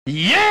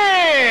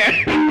Yeah!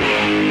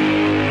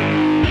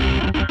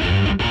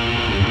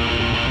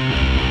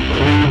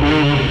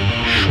 Cleveland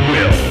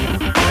Schwill.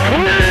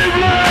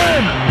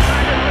 Cleveland!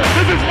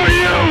 This is for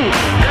you!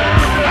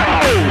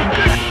 Oh!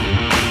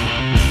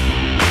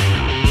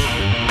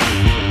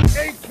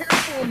 Hey,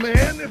 careful,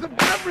 man. There's a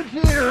beverage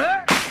here, huh?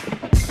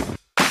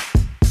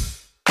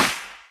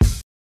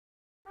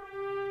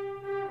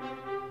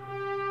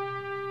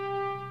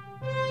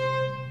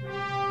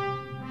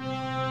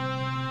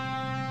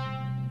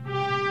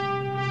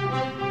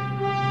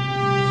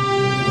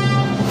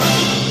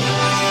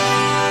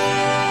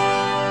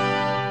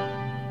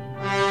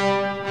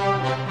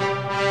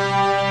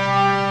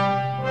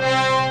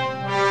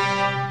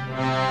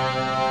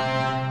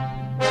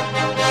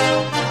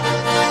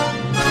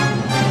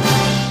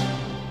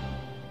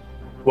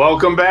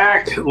 Welcome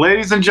back,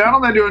 ladies and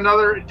gentlemen, to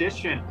another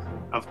edition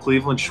of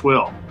Cleveland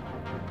Schwill.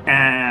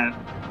 And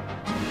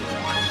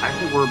I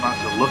think we're about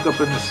to look up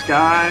in the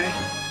sky.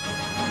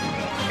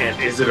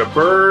 And is it a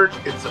bird?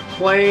 It's a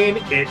plane.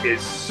 It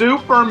is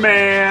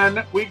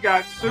Superman. We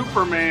got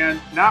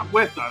Superman not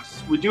with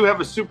us. We do have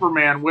a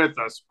Superman with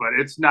us, but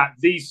it's not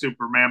the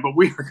Superman. But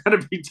we are going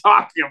to be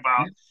talking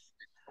about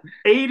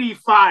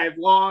 85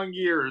 long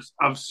years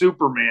of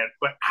Superman.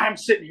 But I'm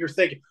sitting here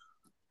thinking,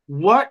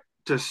 what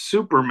does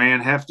Superman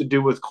have to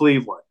do with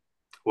Cleveland?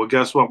 Well,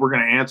 guess what? We're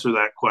going to answer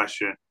that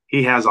question.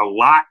 He has a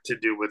lot to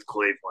do with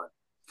Cleveland.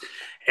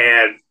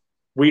 And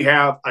we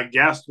have a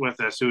guest with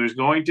us who is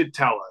going to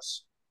tell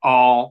us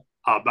all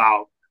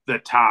about the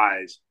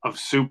ties of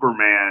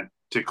Superman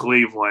to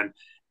Cleveland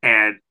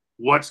and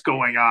what's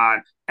going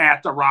on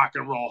at the Rock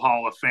and Roll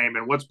Hall of Fame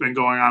and what's been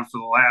going on for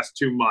the last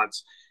 2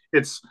 months.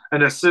 It's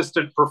an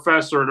assistant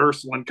professor at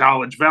Ursuline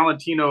College,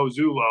 Valentino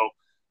Zullo.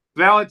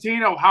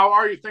 Valentino, how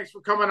are you? Thanks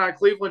for coming on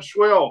Cleveland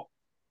Schwill.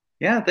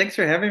 Yeah, thanks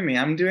for having me.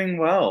 I'm doing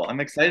well. I'm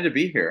excited to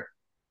be here.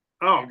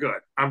 Oh, good.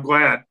 I'm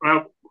glad.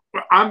 Well,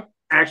 I'm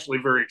actually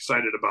very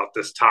excited about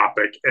this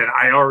topic, and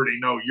I already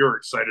know you're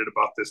excited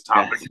about this Yes.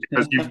 topic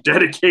because you've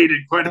dedicated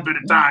quite a bit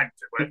of time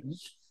to it.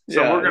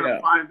 So Yeah, we're going to yeah.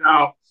 find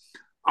out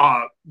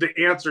the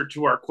answer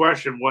to our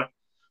question: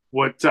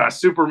 what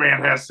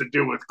Superman has to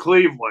do with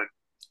Cleveland.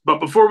 But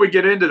before we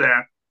get into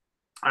that,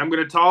 I'm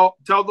going to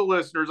tell the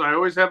listeners I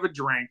always have a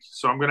drink,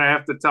 so I'm going to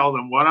have to tell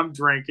them what I'm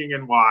drinking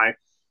and why.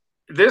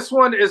 This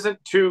one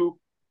isn't too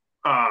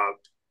uh,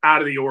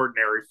 out of the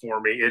ordinary for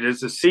me. It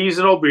is a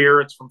seasonal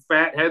beer. It's from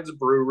Fatheads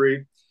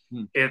Brewery.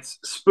 Hmm. It's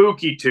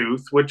Spooky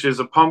Tooth, which is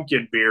a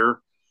pumpkin beer.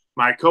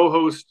 My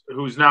co-host,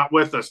 who's not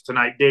with us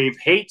tonight, Dave,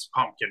 hates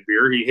pumpkin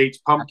beer. He hates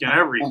pumpkin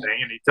everything,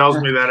 and he tells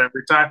me that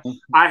every time.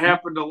 I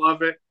happen to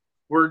love it.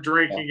 We're Yeah.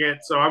 drinking it,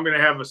 so I'm going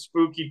to have a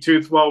Spooky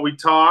Tooth while we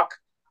talk.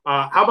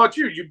 How about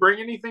you? Did you bring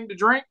anything to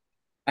drink?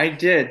 I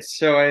did.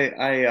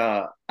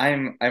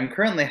 I'm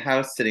currently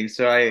house sitting.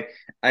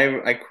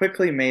 I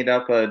quickly made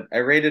up I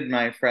rated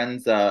my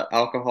friend's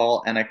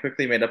alcohol and I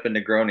quickly made up a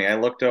Negroni. I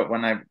looked up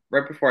when I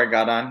right before I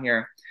got on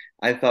here,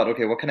 I thought,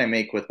 okay, what can I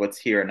make with what's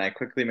here? And I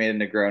quickly made a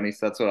Negroni,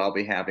 so that's what I'll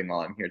be having while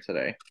I'm here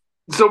today.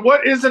 So,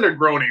 what is a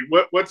Negroni?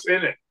 What's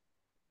in it?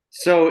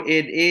 So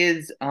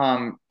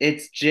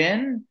it's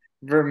gin,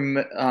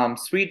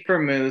 sweet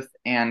vermouth,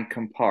 and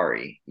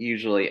Campari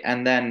usually,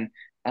 and then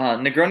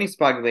Negroni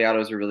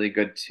Spagliatos are really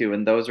good too,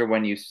 and those are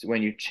when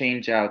you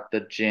change out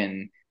the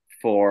gin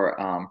for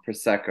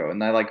Prosecco,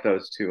 and I like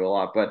those two a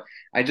lot. But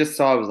I just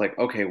saw I was like,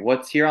 okay,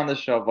 what's here on the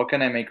shelf? What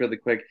can I make really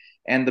quick?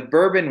 And the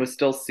bourbon was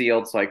still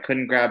sealed, so I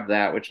couldn't grab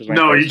that, which was my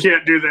No, you first.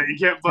 can't do that. You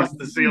can't bust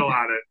the seal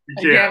on it.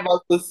 I You can't. can't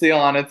bust the seal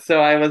on it.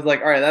 So I was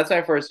like, all right, that's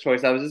my first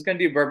choice. I was just gonna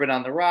do bourbon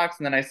on the rocks,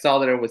 and then I saw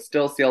that it was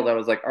still sealed. I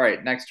was like, all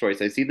right, next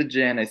choice. I see the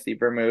gin, I see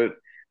vermouth,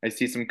 I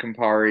see some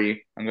Campari.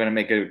 I'm gonna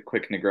make a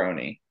quick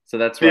Negroni. So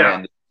that's where I Yeah,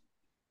 ended.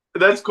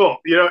 that's cool.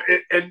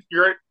 And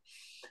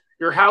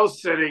you're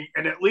house sitting,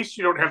 and at least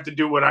you don't have to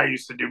do what I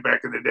used to do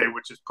back in the day,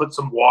 which is put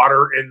some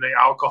water in the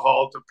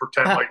alcohol to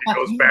pretend like it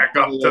goes back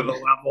up to the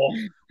level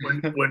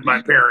when my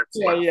parents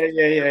Yeah, left. yeah,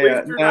 yeah, At yeah, least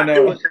yeah. you're No, not no.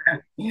 doing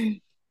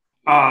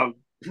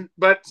that.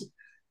 But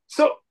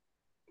so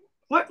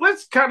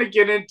let's kind of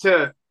get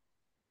into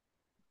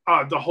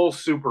the whole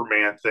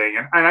Superman thing,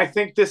 and I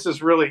think this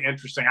is really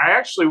interesting. I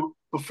actually,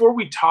 before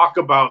we talk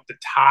about the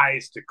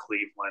ties to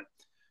Cleveland,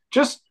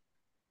 just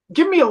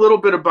give me a little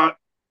bit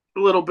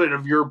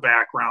of your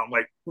background.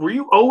 Like, were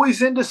you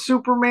always into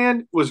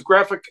Superman? Was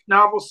graphic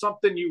novel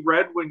something you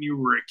read when you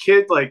were a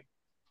kid? Like,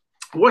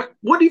 what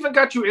even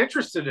got you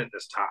interested in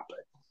this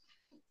topic?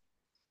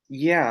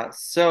 Yeah,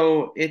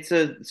 so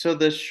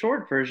the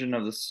short version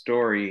of the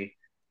story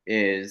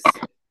is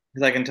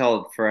because I can tell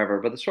it forever,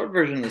 but the short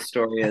version of the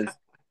story is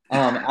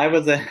I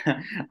was a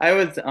I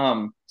was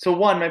so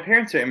one, my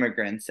parents are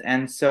immigrants,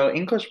 and so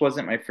English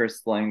wasn't my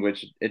first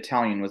language.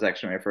 Italian was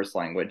actually my first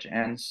language.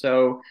 And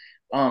so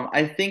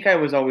I think I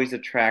was always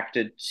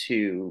attracted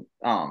to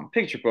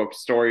picture book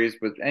stories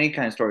with any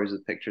kind of stories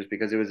with pictures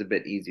because it was a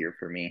bit easier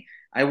for me.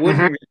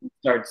 Mm-hmm.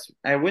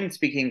 I wouldn't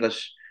speak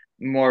English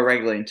more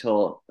regularly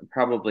until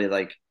probably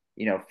like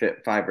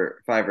five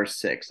or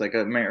six. Like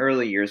my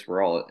early years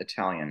were all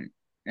Italian.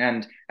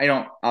 And I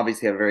don't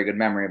obviously have a very good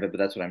memory of it, but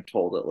that's what I'm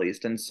told at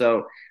least. And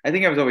so I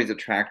think I was always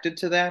attracted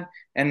to that.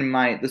 And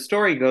the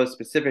story goes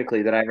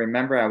specifically that I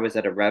remember I was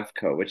at a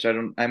Revco, which I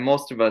don't I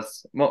most of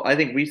us I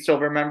think we still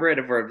remember it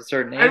if we're of a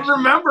certain I age.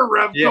 remember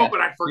Revco, Yeah.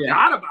 but I Yeah.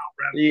 forgot about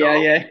Yeah,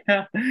 Revco.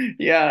 yeah,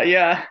 yeah,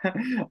 yeah.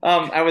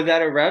 I was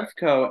at a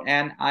Revco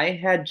and I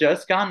had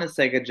just gotten a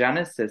Sega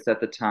Genesis at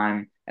the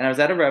time, and I was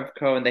at a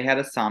Revco and they had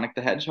a Sonic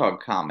the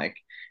Hedgehog comic,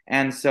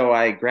 and so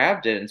I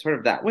grabbed it, and sort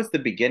of that was the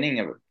beginning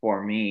of it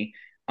for me.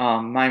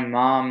 My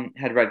mom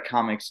had read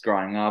comics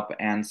growing up,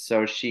 and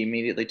so she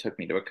immediately took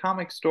me to a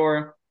comic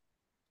store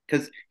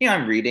because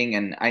I'm reading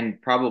and I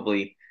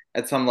probably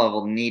at some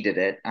level needed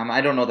it.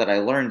 I don't know that I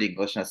learned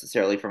English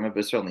necessarily from it,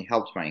 but it certainly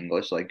helped my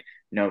English. Like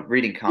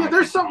reading Yeah, comics.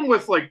 there's something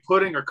with like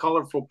putting a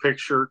colorful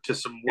picture to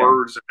some Yeah,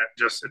 words and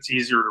it's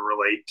easier to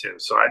relate to.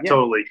 So I yeah,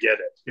 totally get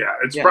it. Yeah,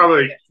 it's yeah,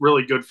 probably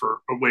really good for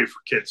a way for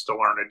kids to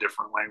learn a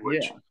different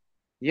language. yeah,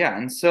 yeah.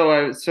 And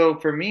so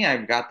for me, I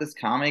got this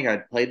comic. I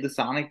played the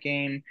Sonic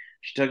game.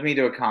 She took me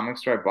to a comic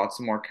store. I bought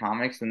some more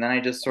comics, and then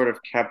I just sort of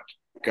kept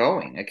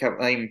going. I kept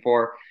playing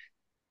for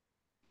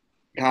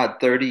God,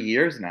 30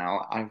 years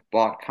now, I've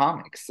bought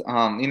comics.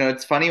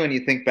 It's funny when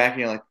you think back and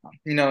you're like,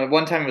 at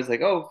one time it was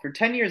like, oh, for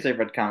 10 years I've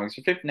read comics.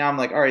 For 50, now I'm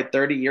like, all right,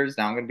 30 years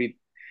now, I'm gonna be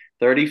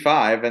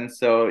 35. And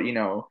so,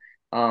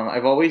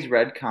 I've always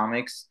read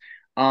comics.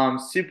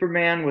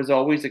 Superman was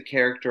always a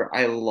character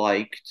I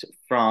liked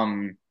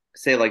from,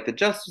 say, like the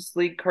Justice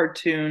League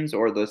cartoons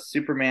or the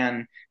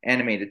Superman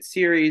animated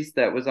series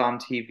that was on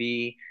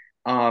TV.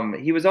 I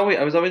was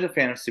always a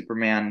fan of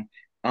Superman.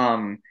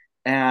 Um,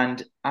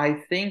 and I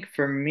think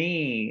for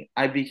me,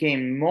 I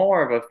became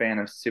more of a fan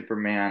of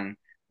Superman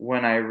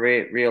when I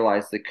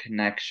realized the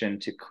connection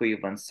to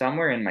Cleveland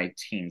somewhere in my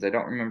teens. I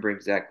don't remember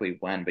exactly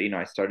when, but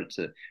I started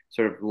to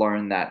sort of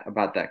learn that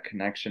about that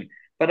connection.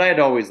 But I had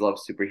always loved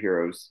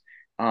superheroes.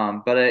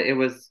 But it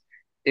was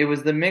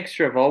the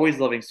mixture of always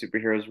loving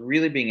superheroes,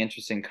 really being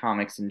interested in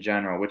comics in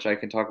general, which I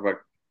can talk about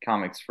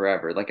comics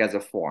forever, like as a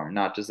form,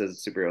 not just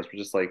as superheroes, but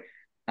just like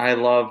I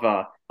love.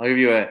 I'll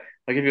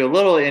give you a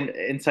little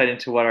insight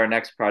into what our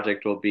next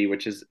project will be,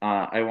 which is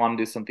I want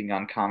to do something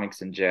on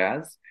comics and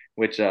jazz,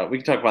 which we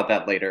can talk about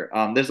that later.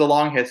 There's a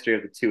long history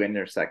of the two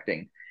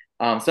intersecting.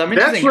 So I'm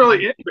interested That's in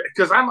really it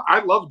because I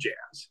love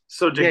jazz.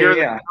 So to yeah, hear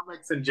the yeah,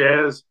 comics and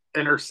jazz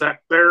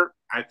intersect there,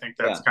 I think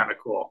yeah. that's kind of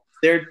cool.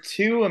 They're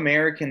two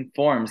American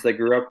forms that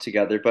grew up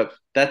together, but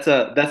that's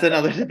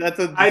another that's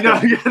a I know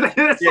discussion.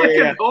 it's Yeah, like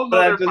yeah, a yeah. whole But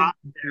nother I'm just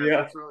podcast.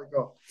 yeah. That's really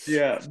cool.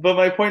 Yeah, but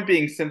my point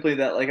being simply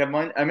that like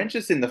I'm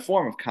interested in the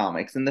form of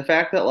comics and the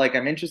fact that like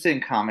I'm interested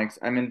in comics,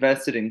 I'm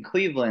invested in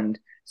Cleveland,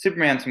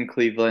 Superman's from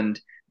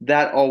Cleveland.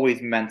 That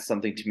always meant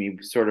something to me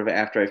sort of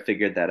after I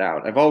figured that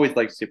out. I've always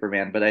liked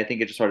Superman, but I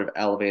think it just sort of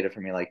elevated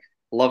for me like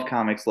love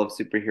comics, love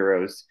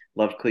superheroes,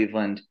 love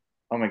Cleveland.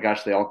 Oh my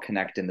gosh, they all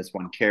connect in this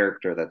one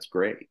character. That's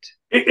great.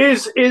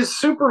 Is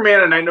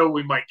Superman, and I know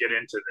we might get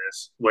into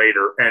this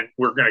later, and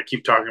we're going to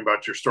keep talking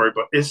about your story,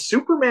 but is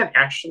Superman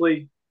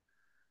actually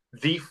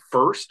the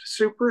first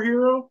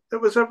superhero that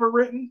was ever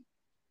written,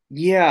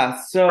 Yeah,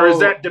 or is so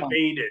that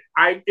debated?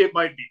 It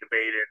might be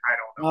debated. I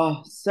don't know.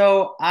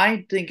 so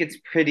I think it's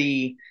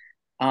pretty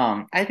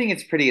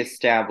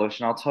established,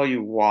 and I'll tell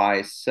you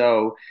why.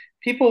 So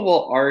people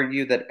will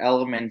argue that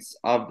elements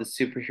of the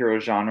superhero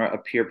genre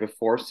appear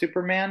before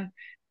Superman,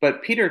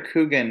 but Peter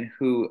Coogan,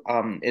 who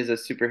is a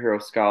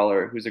superhero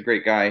scholar, who's a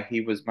great guy,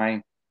 he was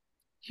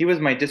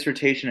my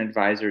dissertation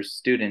advisor's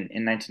student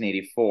in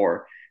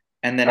 1984,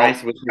 and then I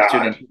Oh was her God.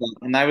 student,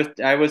 and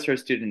I was her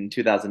student in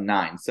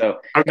 2009. So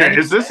Okay, many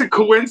is this a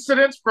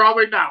coincidence?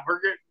 Probably not. We're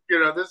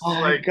getting, this is Oh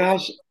like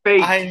gosh,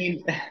 I fate.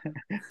 mean,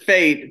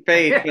 fate.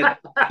 But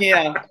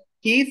yeah,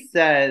 he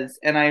says,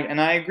 and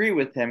I agree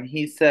with him.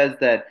 He says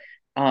that,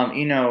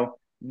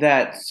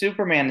 that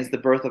Superman is the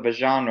birth of a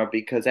genre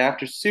because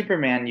after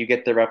Superman, you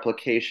get the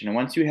replication, and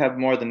once you have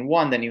more than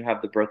one, then you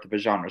have the birth of a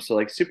genre. So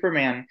like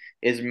Superman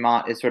is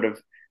sort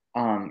of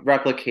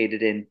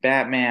replicated in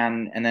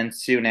Batman, and then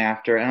soon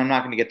after, and I'm not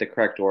going to get the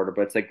correct order,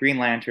 but it's like Green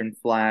Lantern,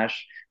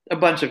 Flash, a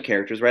bunch of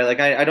characters, right? Like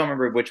I don't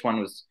remember which one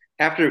was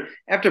after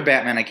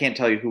Batman, I can't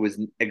tell you who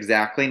was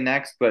exactly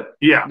next, but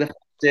Yeah, the fact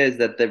is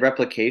that the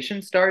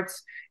replication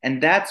starts,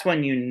 and that's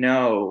when you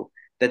know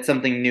that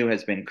something new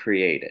has been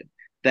created.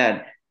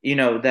 That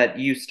that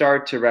you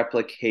start to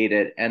replicate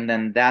it, and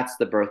then that's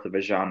the birth of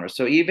a genre.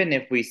 So even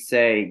if we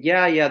say,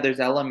 yeah, there's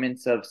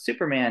elements of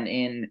Superman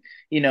in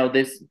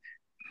this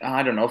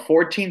I don't know,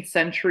 14th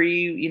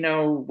century,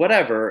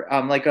 whatever.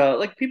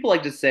 Like people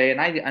like to say,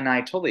 and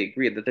I totally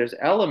agree that there's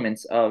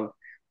elements of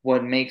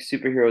what makes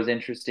superheroes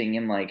interesting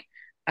in like,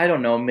 I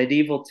don't know,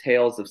 medieval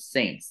tales of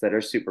saints that are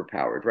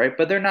superpowered, right?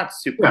 But they're not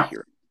yeah,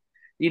 superheroes.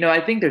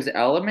 I think there's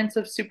elements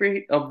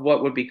of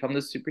what would become the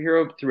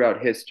superhero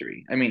throughout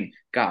history. I mean,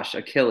 gosh,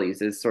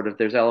 Achilles is sort of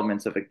there's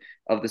elements of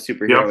the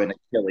yep. superhero in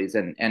Achilles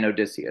and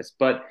Odysseus,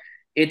 but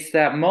it's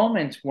that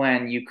moment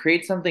when you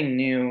create something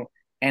new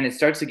and it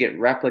starts to get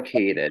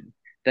replicated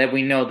that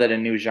we know that a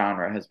new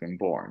genre has been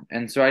born.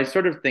 And so I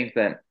sort of think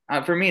that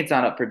for me, it's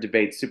not up for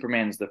debate.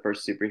 Superman is the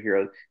first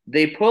superhero.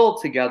 They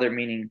pull together,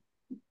 meaning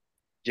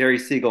Jerry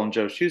Siegel and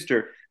Joe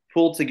Shuster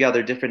pulled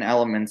together different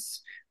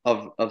elements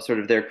of sort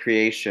of their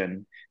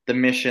creation, the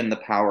mission, the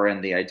power,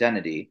 and the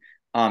identity,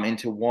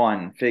 into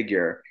one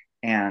figure.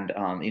 And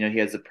he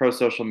has a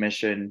pro-social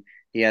mission.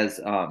 He has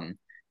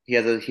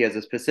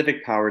a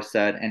specific power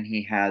set, and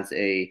he has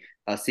a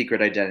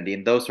secret identity.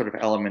 And those sort of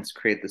elements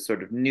create this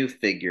sort of new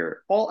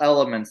figure. All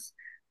elements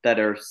that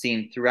are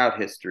seen throughout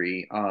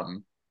history,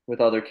 with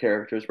other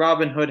characters.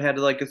 Robin Hood had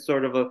like a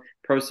sort of a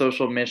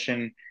pro-social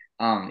mission.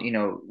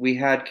 We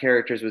had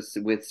characters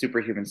with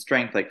superhuman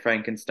strength like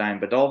Frankenstein,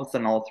 but all of a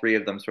sudden,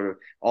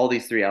 all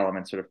these three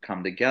elements sort of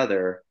come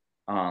together.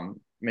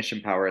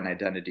 Mission, power, and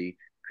identity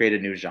create a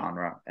new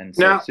genre. And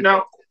so,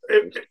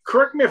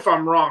 correct me if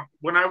I'm wrong.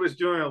 When I was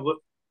doing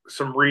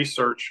some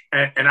research,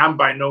 and I'm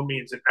by no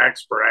means an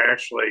expert, I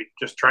actually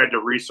just tried to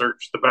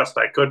research the best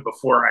I could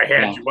before I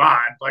had you on,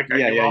 like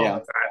I do all the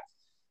time.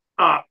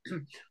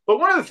 But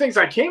one of the things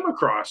I came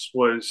across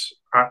was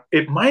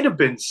it might have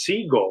been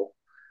Siegel.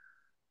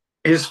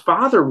 His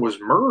father was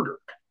murdered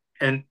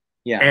and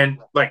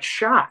like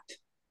shot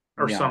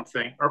or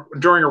something or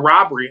during a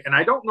robbery. And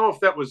I don't know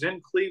if that was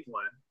in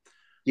Cleveland,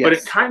 but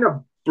it kind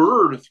of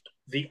birthed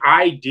the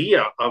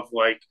idea of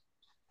like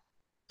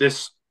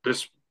this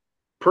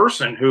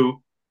person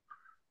who,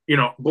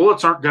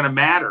 bullets aren't going to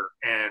matter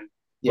and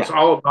was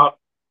all about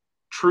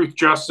truth,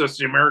 justice,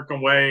 the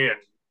American way, and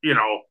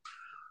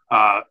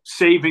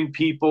saving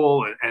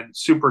people and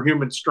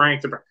superhuman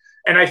strength.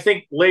 And I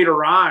think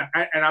later on,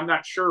 and I'm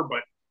not sure,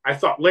 but I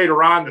thought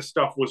later on the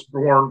stuff was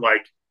born,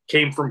 like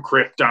came from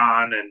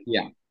Krypton and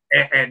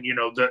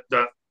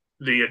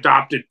the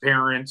adopted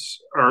parents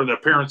or the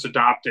parents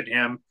adopted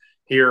him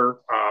here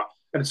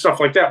and stuff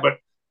like that. But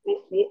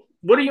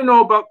what do you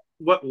know about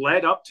what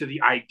led up to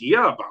the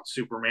idea about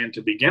Superman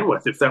to begin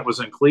with, if that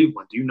was in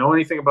Cleveland? Do you know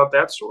anything about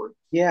that story?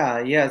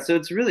 Yeah. So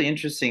it's really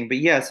interesting. But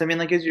yes, I mean,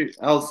 like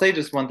I'll say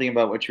just one thing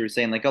about what you were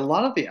saying. Like a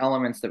lot of the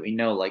elements that we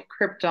know, like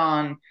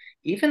Krypton,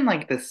 even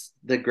like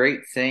the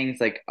great sayings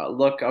like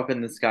 "Look up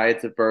in the sky,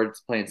 it's a bird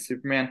playing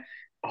Superman."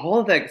 All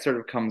of that sort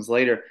of comes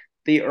later.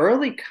 The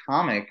early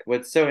comic,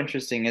 what's so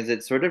interesting is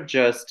it sort of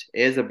just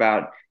is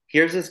about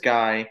here's this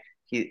guy.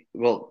 He's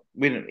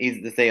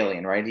this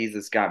alien, right? He's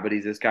this guy, but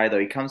he's this guy though.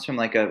 He comes from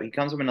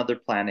another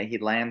planet. He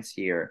lands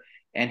here,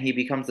 and he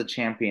becomes the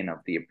champion of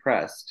the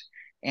oppressed.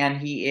 And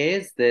he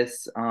is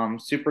this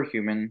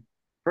superhuman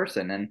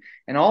person,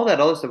 and all that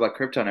other stuff about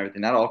Krypton and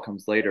everything that all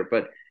comes later.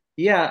 But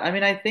yeah, I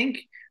mean, I think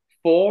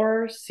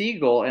for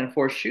Siegel and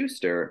for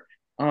Schuster,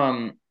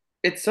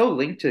 it's so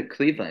linked to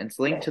Cleveland. It's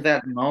linked to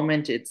that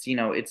moment. It's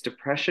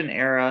Depression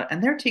era,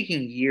 and they're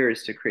taking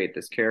years to create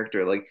this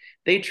character. Like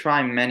they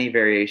try many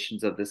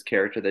variations of this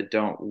character that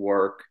don't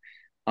work.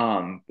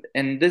 And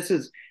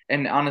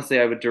honestly,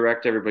 I would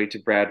direct everybody to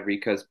Brad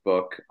Ricca's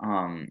book,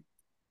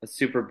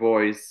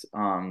 Superboys,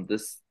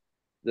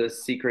 the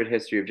Secret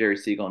History of Jerry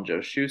Siegel and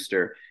Joe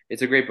Shuster.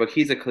 It's a great book.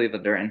 He's a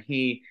Clevelander, and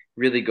he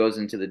really goes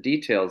into the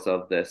details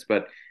of this.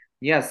 But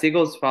yeah,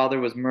 Siegel's father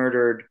was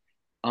murdered.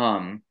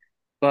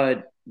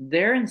 But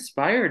they're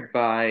inspired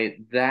by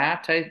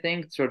that, I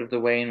think, sort of the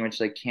way in which,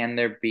 like, can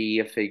there be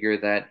a figure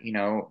that,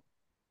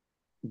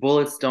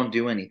 bullets don't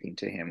do anything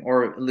to him,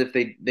 or if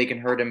they can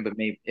hurt him, but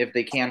maybe if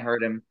they can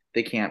hurt him,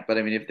 they can't. But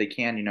I mean, if they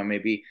can,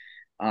 maybe,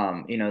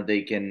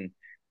 they can,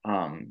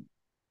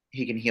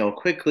 he can heal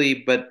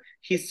quickly. But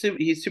he's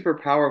super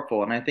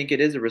powerful, and I think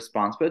it is a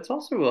response, but it's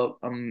also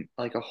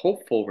like a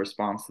hopeful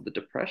response to the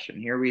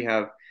depression. Here we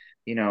have,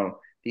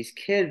 these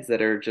kids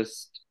that are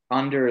just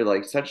under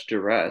like such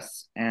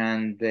duress,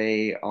 and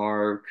they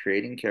are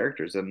creating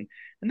characters, and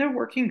they're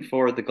working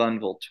for the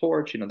Glenville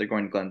Torch. They're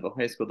going to Glenville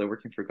High School. They're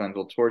working for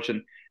Glenville Torch,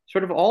 and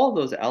sort of all of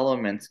those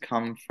elements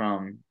come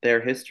from their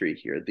history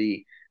here.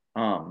 The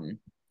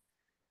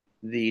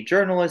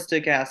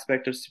journalistic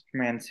aspect of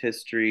Superman's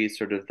history,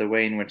 sort of the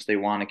way in which they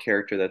want a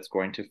character that's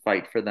going to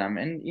fight for them,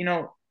 and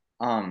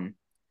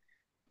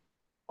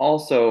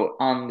also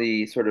on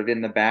the sort of in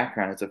the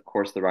background is of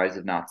course the rise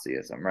of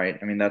Nazism, right?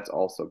 I mean that's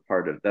also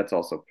part of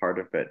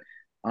it.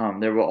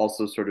 There will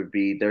also sort of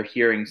be they're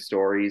hearing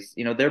stories.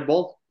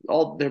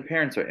 All their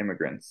parents are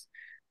immigrants,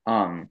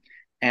 and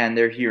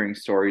they're hearing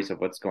stories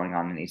of what's going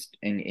on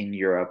in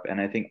Europe,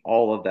 and I think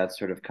all of that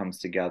sort of comes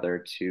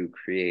together to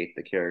create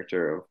the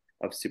character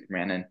of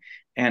Superman,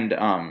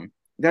 and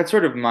that's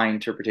sort of my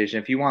interpretation.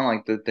 If you want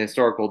like the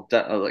historical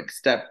like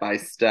step by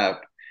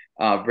step,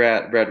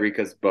 Brad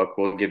Ricca's book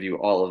will give you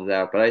all of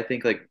that. But I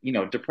think like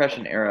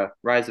Depression era,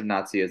 rise of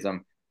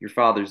Nazism, your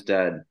father's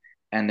dead,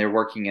 and they're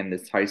working in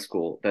this high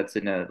school that's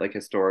in a like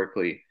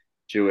historically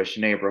Jewish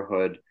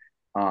neighborhood.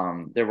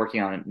 They're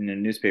working on it in a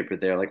newspaper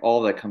there. Like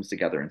all that comes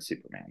together in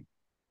Superman.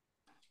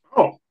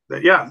 Oh,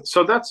 yeah.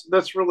 So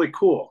that's really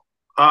cool.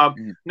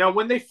 Now,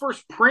 when they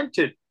first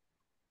printed,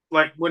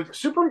 like when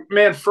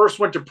Superman first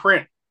went to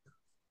print,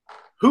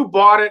 who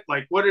bought it?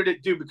 Like, what did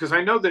it do? Because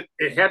I know that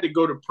it had to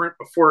go to print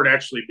before it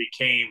actually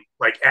became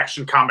like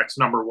Action Comics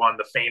 #1,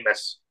 the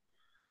famous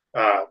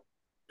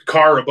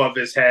car above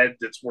his head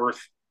that's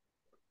worth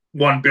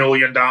 $1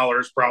 billion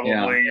Yeah.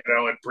 probably, in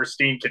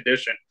pristine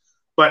condition.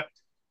 But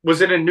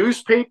was it in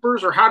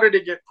newspapers or how did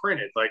it get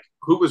printed? Like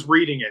who was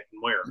reading it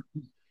and where?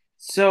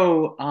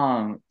 So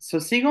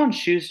Siegel and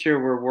Schuster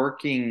were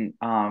working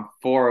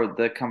for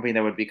the company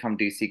that would become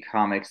DC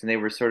Comics, and they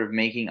were sort of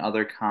making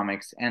other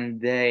comics, and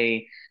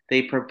they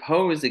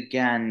propose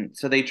again.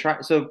 So they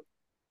try. So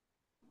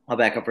I'll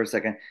back up for a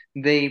second.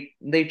 They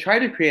try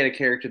to create a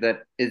character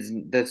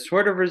that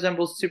sort of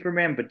resembles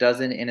Superman, but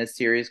doesn't in a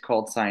series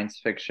called Science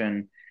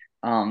Fiction,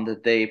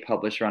 that they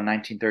published around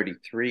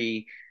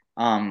 1933.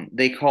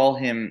 They call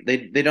him they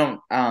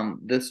don't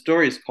the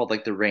story is called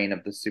like the Reign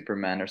of the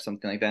Superman or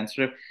something like that. And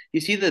sort of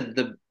you see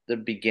the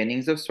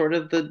beginnings of sort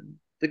of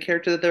the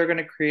character that they're going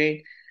to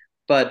create.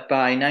 But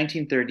by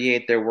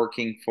 1938, they're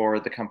working for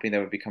the company that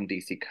would become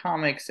DC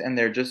Comics, and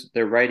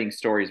they're writing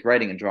stories,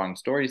 writing and drawing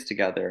stories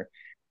together,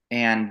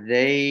 and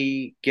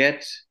they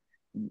get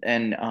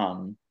and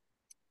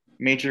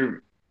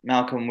Major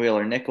Malcolm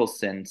Wheeler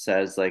Nicholson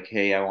says like,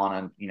 hey, I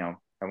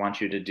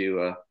want you to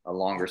do a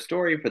longer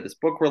story for this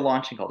book we're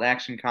launching called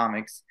Action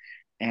Comics.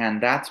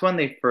 And that's when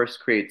they first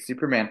create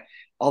Superman.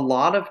 A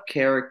lot of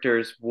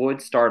characters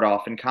would start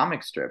off in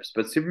comic strips,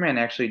 but Superman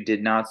actually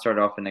did not start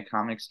off in a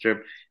comic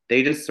strip.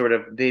 They just sort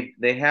of they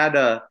had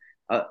a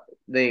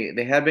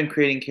they had been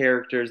creating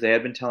characters, they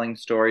had been telling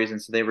stories,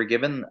 and so they were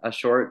given a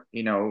short,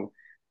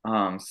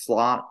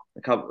 slot,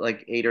 a couple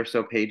like 8 or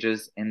so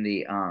pages in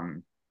the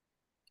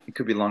it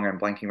could be longer. I'm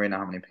blanking right now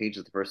how many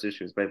pages the first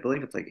issue is, but I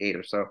believe it's like 8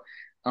 or so.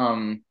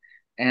 Um,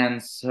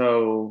 and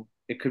so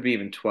it could be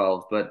even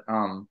 12, but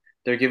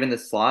they're given the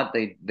slot,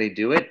 they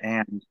do it,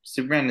 and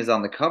Superman is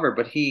on the cover,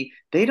 but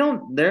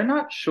they're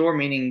not sure,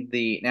 meaning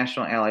the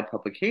National Allied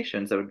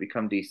Publications that would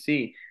become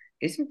DC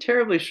isn't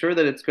terribly sure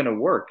that it's going to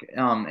work.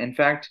 In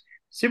fact,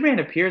 Superman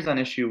appears on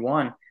issue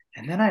 1,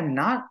 and then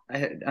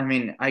I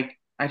mean,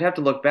 I'd have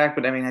to look back,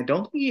 but I mean, I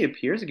don't think he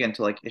appears again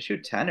till like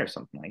issue 10 or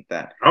something like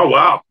that. Oh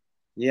wow.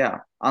 Yeah,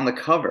 on the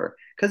cover,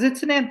 because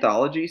it's an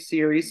anthology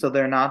series, so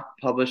they're not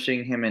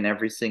publishing him in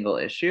every single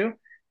issue.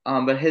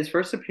 But his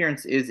first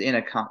appearance is in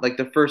like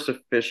the first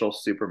official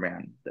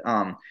Superman.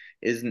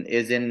 Is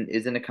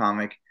in a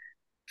comic.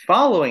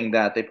 Following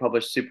that, they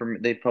published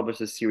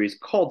a series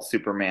called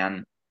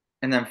Superman,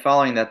 and then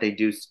following that, they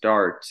do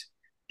start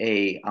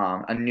a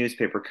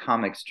newspaper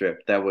comic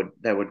strip that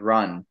would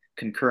run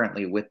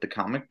concurrently with the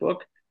comic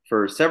book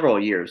for several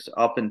years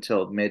up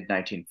until mid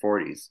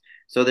 1940s.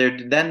 So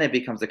then it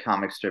becomes a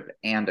comic strip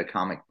and a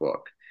comic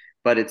book,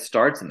 but it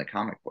starts in the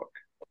comic book.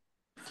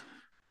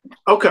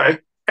 Okay.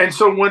 And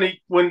so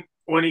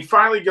when he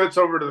finally gets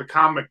over to the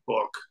comic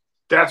book,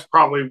 that's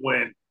probably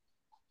when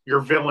your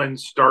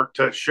villains start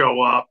to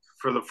show up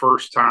for the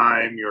first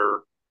time.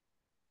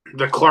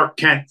 The Clark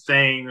Kent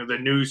thing, or the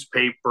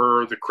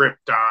newspaper, the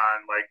Krypton,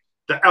 like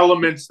the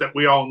elements that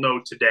we all know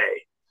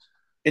today.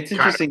 It's Kind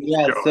of interesting,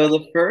 yeah. show. So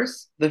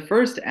the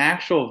first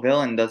actual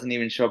villain doesn't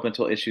even show up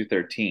until issue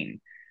 13.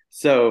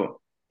 So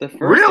the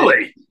first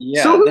Really? So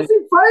yeah, who's he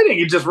fighting?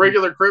 He just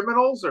regular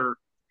criminals, or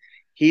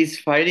he's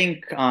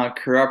fighting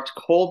corrupt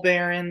coal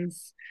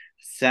barons,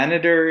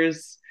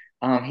 senators.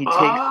 He takes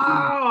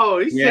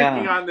he's taking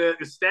yeah, on the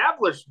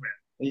establishment.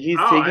 he's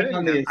Oh, taking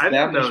on the I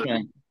didn't know.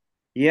 establishment.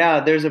 Yeah,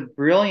 there's a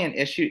brilliant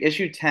issue.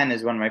 Issue 10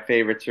 is one of my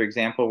favorites, for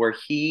example, where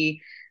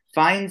he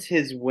finds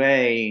his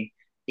way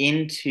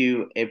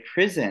into a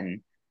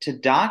prison to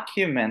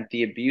document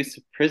the abuse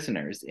of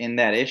prisoners in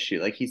that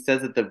issue. Like he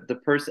says that the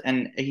person,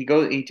 and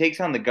he takes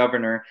on the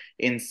governor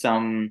in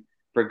some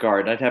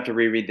regard. I'd have to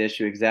reread the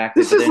issue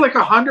exactly, This but is then like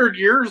 100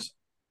 years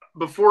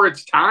before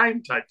its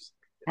time type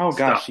oh stuff.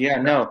 gosh,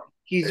 yeah, no.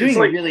 He's It's doing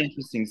like, really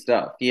interesting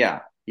stuff. Yeah,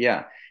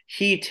 yeah.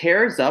 He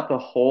tears up a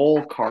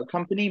whole car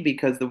company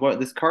because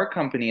this car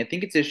company, I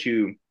think it's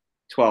issue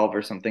 12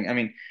 or something. I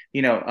mean,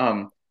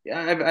 we're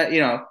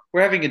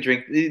having a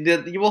drink.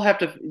 You will have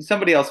to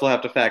somebody else will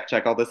have to fact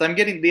check all this. I'm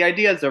getting the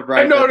ideas are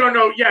right, no, but no,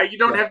 no. Yeah, you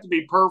don't yeah, have to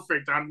be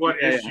perfect on what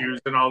yeah, yeah, issues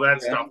and all that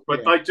yeah, stuff,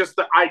 but yeah, like just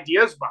the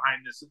ideas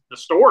behind this, the yeah.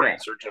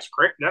 stories are just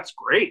great. That's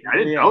great. I Oh,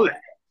 didn't yeah. know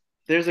that.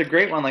 There's a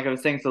great one, like I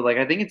was saying. So, like,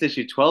 I think it's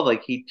issue 12.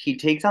 Like, he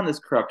takes on this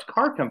corrupt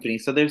car company.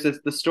 So there's this.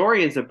 The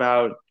story is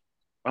about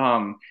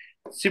um,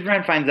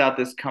 Superman finds out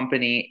this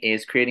company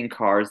is creating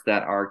cars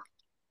that are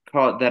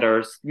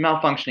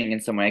malfunctioning in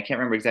some way. I can't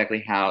remember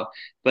exactly how,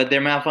 but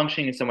they're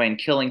malfunctioning in some way and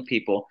killing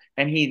people.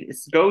 And he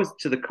goes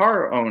to the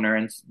car owner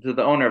and to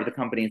the owner of the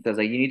company and says,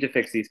 like, you need to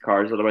fix these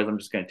cars, otherwise I'm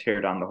just going to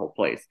tear down the whole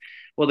place.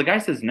 Well, the guy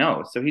says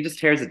no, so he just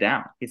tears it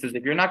down. He says,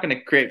 if you're not going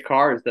to create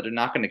cars that are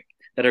not going to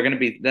that are going to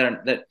be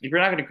that if you're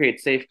not going to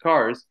create safe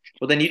cars,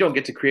 well then you don't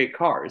get to create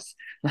cars.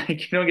 Like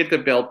you don't get to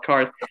build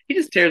cars. He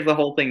just tears the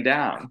whole thing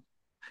down.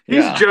 He's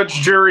Yeah. judge,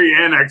 jury,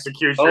 and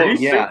executioner. Oh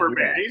He's yeah,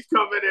 Superman. yeah. He's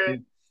coming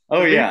in.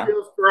 Oh If he yeah.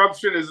 feels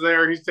corruption is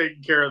there, he's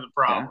taking care of the Yeah.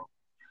 problem.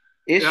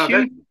 Yeah,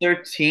 Issue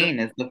 13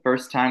 is the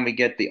first time we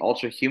get the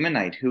Ultra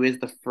Humanite, who is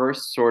the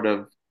first sort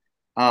of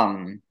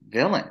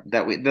villain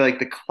that like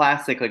the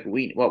classic, like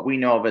what we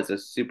know of as a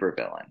super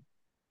villain.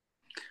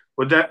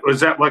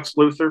 was that Lex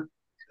Luthor?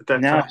 at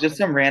that No, time? just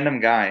some random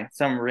guy.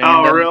 Some Oh,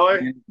 random.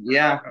 really?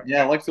 Yeah,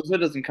 yeah. Lex Luthor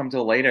doesn't come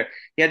till later.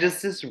 Yeah,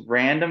 just this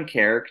random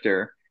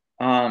character.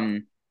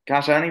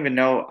 Gosh, I don't even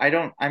know.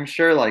 I'm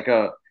sure like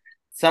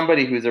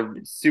somebody who's a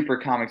super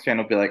comics fan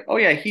will be like, oh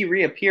yeah, he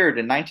reappeared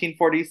in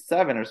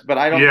 1947 or but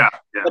I don't. Yeah,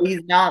 yeah, But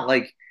he's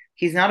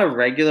not a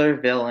regular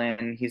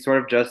villain. He's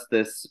sort of just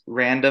this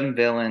random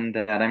villain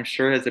that I'm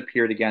sure has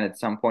appeared again at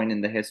some point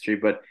in the history,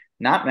 but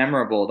not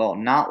memorable at all.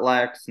 Not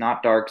Lex,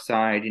 not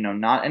Darkseid,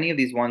 not any of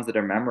these ones that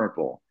are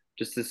memorable.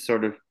 Just this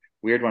sort of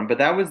weird one. But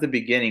that was the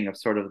beginning of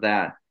sort of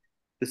that.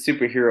 The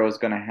superhero is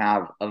going to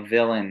have a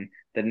villain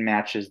that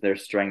matches their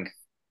strength,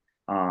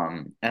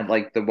 and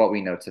like the what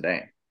we know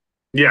today.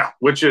 yeah.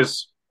 Which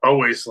is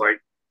always like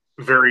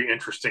very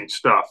interesting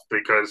stuff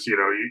because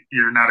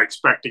you're not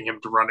expecting him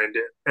to run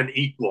into an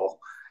equal,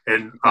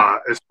 and Yeah.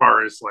 as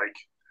far as like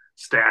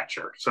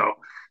stature. So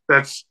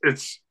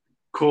it's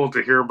cool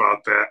to hear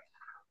about that.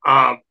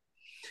 Um,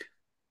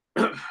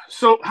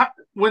 so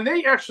when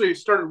they actually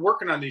started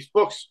working on these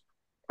books,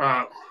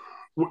 uh,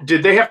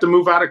 did they have to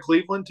move out of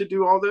Cleveland to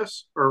do all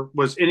this, or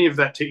was any of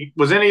that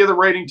was any of the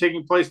writing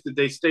taking place? Did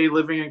they stay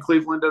living in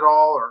Cleveland at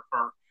all, or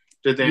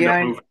did they end up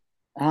Yeah.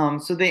 moving?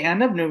 So they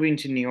end up moving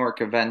to New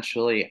York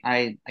eventually.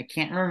 I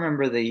can't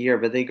remember the year,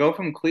 but they go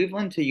from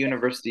Cleveland to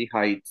University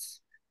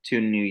Heights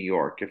to New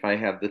York, if I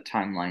have the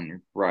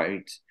timeline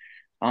right.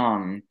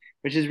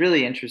 Which is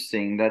really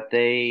interesting that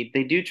they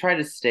do try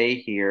to stay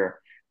here,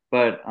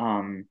 but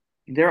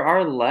there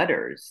are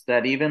letters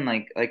that even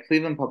like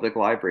Cleveland Public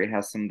Library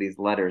has some of these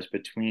letters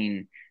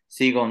between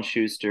Siegel and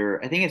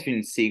Schuster. I think it's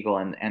between Siegel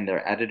and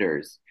their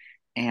editors,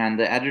 and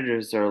the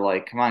editors are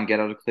like, "Come on, get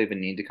out of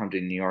Cleveland. You need to come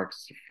to New York.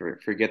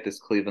 Forget this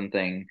Cleveland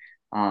thing.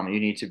 You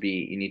need to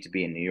be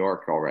in New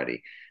York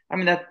already." I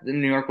mean, that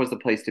New York was the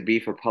place to be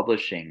for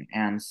publishing,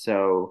 and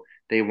so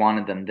they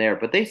wanted them there.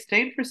 But they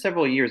stayed for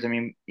several years. I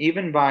mean,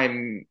 even by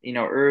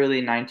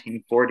early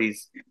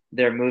 1940s,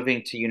 they're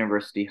moving to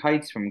University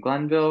Heights from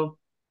Glenville,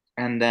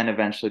 and then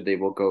eventually they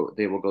will go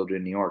to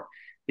New York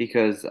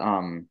because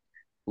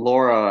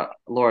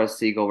Laura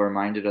Siegel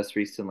reminded us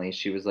recently.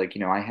 She was like,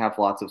 I have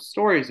lots of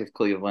stories of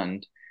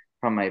Cleveland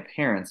from my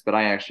parents, but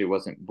I actually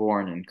wasn't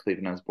born in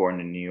Cleveland. I was born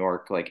in New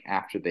York, like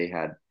after they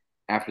had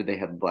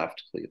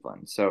left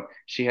Cleveland. So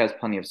she has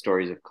plenty of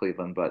stories of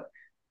Cleveland, but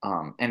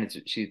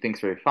she thinks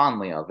very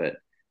fondly of it.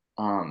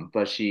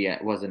 But she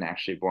wasn't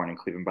actually born in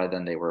Cleveland. By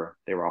then they were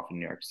off in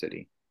New York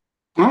City.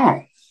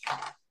 Oh,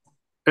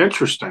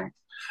 interesting.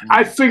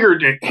 I Mhm.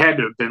 figured it had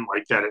to have been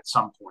like that at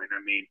some point.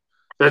 I mean,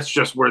 that's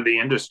just where the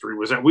industry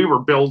was at. We were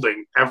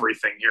building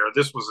everything here.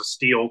 This was a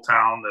steel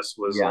town. This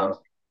was Yeah.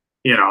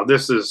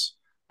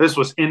 this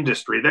was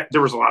industry. That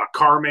there was a lot of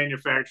car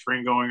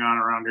manufacturing going on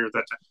around here at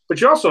that time. But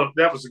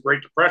that was the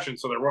Great Depression,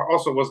 so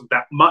also wasn't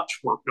that much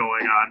work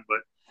going on.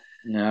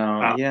 No,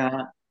 But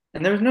yeah.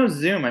 And there was no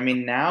Zoom. I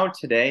mean, now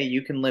today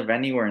you can live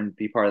anywhere and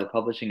be part of the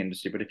publishing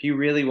industry. But if you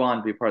really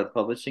wanted to be part of the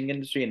publishing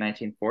industry in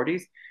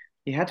 1940s,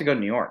 you had to go to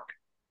New York.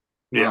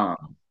 yeah,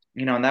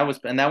 And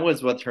that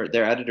was what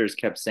their editors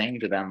kept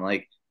saying to them,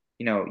 like,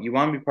 you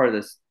want to be part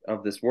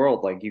of this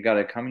world, like you got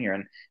to come here,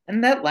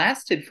 and that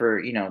lasted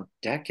for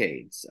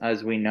decades,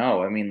 as we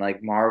know. I mean,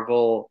 like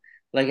Marvel,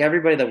 like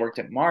everybody that worked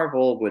at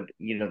Marvel would,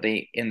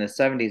 they in the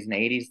 70s and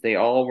 80s, they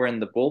all were in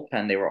the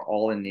bullpen. They were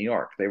all in New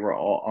York. They were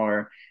all,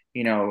 or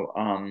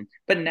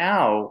but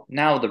now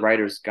the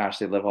writers, gosh,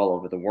 they live all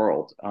over the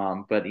world.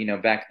 But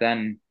back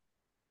then,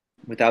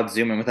 without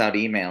Zoom and without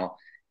email,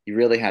 you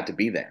really had to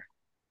be there.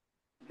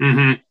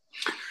 hmm.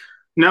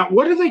 Now,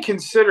 what do they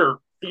consider?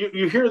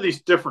 You hear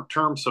these different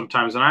terms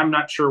sometimes, and I'm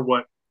not sure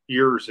what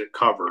years it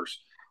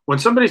covers. When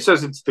somebody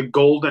says it's the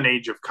golden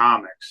age of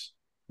comics,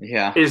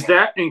 Yeah. is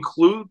that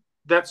include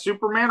that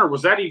Superman, or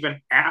was that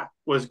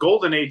was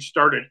Golden Age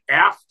started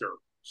after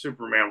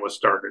Superman was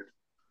started?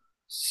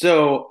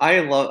 So I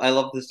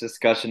love this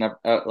discussion of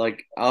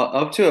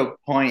up to a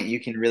point you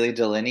can really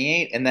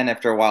delineate, and then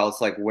after a while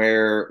it's like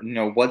where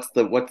what's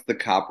the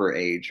copper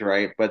age,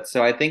 right? But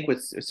so I think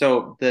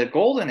the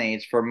golden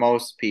age for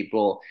most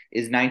people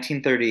is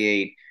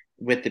 1938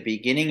 with the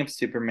beginning of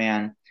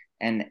Superman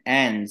and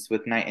ends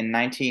with in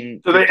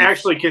So they 1950.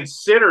 actually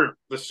consider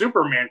the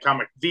Superman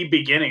comic the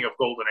beginning of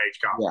Golden Age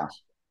Yeah,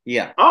 comics.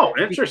 yeah. Oh,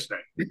 interesting.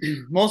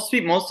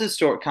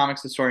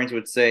 Comics historians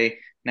would say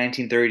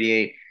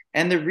 1938,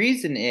 and the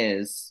reason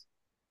is,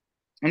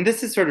 and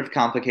this is sort of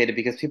complicated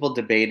because people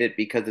debate it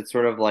because it's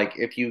sort of like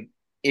if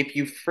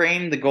you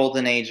frame the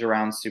golden age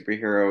around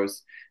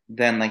superheroes,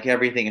 then like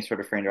everything is sort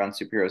of framed around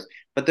superheroes.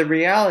 But the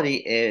reality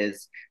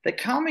is that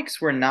comics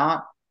were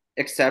not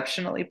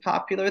exceptionally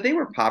popular. They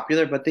were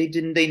popular, but they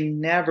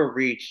never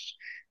reached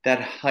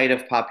that height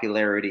of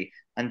popularity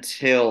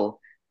until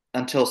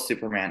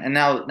Superman. And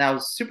now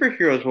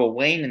superheroes will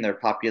wane in their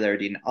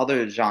popularity and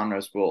other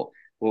genres will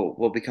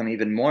become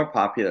even more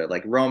popular,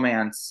 like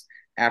romance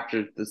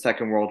after the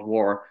Second World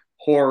War,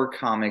 horror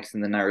comics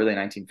in the early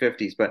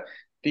 1950s. But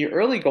the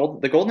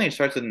golden age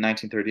starts in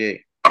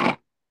 1938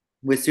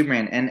 with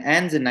Superman and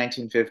ends in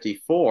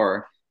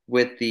 1954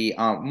 with the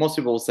most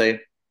people will say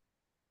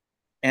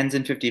ends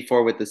in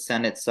 54 with the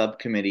Senate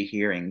subcommittee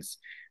hearings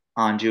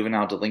on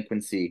juvenile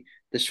delinquency.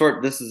 This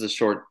is a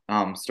short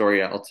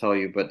story I'll tell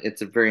you, but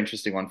it's a very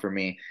interesting one for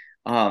me.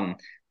 Um,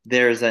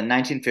 there's a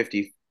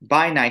 1950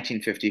 by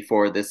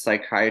 1954, this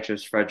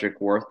psychiatrist Frederick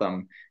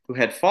Wortham, who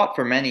had fought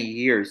for many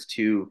years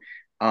to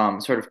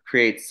sort of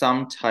create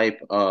some type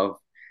of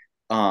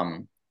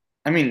um,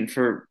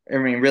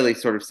 really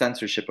sort of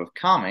censorship of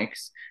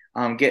comics,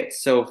 get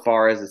so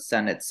far as a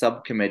Senate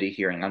subcommittee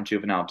hearing on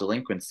juvenile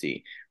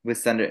delinquency with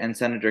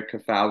Senator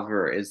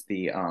Kefauver is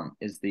the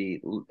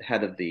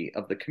head of the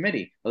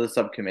committee of the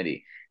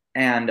subcommittee,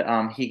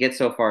 and he gets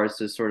so far as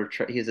to sort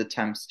of his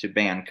attempts to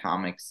ban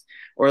comics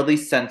or at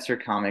least censor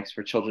comics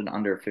for children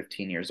under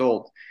 15 years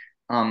old,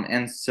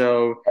 and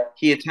so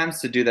he attempts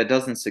to do that,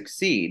 doesn't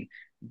succeed,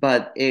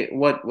 but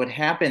what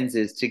happens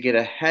is to get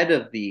ahead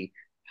of the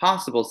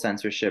possible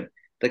censorship,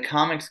 the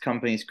comics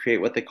companies create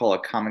what they call a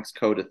Comics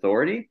Code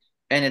Authority,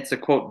 and it's a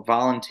quote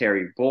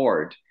voluntary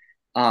board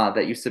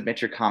that you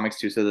submit your comics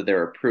to so that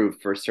they're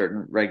approved for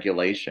certain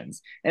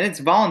regulations. And it's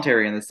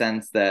voluntary in the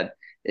sense that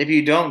if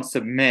you don't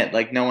submit,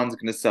 like no one's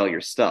going to sell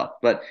your stuff.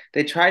 But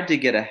they tried to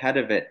get ahead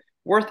of it.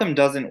 Wortham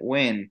doesn't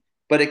win,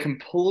 but it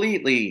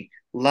completely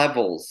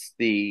levels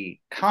the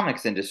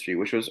comics industry,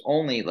 which was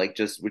only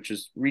which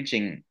was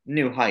reaching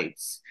new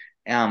heights.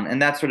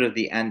 And that's sort of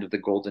the end of the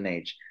golden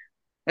age.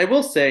 I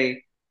will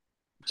say,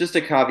 just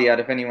a caveat,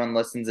 if anyone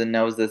listens and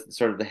knows this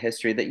sort of the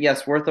history, that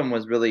yes, Wortham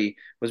was really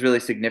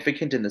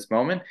significant in this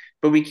moment,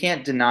 but we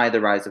can't deny the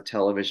rise of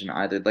television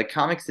either. Like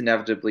comics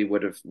inevitably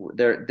would have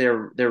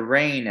their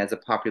reign as a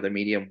popular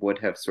medium would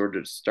have sort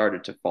of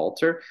started to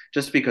falter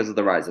just because of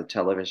the rise of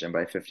television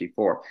by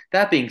 54.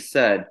 That being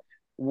said,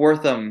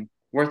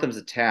 Wortham's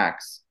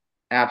attacks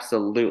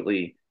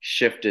absolutely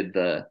shifted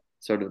the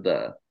sort of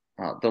the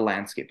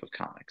landscape of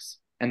comics,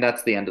 and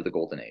that's the end of the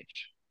golden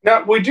age.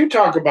 Now, we do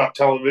talk about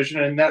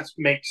television, and that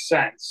makes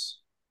sense.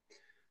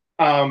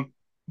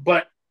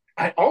 But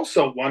I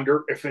also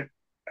wonder if it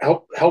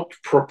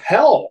helped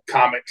propel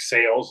comic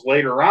sales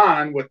later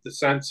on with the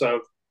sense of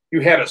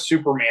you had a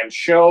Superman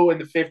show in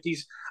the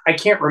 50s. I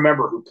can't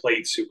remember who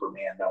played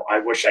Superman, though. I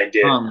wish I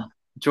did.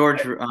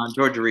 George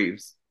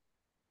Reeves.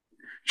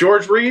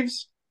 George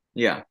Reeves?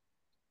 Yeah.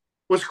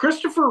 Was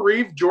Christopher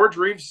Reeve George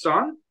Reeves'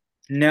 son?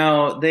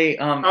 No, they it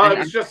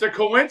was just a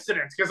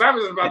coincidence because I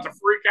was about to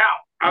freak out.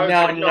 I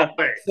was no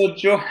way.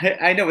 So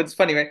I know it's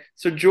funny, right?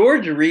 So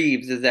George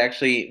Reeves is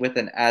actually with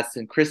an S,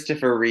 and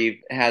Christopher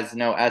Reeve has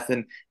no S,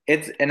 and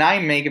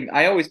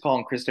I always call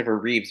him Christopher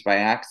Reeves by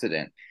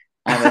accident.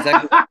 It's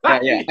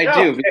actually, yeah,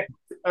 I do.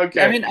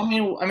 Okay.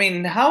 I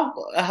mean,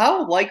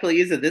 how likely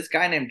is it this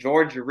guy named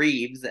George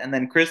Reeves and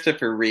then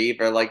Christopher Reeve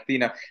are like,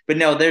 but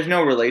no, there's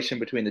no relation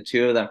between the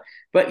two of them.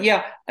 But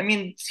yeah, I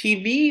mean,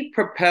 TV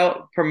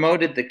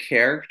promoted the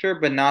character,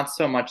 but not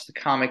so much the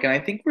comic. And I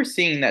think we're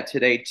seeing that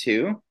today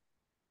too,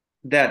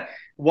 that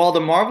while the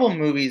Marvel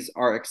movies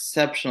are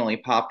exceptionally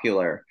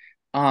popular,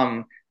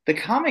 the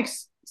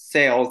comics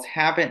sales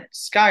haven't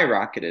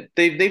skyrocketed.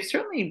 They've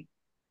certainly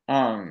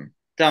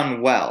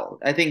done well.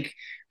 I think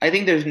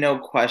there's no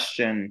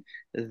question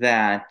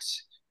that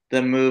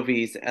the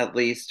movies at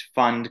least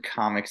fund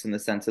comics in the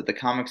sense that the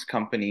comics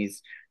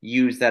companies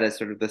use that as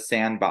sort of the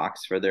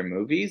sandbox for their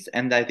movies,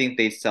 and I think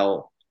they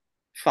sell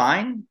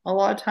fine a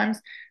lot of times,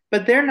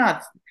 but they're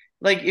not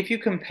like, if you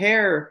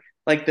compare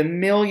like the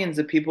millions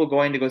of people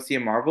going to go see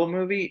a Marvel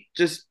movie,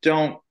 just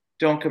don't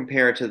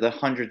compare to the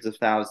hundreds of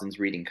thousands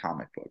reading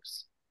comic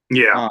books.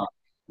 Yeah.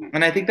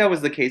 And I think that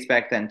was the case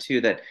back then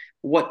too, that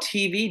what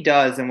TV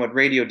does and what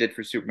radio did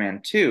for Superman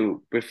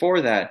 2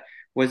 before that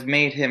was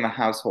made him a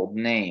household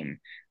name,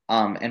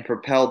 and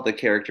propelled the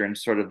character in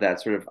sort of that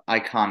sort of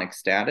iconic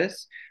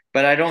status.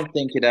 But I don't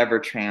think it ever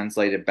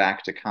translated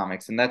back to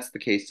comics, and that's the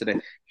case today.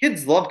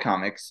 Kids love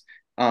comics.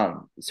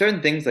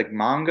 Certain things like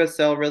manga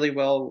sell really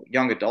well,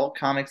 young adult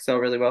comics sell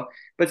really well,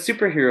 but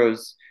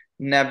superheroes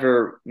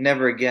never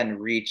again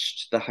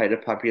reached the height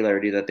of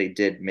popularity that they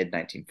did mid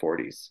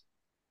 1940s.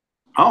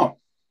 Oh,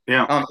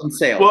 yeah. In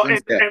sales. Well, in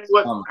sales.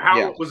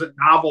 It was a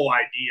novel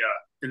idea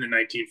in the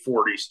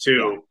 1940s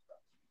too.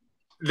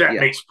 Yeah. That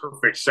makes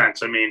perfect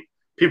sense. I mean,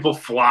 people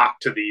flock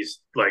to these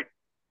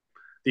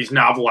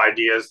novel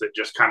ideas that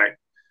just kind of,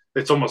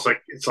 it's almost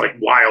like it's like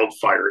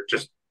wildfire. It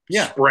just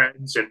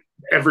spreads and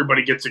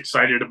everybody gets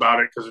excited about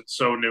it because it's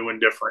so new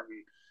and different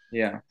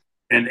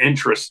and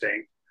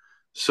interesting.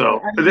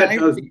 So that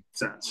does make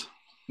sense.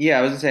 Yeah,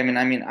 I was gonna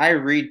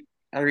say,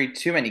 I read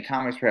too many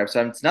comics perhaps.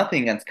 So it's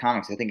nothing against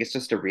comics. I think it's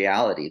just a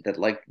reality that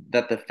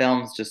the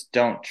films just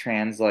don't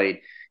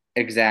translate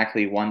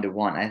exactly one to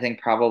one. I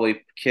think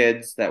probably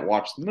kids that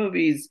watch the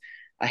movies,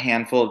 a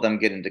handful of them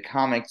get into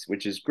comics,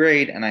 which is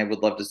great, and I would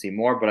love to see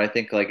more, but I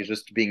think like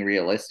just being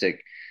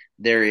realistic,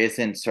 there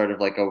isn't sort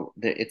of like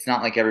it's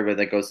not like everybody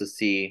that goes to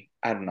see,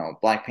 I don't know,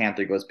 Black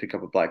Panther goes pick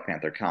up a Black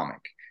Panther comic.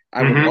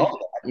 I would love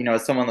that.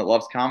 As someone that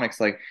loves comics,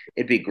 like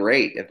it'd be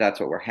great if that's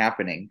what were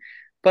happening.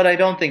 But I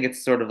don't think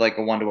it's sort of like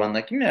a one-to-one,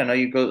 like, no,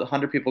 you go,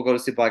 100 people go to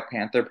see Black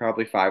Panther,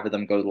 probably 5 of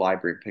them go to the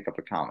library and pick up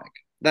a comic.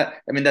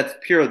 That's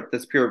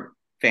pure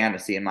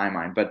fantasy in my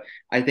mind. But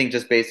I think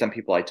just based on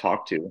people I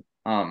talk to,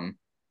 I And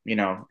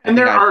think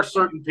there I are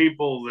certain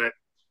people that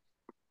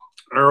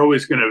are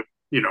always going to,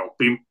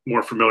 be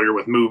more familiar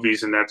with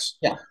movies, and that's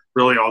yeah,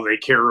 really all they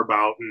care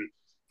about. And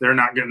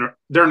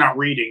they're not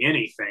reading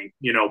anything,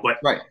 but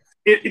right.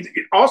 it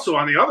also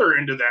on the other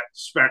end of that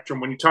spectrum,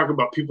 when you talk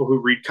about people who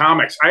read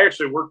comics, I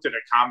actually worked at a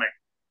comic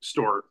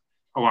store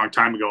a long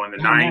time ago in the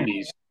Oh,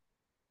 nice.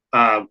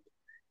 90s.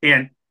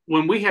 And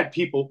when we had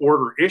people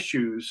order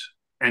issues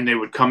and they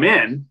would come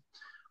in,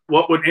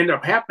 what would end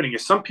up happening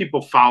is some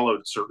people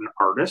followed certain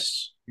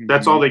artists.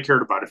 That's all Hmm. they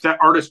cared about. If that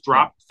artist Yeah.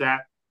 dropped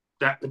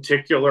that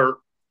particular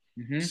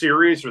Hmm.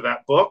 series or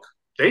that book,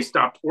 they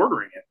stopped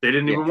ordering it. They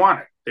didn't Yeah. even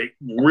want it. They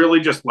really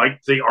just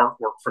liked the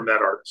artwork from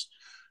that artist.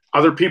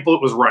 Other people,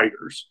 it was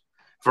writers.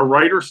 If a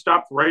writer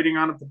stopped writing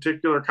on a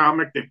particular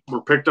comic, they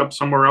were picked up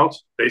somewhere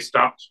else, they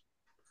stopped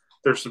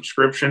their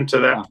subscription to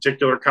that Yeah.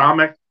 particular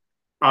comic.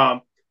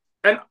 Um,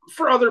 and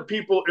for other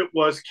people, it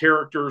was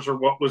characters or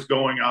what was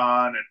going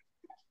on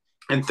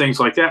and things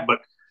like that.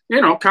 But,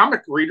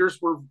 comic readers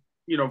were,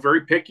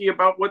 very picky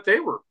about what they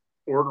were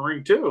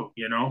ordering too.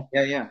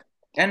 Yeah, yeah.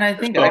 And I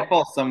think I So,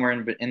 fall somewhere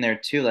in there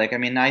too. Like, I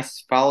mean,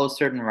 follow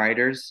certain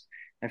writers,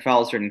 I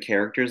follow certain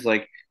characters.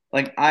 Like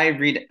I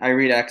read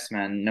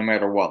X-Men no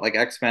matter what. Like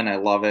X-Men, I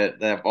love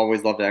it. I've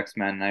always loved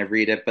X-Men, and I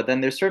read it. But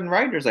then there's certain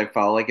writers I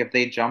follow. Like if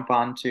they jump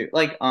onto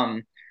like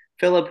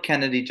Philip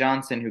Kennedy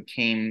Johnson, who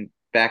came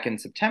back in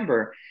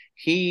September,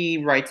 he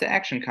writes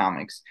Action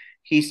Comics.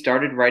 He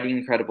started writing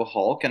Incredible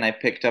Hulk, and I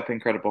picked up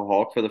Incredible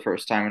Hulk for the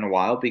first time in a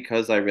while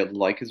because I really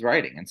like his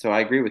writing. And so I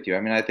agree with you. I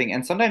mean, I think,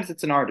 and sometimes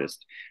it's an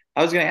artist.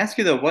 I was going to ask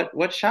you though,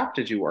 what shop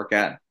did you work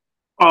at?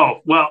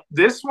 oh, well,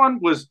 this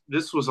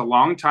was a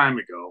long time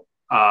ago.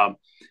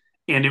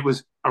 And it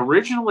was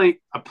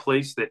originally a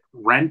place that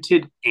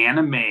rented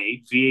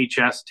anime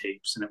VHS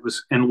tapes, and it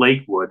was in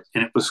Lakewood,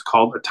 and it was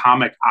called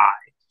Atomic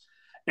Eye.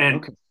 And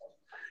Okay.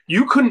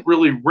 you couldn't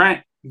really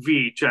rent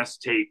VHS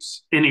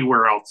tapes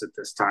anywhere else at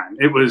this time.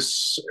 It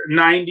was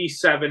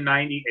 97,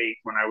 98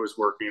 when I was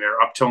working there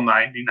up till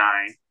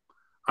 99.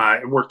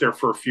 I worked there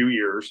for a few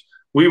years.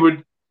 We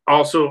would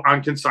also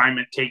on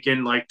consignment take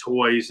in like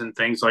toys and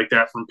things like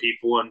that from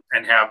people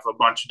and have a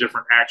bunch of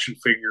different action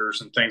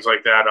figures and things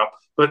like that up.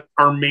 But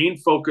our main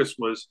focus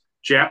was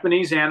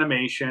Japanese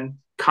animation,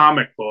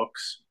 comic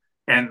books,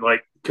 and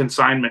like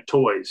consignment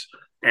toys.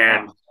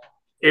 And Wow.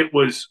 it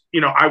was,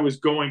 I was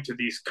going to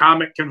these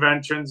comic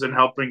conventions and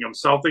helping them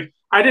sell things.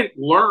 I didn't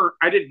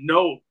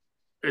know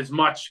as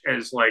much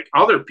as like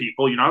other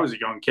people. I was a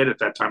young kid at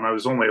that time. I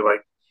was only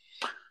like,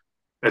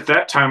 at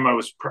that time, I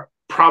was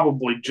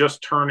probably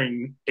just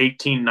turning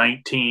 18,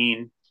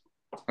 19,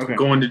 Okay.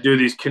 going to do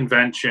these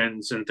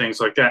conventions and things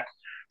like that.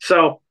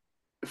 So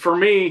for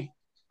me,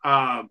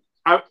 I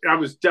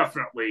was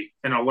definitely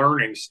in a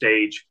learning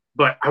stage,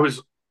 but it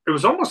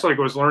was almost like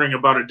I was learning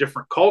about a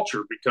different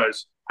culture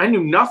because I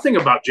knew nothing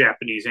about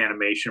Japanese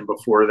animation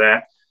before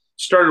that.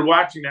 Started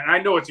watching that, and I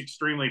know it's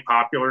extremely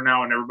popular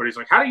now, and everybody's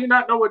like, "How do you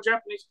not know what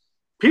Japanese?"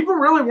 People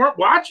really weren't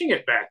watching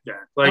it back then.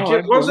 Like Oh, I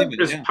it believe wasn't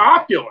it. as Yeah.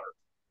 popular,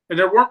 and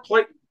there weren't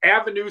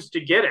avenues to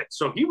get it.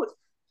 So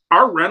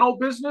our rental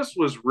business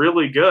was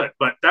really good,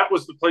 but that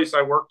was the place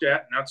I worked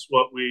at, and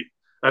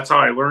that's how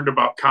I learned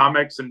about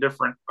comics and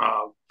different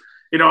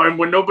and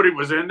when nobody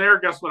was in there,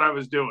 guess what I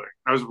was doing?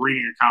 I was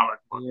reading a comic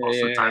book Yeah, most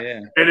of the yeah, time.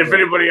 yeah, And if yeah.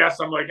 anybody asks,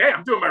 I'm like, hey,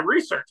 I'm doing my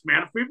research,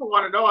 man. If people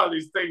want to know how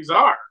these things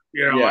are, I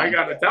Yeah.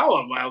 got to tell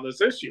them how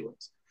this issue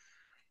is.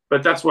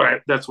 But that's what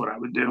I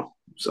would do.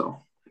 So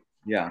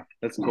Yeah.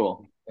 That's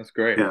cool. That's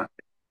great. yeah.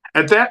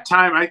 At that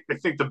time, I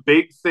think the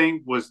big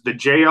thing was the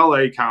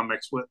JLA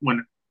comics. When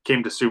it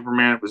came to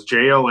Superman, it was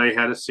JLA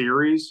had a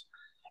series,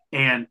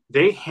 and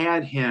they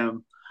had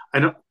him. I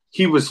don't.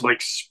 He was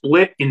like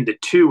split into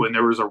two, and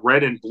there was a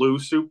red and blue Yeah.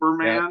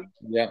 Superman,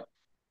 Yeah.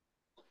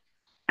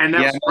 and that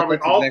Yeah, was no, probably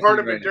that's all exactly part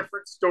of a right.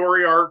 different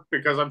story arc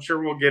because I'm sure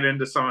we'll get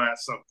into some of that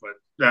stuff.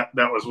 But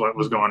that was what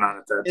was going on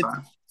at that It's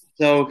time.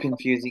 so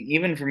confusing,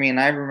 even for me. And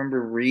I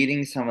remember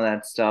reading some of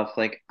that stuff.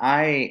 Like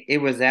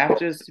it was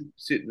after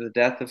the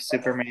death of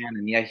Superman,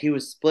 and yeah, he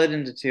was split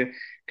into two.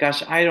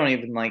 Gosh, I don't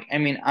even like. I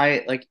mean,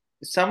 I like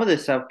some of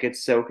this stuff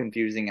gets so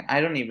confusing, and I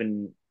don't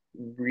even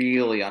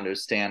really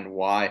understand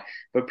why.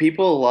 But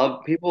people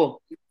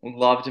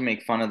love to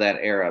make fun of that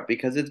era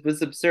because it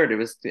was absurd. It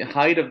was the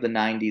height of the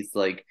 '90s.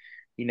 Like,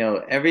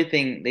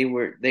 everything they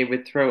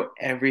would throw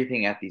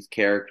everything at these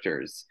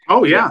characters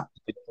Oh just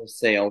yeah. for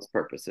sales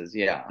purposes.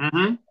 Yeah.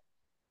 Mm-hmm.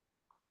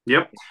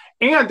 Yep.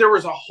 And there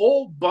was a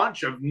whole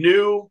bunch of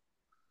new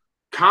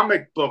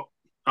comic book.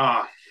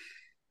 Uh,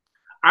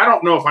 I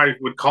don't know if I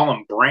would call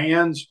them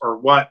brands or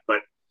what, but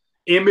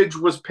Image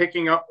was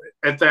picking up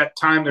at that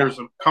time. Yeah. There's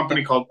a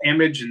company called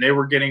Image, and they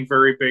were getting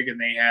very big, and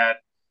they had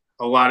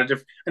a lot of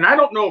different. And I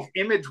don't know if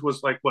Image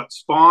was like what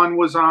Spawn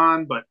was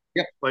on, but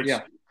Yeah. like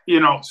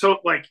Yeah. so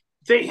like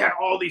they had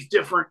all these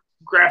different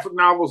graphic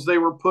novels they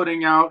were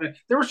putting out, and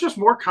there was just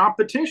more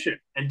competition.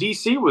 And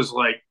DC was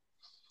like,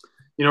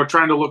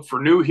 trying to look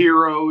for new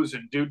heroes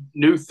and do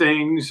new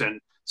things, and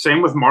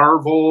same with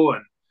Marvel.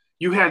 And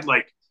you had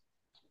like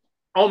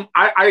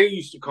I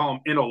used to call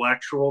them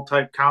intellectual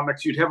type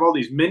comics. You'd have all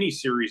these mini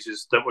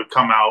series that would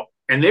come out,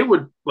 and they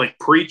would like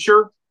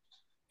Preacher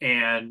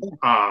and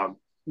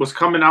was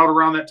coming out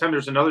around that time.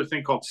 There's another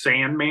thing called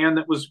Sandman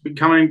that was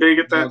becoming big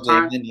at that Neil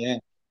time, Gaiman, yeah.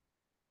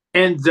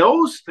 and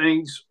those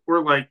things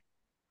were like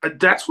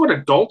that's what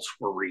adults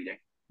were reading.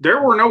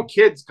 There were no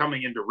kids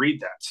coming in to read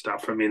that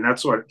stuff. I mean,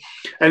 that's what,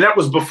 and that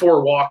was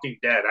before Walking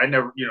Dead. I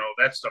never,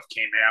 that stuff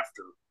came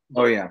after.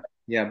 Oh yeah.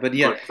 Yeah, but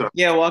yeah, But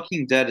yeah,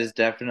 Walking Dead is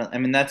definitely, I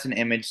mean, that's an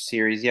Image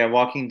series. Yeah,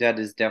 Walking Dead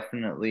is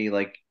definitely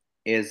like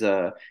is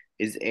a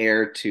is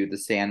heir to the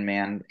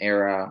Sandman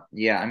era.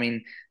 Yeah, I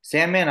mean,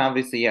 Sandman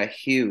obviously, yeah,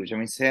 huge. I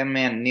mean,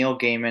 Sandman, Neil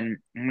Gaiman,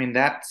 I mean,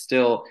 that's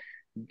still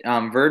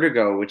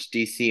Vertigo, which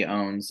DC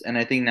owns, and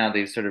I think now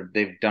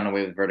they've done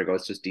away with Vertigo.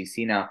 It's just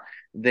DC now.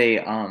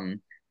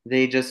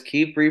 They just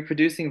keep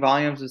reproducing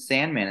volumes of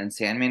Sandman, and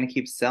Sandman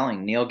keeps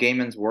selling. Neil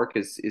Gaiman's work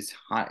is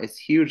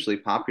hugely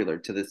popular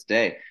to this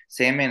day.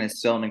 Sandman is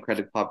still an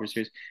incredibly popular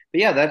series. But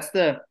yeah, that's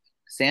the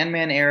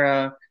Sandman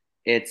era.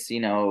 It's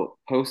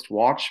post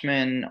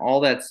Watchmen,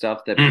 all that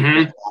stuff that people,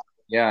 mm-hmm.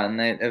 yeah, and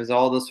it was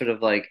all the sort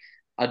of like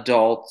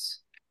adult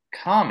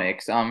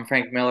comics.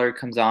 Frank Miller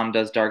comes on,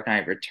 does Dark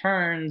Knight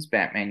Returns,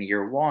 Batman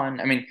Year One.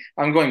 I mean,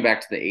 I'm going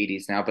back to the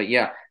 80s now, but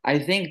yeah, I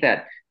think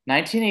that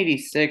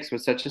 1986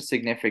 was such a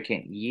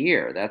significant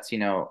year. That's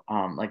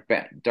like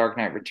Dark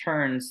Knight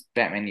Returns,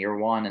 Batman Year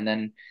One, and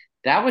then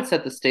that would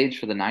set the stage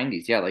for the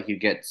 90s. Yeah, like you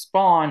get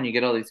Spawn, you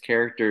get all these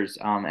characters,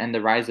 and the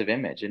rise of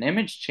Image. And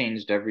Image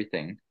changed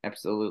everything.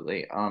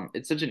 Absolutely.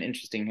 It's such an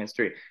interesting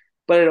history,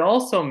 but it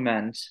also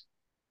meant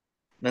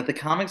that the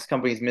comics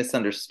companies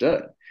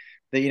misunderstood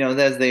that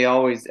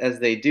as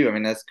they do. I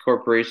mean, as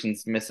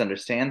corporations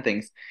misunderstand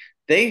things,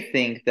 they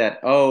think that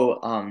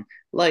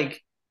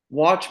like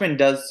Watchmen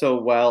does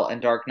so well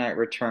and Dark Knight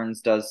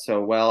Returns does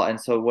so well,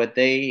 and so what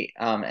they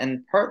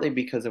and partly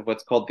because of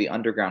what's called the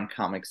underground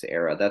comics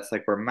era, that's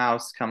like where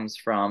Mouse comes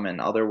from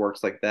and other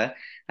works like that.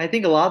 I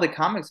think a lot of the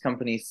comics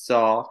companies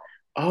saw,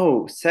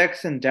 oh,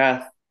 sex and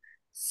death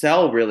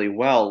sell really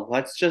well.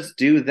 Let's just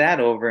do that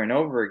over and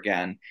over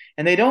again.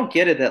 And they don't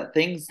get it that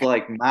things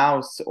like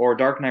Mouse or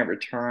Dark Knight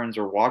Returns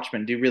or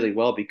Watchmen do really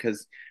well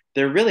because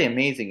they're really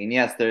amazing. And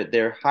yes,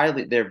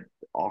 they're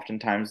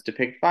oftentimes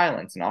depict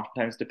violence and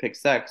oftentimes depict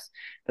sex.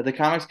 But the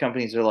comics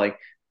companies are like,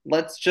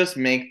 let's just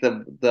make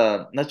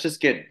let's just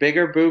get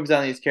bigger boobs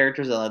on these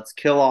characters and let's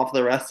kill off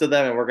the rest of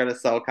them and we're gonna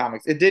sell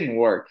comics. It didn't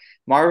work.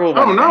 Marvel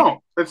Oh went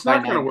bankrupt no, it's by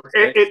not going to work.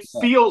 It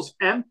 96. feels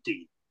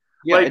empty.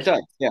 Yeah, it Like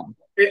does. Yeah.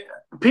 it,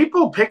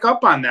 people pick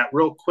up on that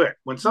real quick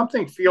when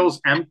something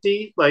feels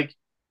empty. Like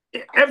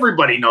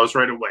everybody knows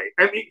right away.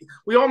 I mean,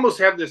 we almost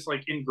have this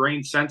like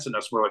ingrained sense in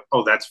us. We're like,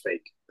 oh, that's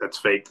fake. That's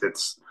fake.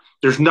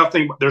 There's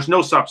nothing. There's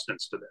no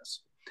substance to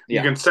this. You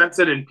Yeah. can sense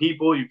it in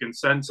people. You can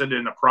sense it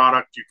in a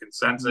product. You can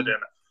sense it Mhm.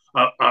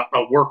 in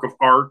a work of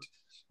art.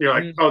 You're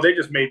like, Mhm. oh, they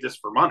just made this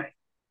for money.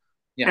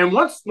 Yeah. And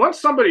once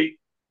somebody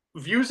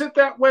views it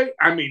that way,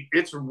 I mean,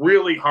 it's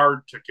really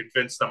hard to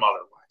convince them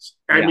otherwise.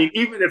 I Yeah. mean,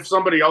 even if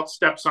somebody else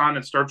steps on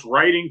and starts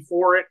writing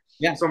for it,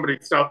 Yeah. somebody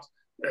else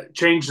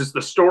changes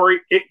the story,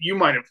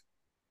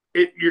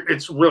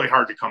 it's really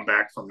hard to come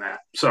back from that.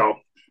 So,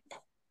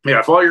 yeah,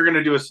 if all you're going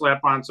to do is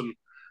slap on some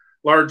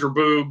larger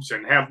boobs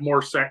and have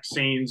more sex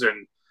scenes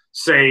and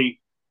say,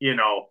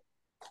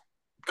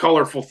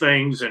 colorful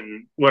things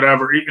and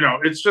whatever,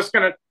 it's just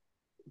going to,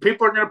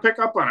 people are going to pick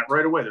up on it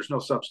right away. There's no Yeah.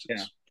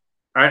 substance.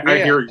 I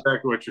Yeah. hear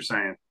exactly what you're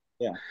saying.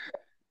 Yeah.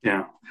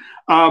 Yeah.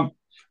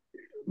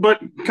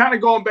 But kind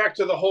of going back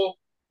to the whole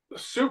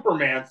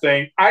Superman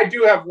thing, I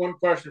do have one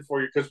question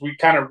for you because we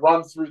kind of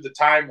run through the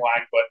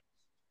timeline. But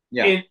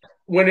Yeah.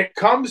 when it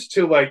comes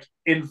to like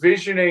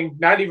envisioning,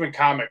 not even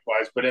comic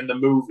wise, but in the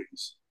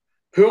movies,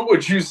 who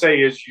would you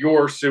say is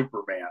your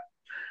Superman?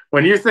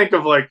 When you think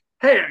of like,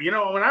 hey,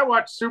 when I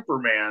watch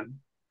Superman,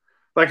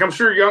 like I'm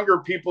sure younger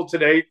people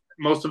today,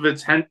 most of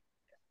it's Henry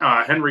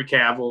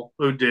Cavill,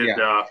 who did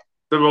Yeah.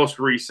 the most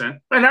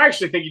recent. And I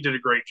actually think he did a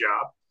great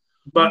job.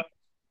 Mhm. But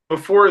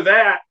before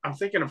that, I'm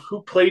thinking of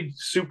who played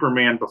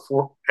Superman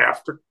before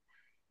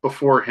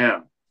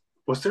him.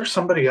 Was there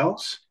somebody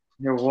else?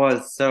 There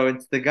was. So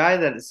it's the guy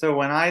that so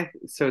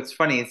it's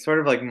funny, it's sort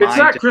of like It's my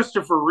not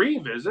Christopher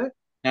Reeve, is it?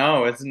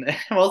 no, it's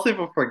most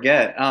people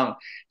forget.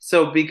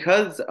 So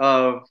because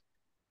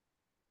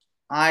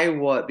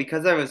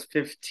I was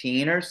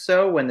 15 or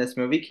so when this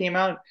movie came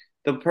out,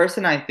 the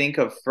person I think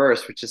of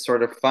first, which is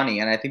sort of funny,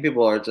 and I think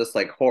people are just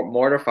like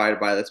mortified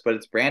by this, but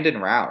it's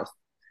Brandon Routh.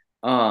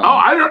 Oh,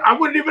 Um, I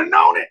wouldn't even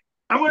known it.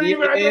 I wouldn't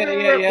yeah,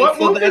 even. yeah. What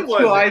So movie that's who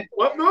was it? I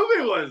What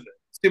movie was it?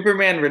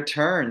 Superman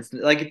Returns,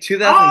 like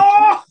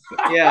 2002.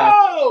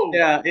 Oh,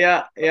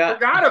 Yeah, yeah.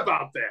 forgot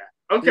about that.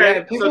 Yeah, Okay,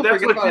 so people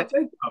that's forget what about you it.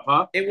 think of,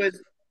 huh? It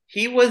was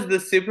He was the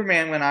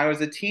Superman when I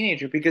was a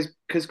teenager because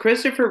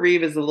Christopher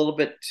Reeve is a little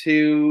bit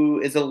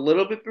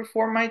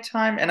before my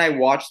time, and I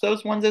watched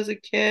those ones as a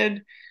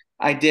kid.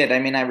 I did. I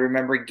mean, I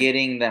remember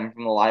getting them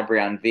from the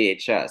library on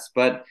VHS,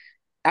 but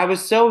I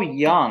was so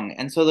young,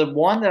 and so the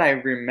one that I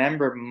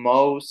remember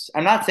most,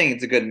 I'm not saying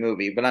it's a good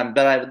movie, but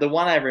the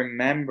one I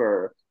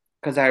remember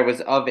because I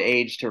was of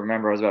age to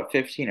remember, I was about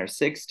 15 or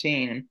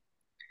 16,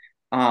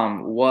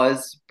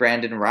 was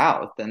Brandon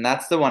Routh, and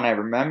that's the one I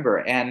remember.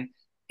 And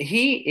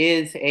he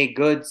is a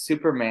good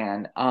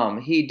Superman.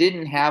 He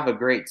didn't have a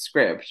great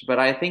script, but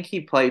I think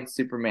he played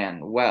Superman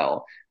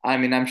well. I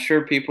mean, I'm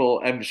sure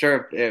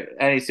if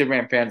any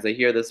Superman fans that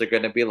hear this are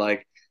going to be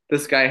like,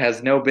 this guy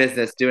has no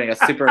business doing a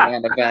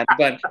Superman event,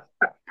 but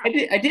I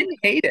didn't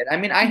hate it. I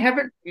mean, I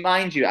haven't,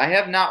 mind you, I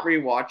have not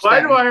rewatched Why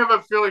that do I have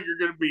a feeling you're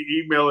going to be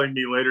emailing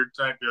me later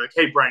tonight? Be like,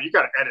 hey, Brian, you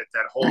got to edit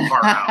that whole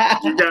part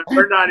out.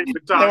 We're not even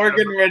No, talking we're about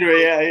getting rid of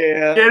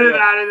it. Get it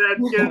out of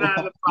that. Get it out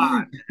of the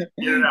pod.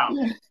 Get it out.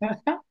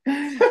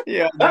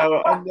 Yeah,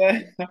 no, and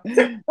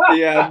then,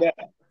 yeah, no,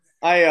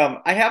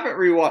 I haven't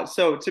rewatched.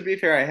 So to be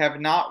fair, I have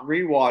not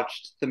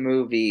rewatched the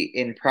movie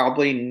in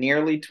probably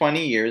nearly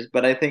 20 years,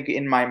 but I think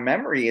in my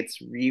memory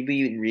it's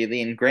really,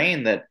 really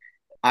ingrained that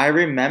I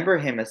remember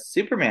him as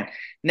Superman.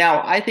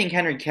 Now, I think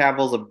Henry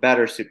Cavill's a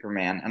better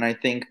Superman, and I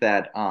think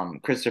that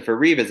Christopher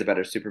Reeve is a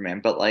better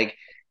Superman, but like,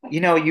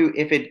 you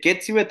if it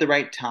gets you at the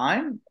right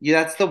time,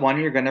 that's the one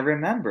you're gonna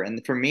remember.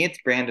 And for me, it's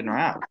Brandon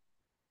Routh.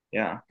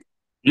 Yeah.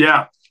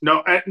 Yeah.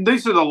 No,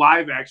 these are the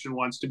live action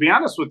ones. To be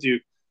honest with you,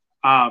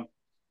 um,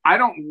 I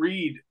don't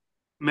read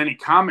many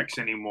comics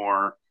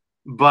anymore,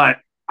 but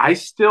I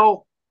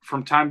still,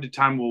 from time to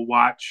time, will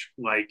watch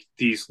like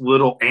these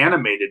little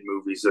animated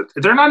movies that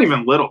they're not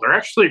even little; they're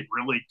actually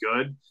really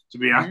good. To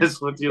be Mhm.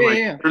 honest with you, Yeah, like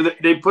yeah,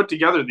 they put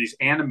together these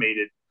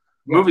animated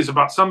yeah, movies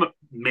about some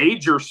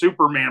major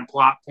Superman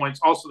plot points.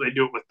 Also, they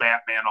do it with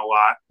Batman a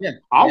lot. yeah,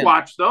 I'll yeah,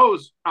 watch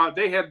those.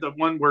 They had the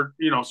one where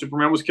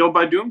Superman was killed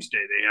by Doomsday.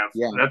 They have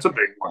yeah, that's a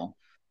big one.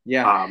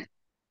 yeah, yeah. Um,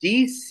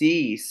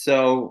 DC.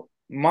 So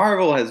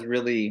Marvel has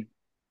really,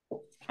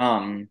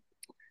 um,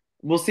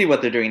 we'll see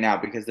what they're doing now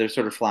because they're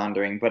sort of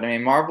floundering. But I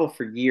mean, Marvel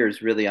for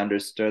years really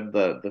understood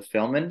the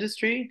film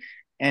industry,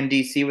 and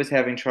DC was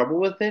having trouble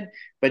with it.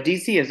 But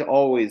DC has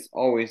always,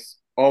 always,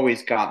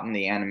 always gotten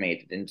the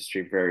animated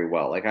industry very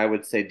well. Like I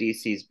would say,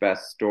 DC's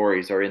best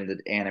stories are in the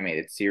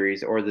animated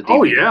series or the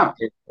oh DVD yeah,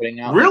 they're putting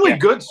out. Like, really yeah,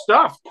 good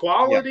stuff. yeah,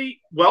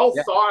 Quality, well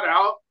yeah, thought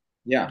out.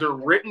 yeah. They're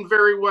written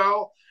very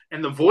well,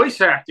 and the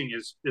voice acting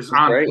is It's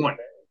on great. point.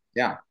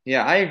 Yeah,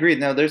 yeah, I agree.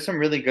 No, there's some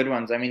really good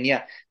ones. I mean,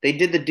 yeah, they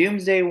did the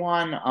Doomsday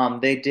one.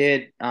 They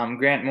did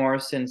Grant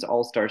Morrison's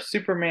All-Star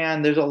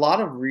Superman. There's a lot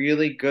of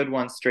really good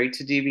ones, straight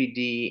to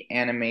DVD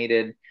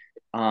animated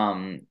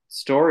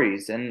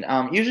stories, and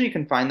usually you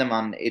can find them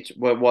on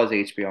what was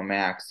HBO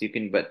Max. You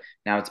can, but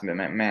now it's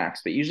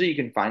Max. But usually you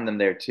can find them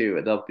there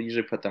too. They'll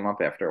usually put them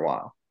up after a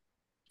while.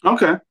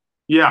 Okay,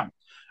 yeah.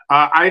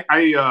 I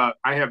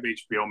have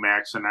HBO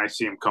Max and I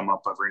see them come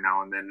up every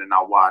now and then, and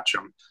I'll watch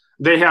them.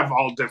 They have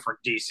all different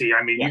DC.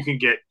 I mean, Yeah. you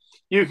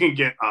can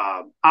get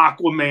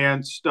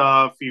Aquaman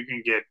stuff, you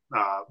can get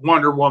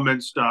Wonder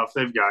Woman stuff.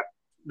 They've got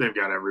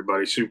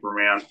everybody.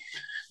 Superman.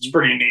 It's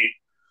pretty neat.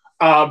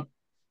 Um,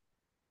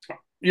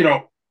 you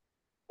know,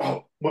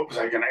 oh, what was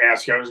I going to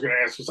ask you? I was going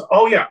to ask you.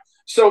 Oh yeah.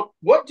 So,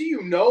 what do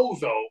you know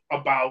though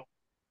about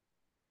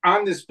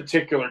on this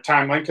particular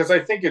timeline? Because I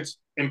think it's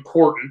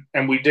important,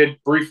 and we did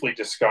briefly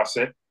discuss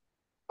it.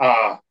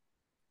 Uh,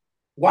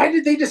 why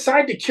did they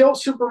decide to kill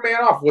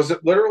Superman off? Was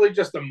it literally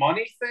just a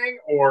money thing,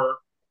 or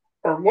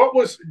what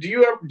was? Do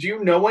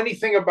you know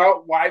anything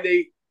about why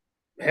they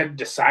had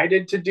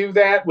decided to do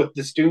that with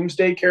this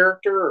Doomsday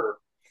character? Or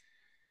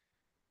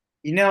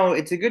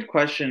It's a good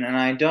question,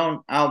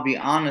 and I'll be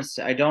honest,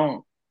 I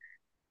don't.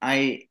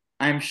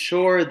 I'm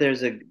sure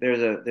there's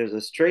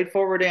a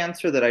straightforward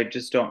answer that I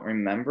just don't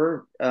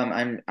remember.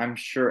 I'm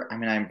sure. I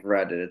mean, I've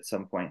read it at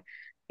some point,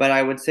 but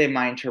I would say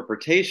my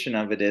interpretation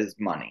of it is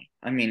money.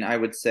 I mean, I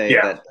would say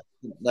yeah, that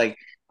like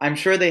I'm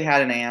sure they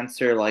had an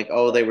answer like,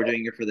 oh, they were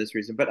doing it for this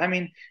reason. But I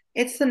mean,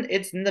 it's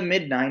in the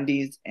mid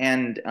 '90s,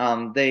 and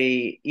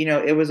they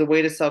it was a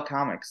way to sell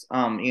comics.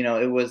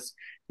 It was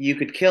you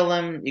could kill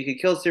him, you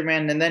could kill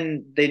Superman, and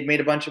then they'd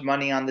made a bunch of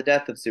money on the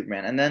death of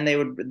Superman, and then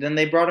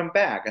they brought him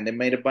back, and they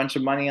made a bunch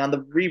of money on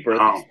the rebirth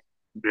of. oh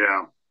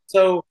yeah,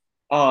 So,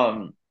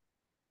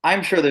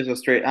 I'm sure there's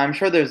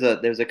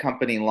a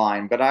company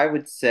line, but I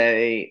would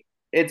say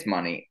it's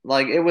money.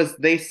 Like it was,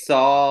 they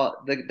saw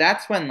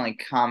that's when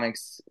like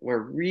comics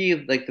were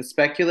real, like the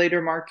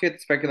speculator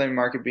market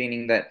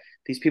meaning that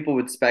these people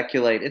would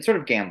speculate. It's sort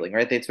of gambling,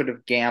 right? They'd sort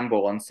of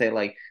gamble and say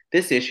like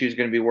this issue is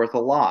going to be worth a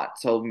lot,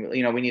 so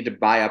we need to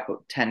buy up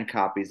 10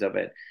 copies of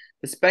it.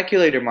 The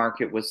speculator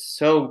market was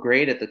so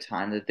great at the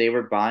time that they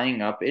were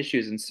buying up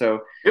issues, and so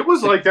it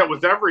was the like that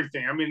with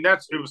everything. I mean,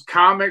 it was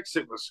comics,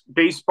 it was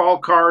baseball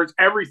cards,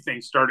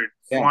 everything started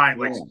yeah, flying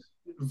like yeah,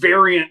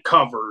 variant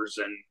covers,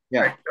 and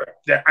yeah.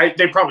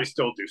 they probably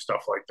still do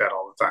stuff like that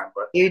all the time.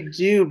 But They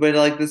do, but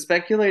like the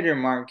speculator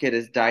market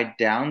has died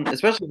down,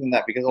 especially from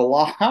that because a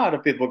lot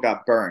of people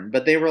got burned.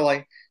 But they were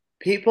like,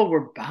 people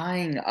were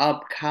buying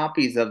up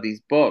copies of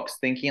these books,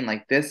 thinking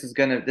like this is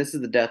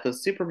the death of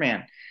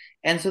Superman.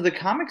 And so the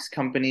comics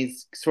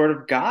companies sort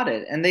of got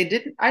it, and they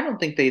didn't. I don't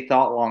think they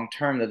thought long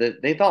term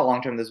they thought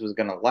long term this was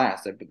going to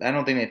last. I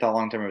don't think they thought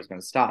long term it was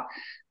going to stop.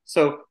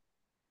 So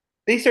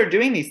they started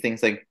doing these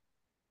things like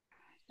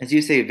as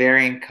you say,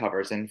 variant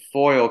covers and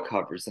foil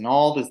covers and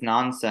all this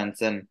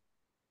nonsense. And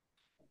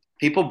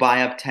people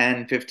buy up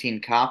 10,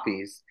 15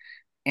 copies.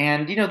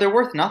 And they're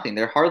worth nothing.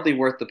 They're hardly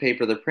worth the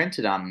paper they're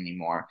printed on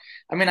anymore.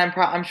 I mean,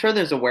 I'm sure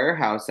there's a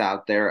warehouse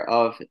out there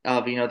of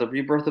the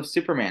rebirth of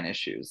Superman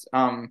issues.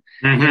 Hmm.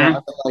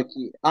 Like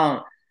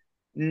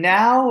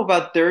now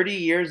about 30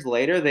 years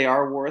later they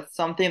are worth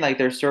something. Like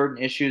there's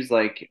certain issues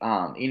like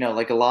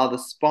like a lot of the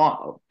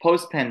spawn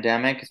post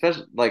pandemic,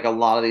 especially like a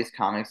lot of these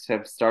comics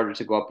have started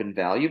to go up in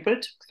value, but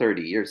it took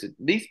 30 years.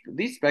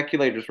 These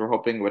speculators were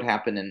hoping it would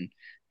happen in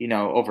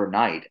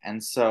overnight.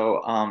 And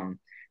so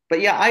but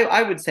yeah,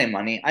 I would say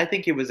money. I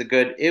think it was a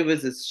good, it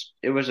was a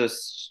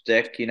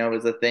stick, it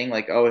was a thing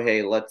like, oh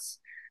hey, let's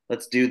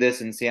do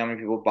this and see how many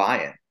people buy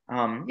it.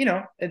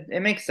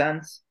 It makes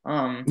sense.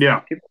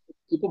 Yeah.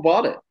 People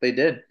bought it. They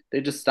did.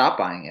 They just stopped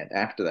buying it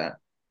after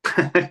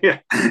that. Yeah.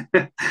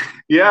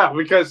 Yeah,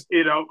 because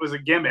it was a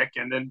gimmick,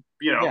 and then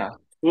Yeah,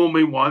 fool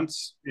me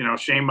once,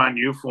 shame on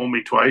you, fool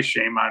me twice,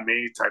 shame on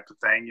me, type of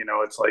thing.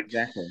 It's like,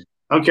 exactly.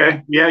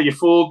 okay, yeah, you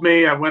fooled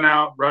me. I went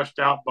out, rushed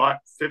out, bought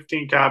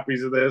 15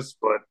 copies of this,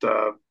 but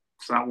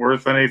it's not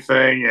worth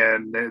anything,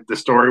 and the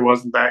story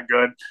wasn't that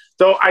good.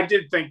 Though I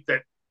did think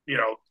that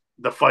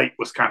the fight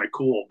was kind of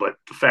cool, but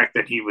the fact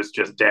that he was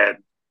just dead,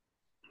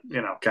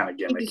 kind of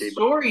The gimmicky. But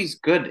story's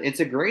good. It's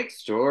a great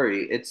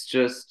story. It's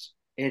just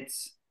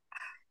it's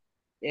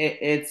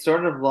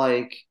sort of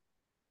like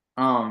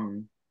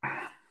um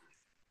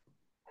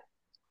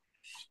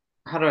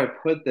how do I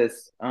put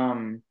this?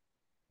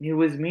 He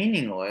was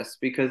meaningless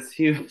because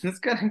he was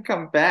gonna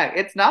come back.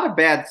 It's not a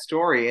bad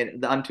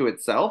story unto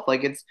itself.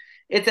 Like it's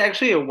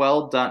actually a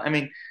well done. I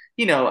mean,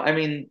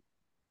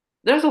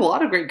 there's a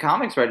lot of great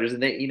comics writers,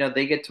 and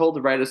they get told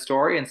to write a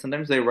story, and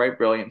sometimes they write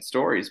brilliant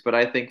stories. But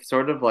I think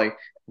sort of like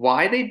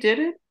why they did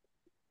it,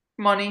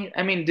 money.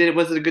 I mean,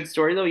 was it a good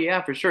story though?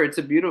 Yeah, for sure. It's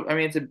a beautiful. I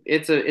mean,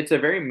 it's a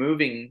very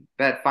moving.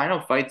 That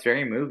final fight's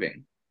very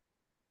moving.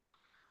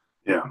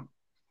 yeah,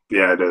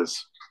 yeah, it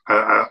is.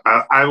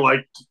 I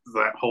liked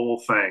that whole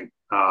thing.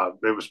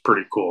 It was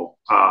pretty cool.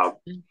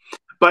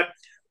 But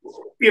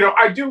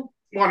I do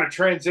want to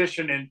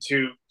transition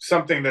into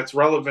something that's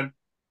relevant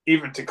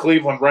even to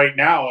Cleveland right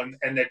now,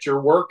 and that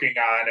you're working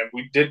on. And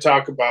we did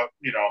talk about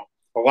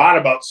a lot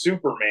about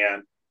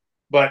Superman,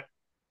 but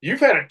you've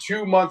had a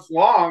 2 month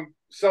long Yeah,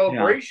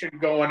 celebration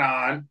going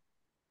on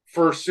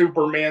for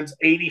Superman's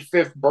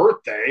 85th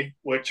birthday,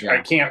 which I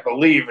yeah, can't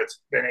believe it's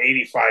been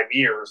 85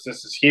 years.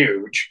 This is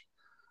huge.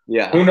 Who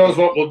yeah. knows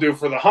what we'll do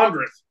for the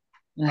 100th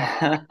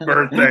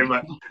birthday?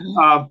 But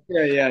can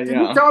you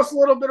Yeah. tell us a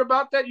little bit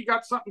about that? You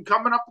got something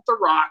coming up at the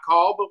Rock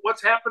Hall, but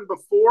what's happened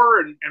before,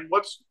 and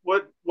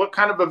what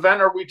kind of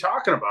event are we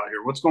talking about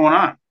here? What's going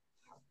on?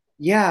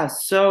 Yeah,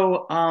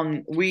 so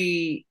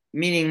we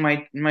meaning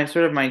my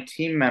sort of my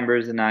team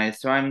members and I,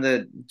 so I'm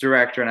the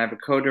director and I have a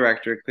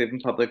co-director at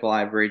Cleveland Public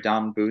Library,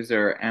 Don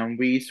Boozer, and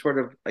we sort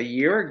of a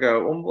year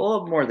ago, well, a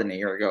little more than a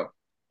year ago,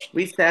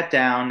 we sat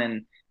down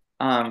and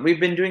we've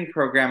been doing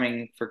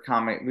programming for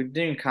we've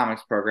been doing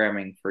comics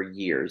programming for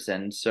years.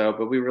 And so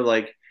but we were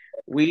like,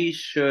 we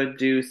should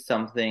do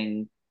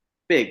something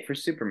big for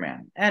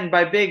Superman. And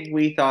by big,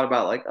 we thought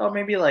about like, oh,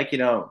 maybe like,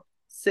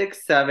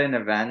 6, 7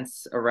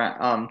 events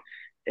around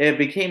it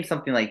became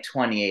something like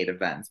 28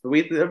 events. But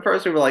we at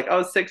first we were like,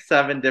 oh, 6,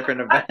 7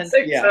 different events.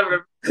 Six, Yeah. seven.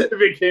 It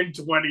became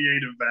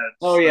 28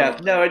 Oh events. yeah.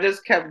 No, it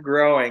just kept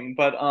growing.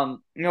 But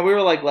we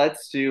were like,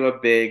 let's do a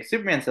big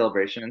Superman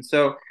celebration. And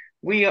so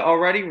we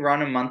already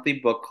run a monthly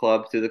book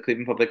club through the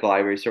Cleveland Public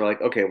Library. So we're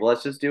like, okay, well,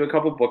 let's just do a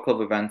couple book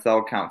club events.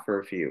 That'll count for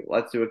a few.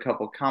 Let's do a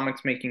couple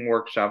comics making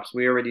workshops.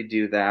 We already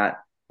do that.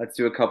 Let's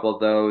do a couple of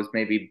those,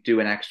 maybe do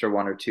an extra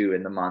one or two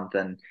in the month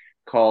and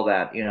call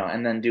that,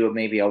 and then do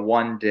maybe a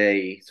 1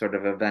 day sort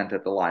of event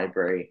at the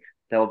library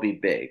that will be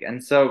big.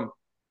 And so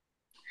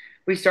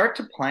we start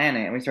to plan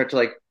it and we start to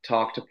like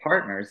talk to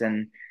partners.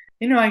 And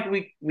like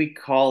we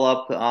call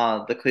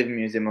up the Cleveland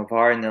Museum of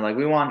Art, and they're like,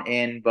 we want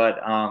in, but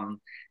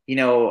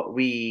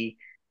we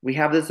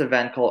have this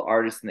event called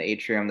Artists in the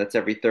Atrium that's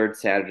every third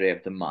Saturday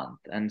of the month.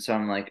 And so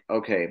I'm like,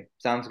 okay,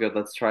 sounds good,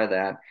 let's try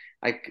that.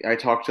 I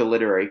talked to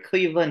Literary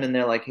Cleveland, and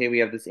they're like, hey, we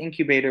have this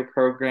incubator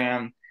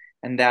program,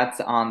 and that's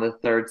on the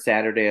third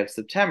Saturday of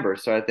September.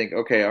 So I think,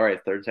 okay, all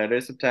right, third Saturday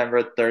of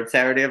September, third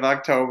Saturday of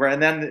October,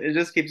 and then it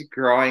just keeps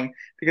growing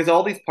because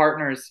all these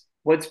partners,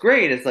 what's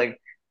great is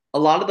like a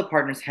lot of the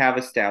partners have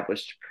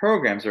established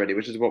programs already,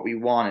 which is what we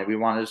wanted. We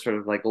wanted to sort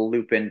of like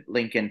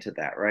link into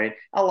that, right?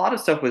 A lot of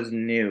stuff was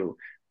new.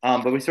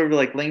 But we sort of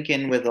like link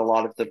in with a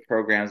lot of the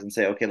programs and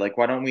say, okay, like,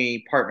 why don't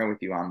we partner with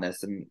you on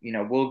this? And,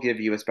 we'll give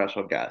you a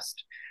special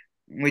guest.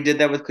 We did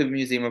that with Cleveland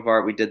Museum of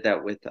Art. We did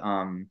that with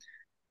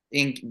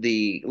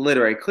the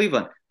Literary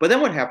Cleveland. But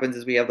then what happens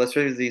is we have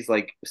sort of these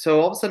like, so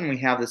all of a sudden we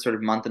have this sort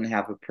of month and a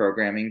half of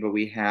programming, but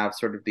we have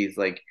sort of these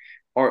like,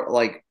 or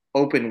like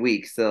open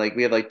weeks. So like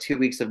we have like 2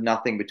 weeks of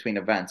nothing between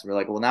events. We're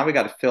like, well, now we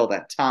got to fill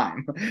that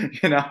time,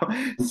 you know?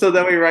 So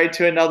then we write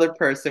to another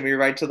person, we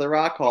write to the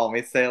Rock Hall, and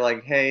we say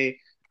like, hey,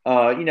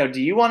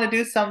 do you want to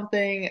do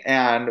something?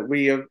 And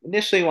we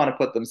initially want to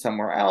put them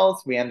somewhere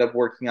else. We end up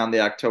working on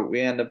we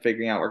end up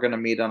figuring out we're going to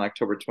meet on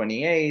October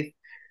 28th.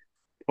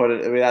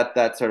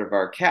 That's sort of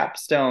our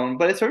capstone,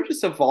 but it sort of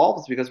just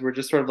evolves because we're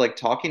just sort of like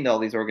talking to all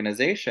these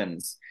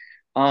organizations.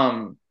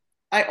 Um,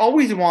 I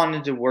always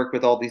wanted to work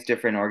with all these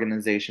different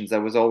organizations.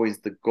 That was always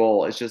the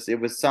goal. It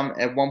was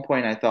at one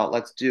point I thought,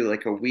 let's do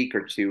like a week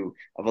or two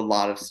of a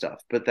lot of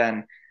stuff. But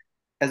then,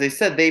 as I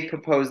said, they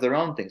propose their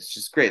own things, which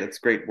is great. That's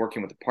great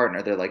working with a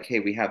partner. They're like,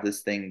 hey, we have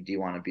this thing. Do you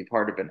want to be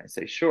part of it? And I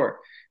say, sure.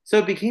 So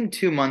it became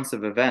 2 months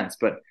of events,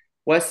 but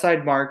West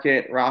Side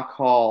Market, Rock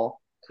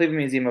Hall, Cleveland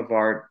Museum of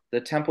Art,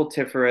 the Temple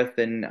Tifereth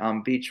in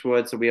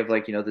Beechwood. So we have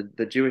like,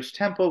 the Jewish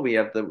temple, we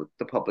have the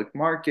public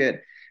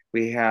market,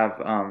 we have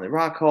the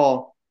Rock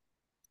Hall.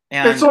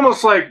 It's And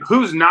almost like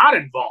who's not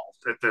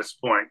involved at this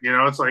point.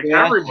 It's like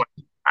yeah, everybody.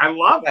 I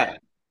love yeah.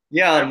 it.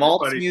 Yeah, the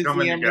Maltz Everybody's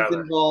coming Museum is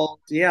together.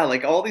 involved. Yeah,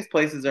 like all these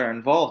places are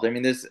involved. I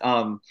mean, there's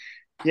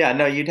yeah,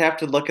 no, you'd have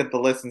to look at the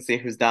list and see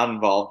who's not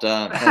involved.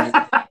 And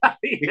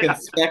we can Yeah.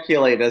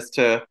 speculate as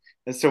to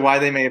why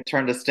they may have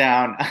turned us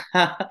down.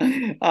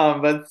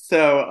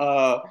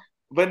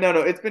 But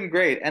no, it's been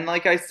great. And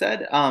like I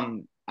said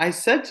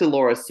to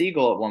Laura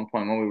Siegel at one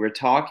point when we were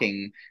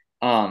talking,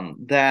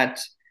 that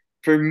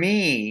for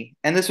me,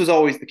 and this was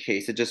always the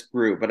case, it just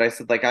grew, but I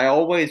said like I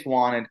always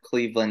wanted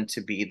Cleveland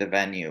to be the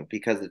venue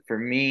because for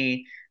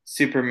me,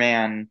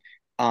 Superman,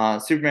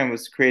 Superman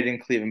was created in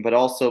Cleveland, but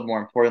also more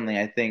importantly,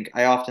 I think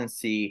I often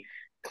see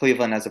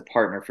Cleveland as a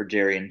partner for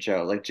Jerry and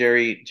Joe. Like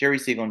Jerry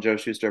Siegel and Joe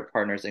Shuster are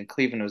partners, and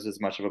Cleveland was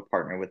as much of a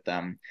partner with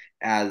them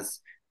as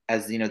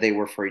they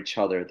were for each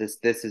other. This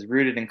is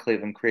rooted in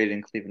Cleveland, created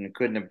in Cleveland. It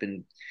couldn't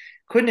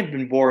have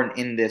been born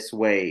in this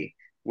way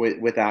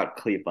without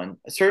Cleveland.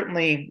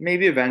 Certainly,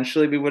 maybe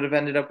eventually we would have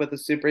ended up with a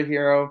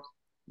superhero,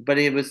 but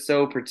it was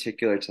so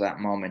particular to that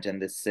moment in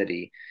this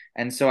city.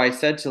 And so I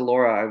said to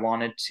Laura, I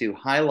wanted to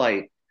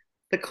highlight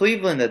the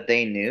Cleveland that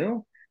they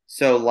knew.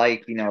 So,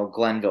 like,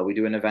 Glenville, we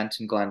do an event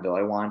in Glenville.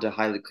 I wanted to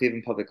highlight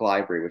Cleveland Public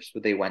Library, which is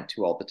what they went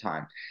to all the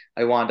time.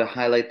 I wanted to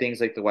highlight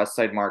things like the West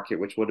Side Market,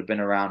 which would have been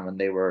around when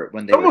they were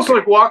Almost here.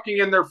 like walking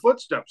in their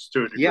footsteps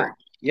to a degree.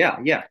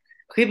 Yeah.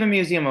 Cleveland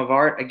Museum of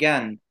Art,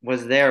 again,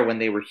 was there when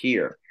they were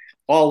here.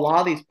 A lot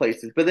of these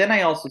places. But then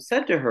I also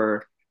said to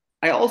her,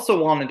 I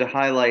also wanted to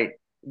highlight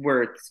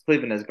where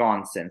Cleveland has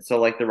gone since. So,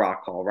 like the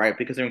Rock Hall, right?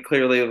 Because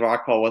clearly the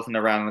Rock Hall wasn't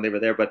around when they were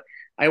there, but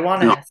I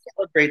want No. to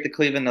celebrate the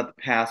Cleveland of the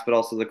past, but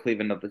also the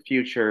Cleveland of the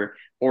future,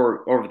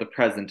 or the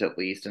present at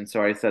least. And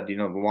so I said, we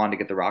wanted to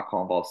get the Rock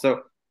Hall involved.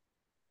 So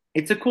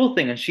it's a cool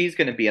thing, and she's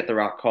going to be at the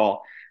Rock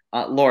Hall.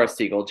 Laura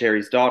Siegel,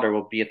 Jerry's daughter,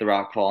 will be at the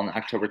Rock Hall on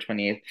October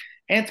 28th,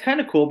 and it's kind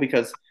of cool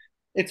because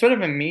it's sort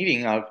of a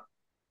meeting of,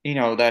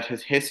 that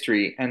his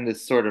history and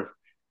this sort of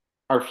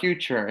our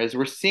future, as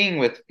we're seeing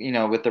with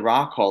with the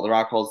Rock Hall. The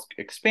Rock Hall's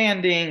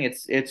expanding.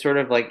 It's sort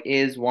of like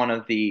is one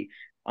of the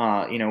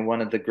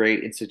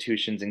great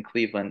institutions in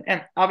Cleveland,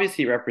 and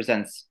obviously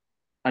represents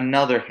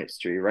another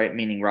history, right?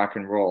 Meaning rock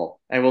and roll.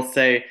 I will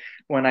say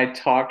when I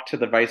talked to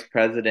the vice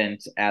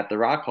president at the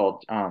Rock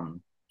Hall,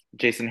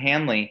 Jason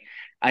Hanley,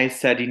 I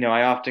said,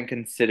 I often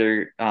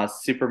consider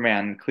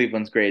Superman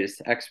Cleveland's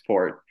greatest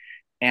export,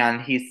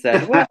 and he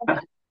said, well,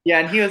 yeah,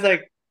 and he was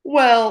like,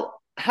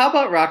 well, how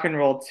about rock and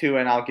roll too?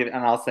 And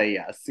I'll say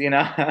yes,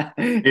 Yeah.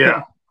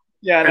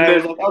 Yeah, and And I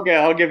was then like, okay,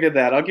 I'll give you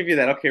that. I'll give you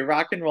that. Okay,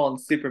 rock and roll and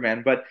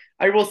Superman. But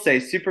I will say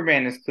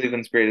Superman is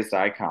Cleveland's greatest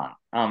icon.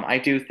 I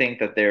do think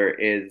that there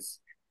is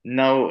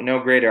no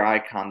greater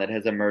icon that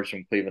has emerged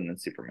from Cleveland than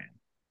Superman.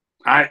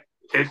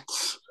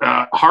 it's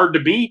hard to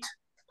beat.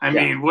 I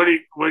Yeah, mean, what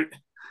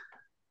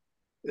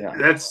yeah,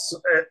 that's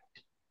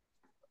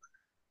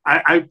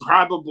I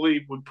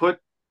probably would put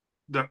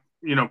the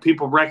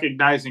people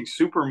recognizing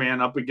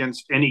Superman up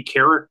against any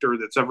character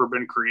that's ever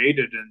been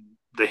created in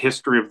the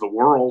history of the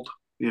world.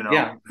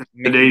 yeah.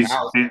 Mickey Today's.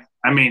 Mouse.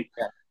 I mean,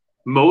 Yeah,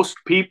 most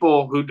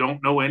people who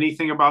don't know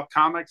anything about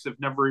comics have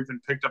never even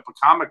picked up a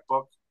comic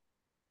book.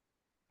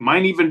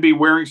 Might even be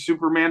wearing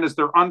Superman as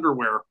their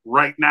underwear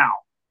right now.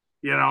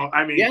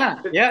 I mean,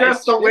 it's yeah. just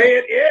It's the way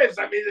true. it is.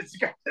 I mean,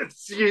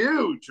 it's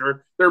huge.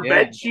 Or their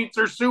Yeah, bed sheets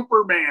are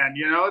Superman.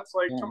 It's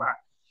like, come yeah, on,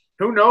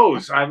 who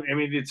knows? I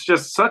mean, it's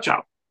just such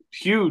a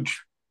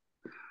huge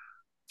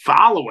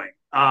following.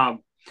 yeah.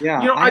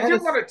 I I had a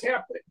did want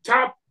to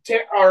tap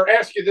or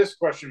ask you this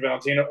question,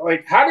 Valentino.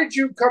 Like, how did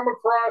you come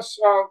across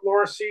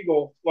Laura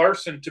Siegel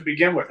Larson to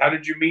begin with? How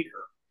did you meet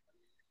her?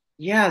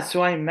 Yeah,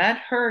 so I met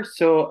her.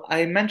 So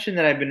I mentioned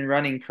that I've been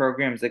running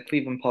programs at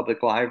Cleveland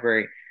Public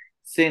Library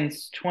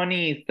since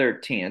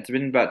 2013. It's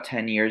been about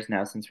 10 years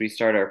now since we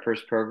started our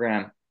first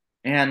program.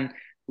 And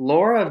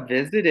Laura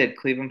visited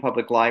Cleveland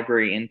Public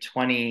Library in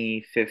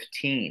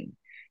 2015.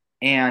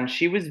 And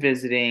she was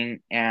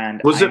visiting,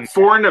 and Was it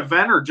for an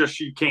event or just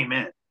she came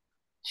in?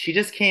 she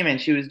just came in.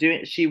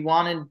 She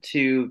wanted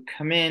to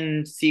come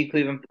in, see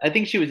Cleveland. I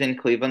think she was in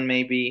Cleveland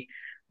maybe.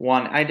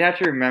 I'd have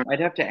to remember, I'd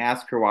have to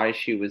ask her why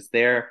she was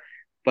there.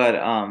 but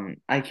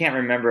I can't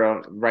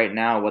remember right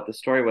now what the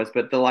story was.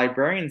 But the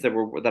librarians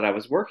that I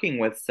was working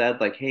with said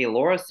like, "Hey,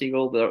 Laura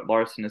Siegel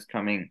Larson is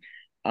coming.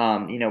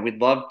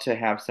 We'd love to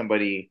have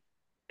somebody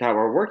that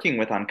we're working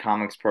with on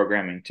comics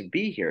programming to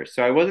be here."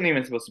 So I wasn't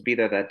even supposed to be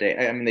there that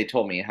day. I mean, they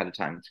told me ahead of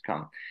time to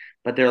come,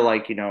 but they're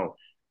like,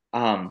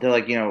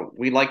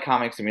 we like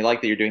comics and we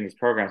like that you're doing these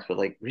programs, but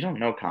like, we don't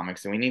know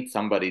comics and we need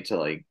somebody to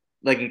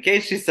like in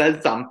case she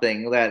says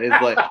something that is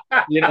like,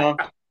 you know.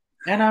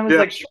 And I was Yeah.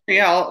 like, sure,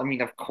 yeah. I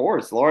mean, of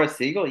course, Laura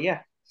Siegel,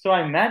 yeah. So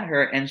I met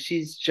her, and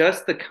she's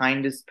just the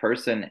kindest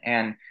person,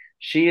 and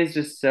she is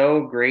just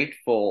so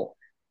grateful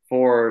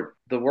for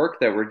the work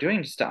that we're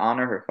doing just to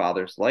honor her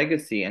father's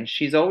legacy. And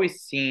she's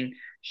always seen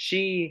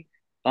she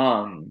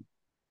um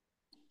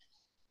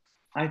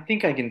I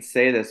think I can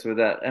say this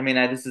without. I mean,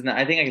 this is not.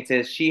 I think I can say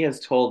this. She has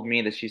told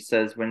me that she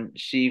says when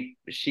she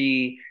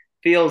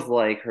feels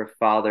like her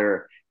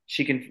father,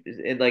 she can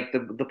like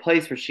the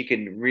place where she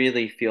can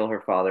really feel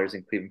her father is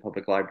in Cleveland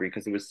Public Library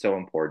because it was so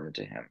important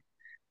to him.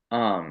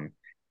 Um,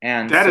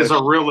 and That so is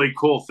a really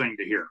cool thing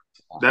to hear.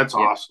 That's yeah,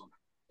 awesome.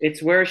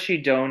 it's where she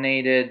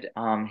donated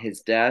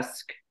his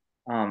desk,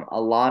 a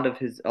lot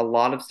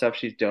of stuff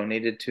she's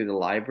donated to the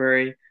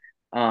library.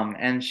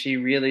 And she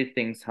really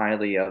thinks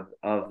highly of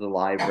the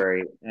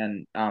library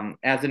and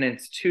as an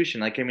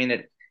institution. Like I mean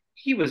it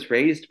he was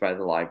raised by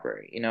the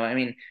library, I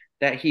mean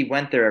that he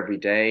went there every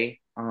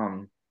day.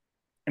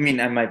 I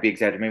mean, I might be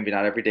exaggerating, maybe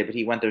not every day, but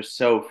he went there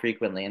so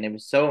frequently and it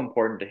was so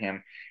important to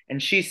him.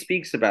 And she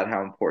speaks about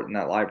how important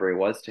that library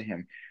was to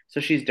him. So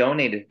she's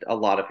donated a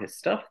lot of his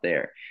stuff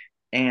there.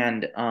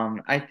 And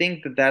I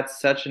think that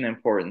that's such an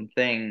important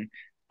thing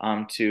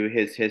to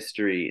his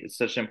history. It's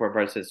such an important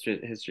part of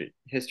his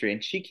history.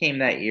 And she came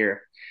that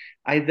year.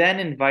 I then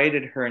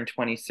invited her in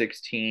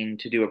 2016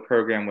 to do a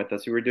program with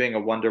us. We were doing a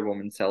Wonder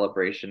Woman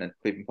celebration at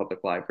Cleveland Public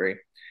Library.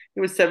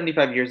 It was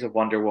 75 years of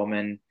Wonder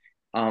Woman.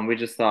 We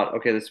just thought,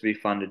 okay, this would be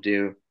fun to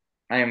do.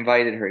 I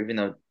invited her, even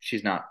though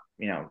she's not,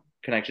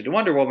 connected to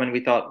Wonder Woman.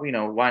 We thought,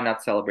 why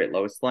not celebrate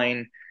Lois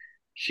Lane?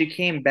 She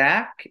came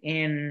back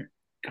in,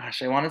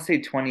 gosh, I want to say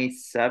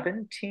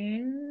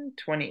 2017,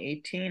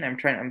 2018. I'm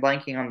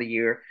blanking on the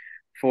year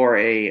for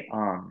a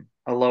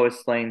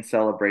Lois Lane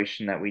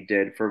celebration that we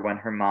did for when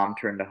her mom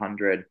turned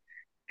 100.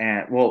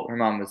 And well, her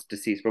mom was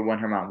deceased, but when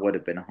her mom would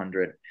have been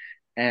 100.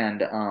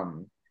 And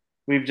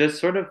we've just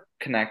sort of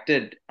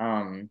connected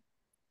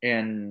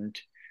and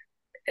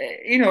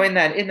in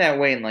that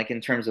way, and like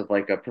in terms of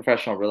like a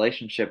professional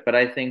relationship. But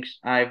I think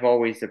I've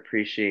always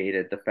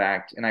appreciated the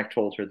fact, and I've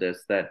told her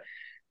this, that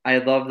I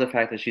love the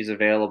fact that she's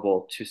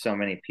available to so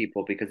many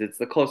people because it's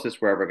the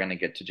closest we're ever going to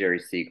get to Jerry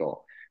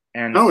Siegel.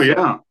 And Oh so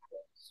yeah.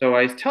 so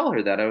I tell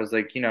her that I was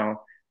like,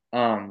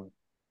 um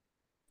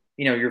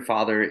your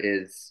father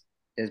is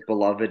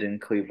beloved in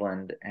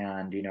Cleveland,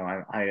 and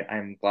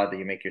I'm glad that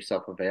you make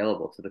yourself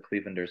available to the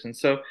Clevelanders. And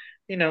so,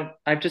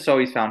 I've just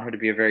always found her to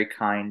be a very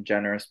kind,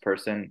 generous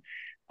person.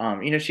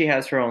 She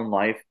has her own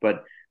life,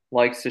 but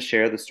likes to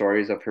share the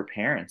stories of her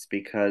parents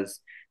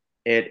because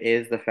it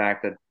is the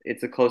fact that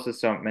it's the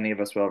closest so many of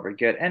us will ever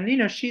get. And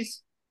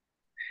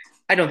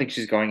I don't think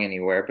she's going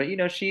anywhere, but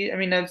I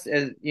mean, as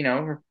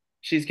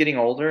she's getting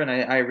older, and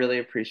I really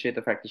appreciate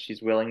the fact that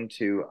she's willing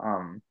to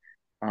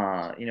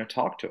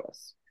talk to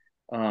us,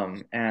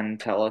 and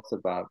tell us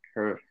about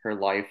her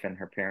life and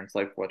her parents'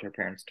 life, what her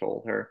parents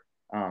told her.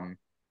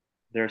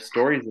 There are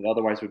stories that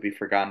otherwise would be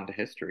forgotten to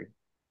history.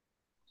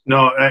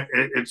 No,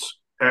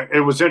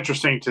 it was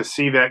interesting to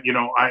see that.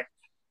 I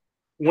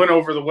went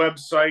over the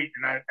website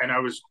and I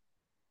was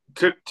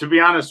to be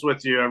honest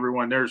with you,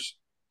 everyone. There's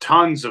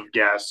tons of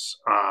guests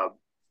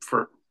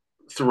for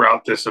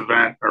throughout this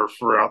event or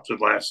throughout the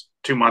last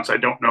 2 months. I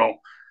don't know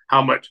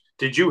how much.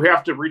 Did you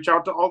have to reach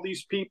out to all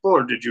these people,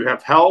 or did you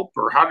have help,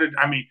 or how did?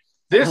 I mean,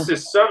 this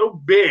is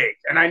so big,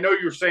 and I know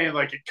you're saying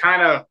like it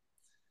kind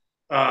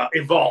of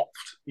evolved.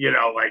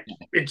 Like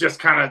it just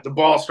kind of the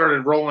ball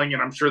started rolling,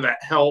 and I'm sure that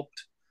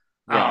helped.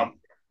 Yeah,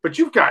 But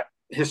you've got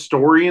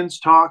historians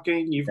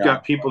talking, you've yeah,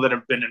 got people that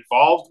have been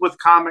involved with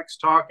comics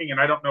talking, and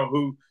I don't know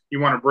who you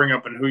want to bring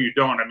up and who you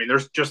don't. I mean,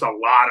 there's just a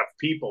lot of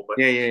people, but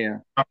yeah, yeah,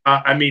 yeah.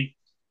 I mean,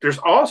 there's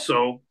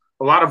also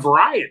a lot of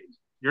variety.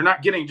 You're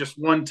not getting just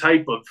one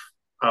type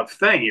of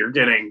thing. You're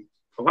getting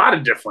a lot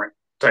of different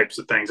types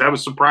of things. I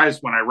was surprised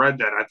when I read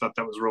that. I thought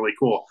that was really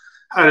cool.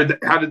 How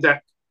did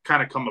that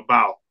kind of come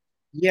about?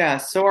 Yeah,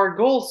 so our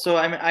goals, so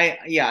I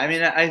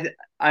mean,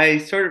 I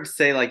sort of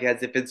say like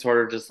as if it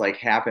sort of just like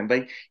happened,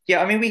 but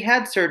yeah, I mean, we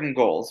had certain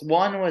goals.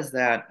 One was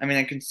that, I mean,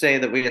 I can say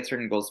that we had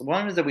certain goals.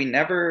 One was that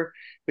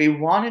we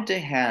wanted to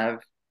have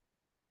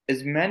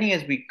as many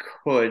as we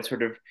could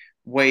sort of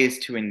ways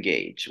to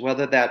engage,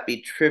 whether that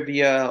be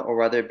trivia or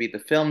whether it be the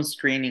film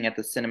screening at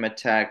the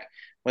Cinematheque,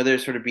 whether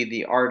it sort of be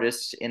the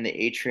artists in the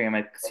atrium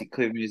at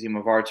Cleveland Museum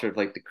of Art, sort of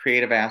like the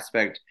creative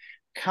aspect,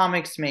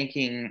 comics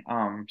making,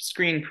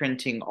 screen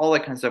printing, all that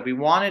kind of stuff. We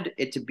wanted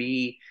it to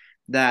be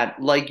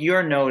that, like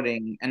you're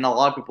noting, and a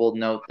lot of people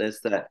note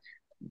this, that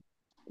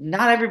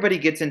not everybody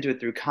gets into it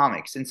through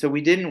comics. And so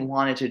we didn't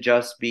want it to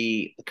just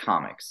be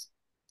comics.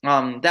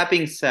 That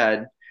being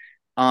said,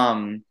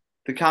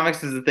 the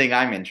comics is the thing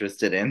I'm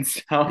interested in.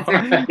 So,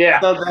 Yeah.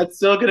 so that's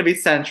still going to be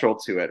central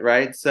to it,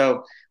 right?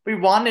 So we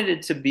wanted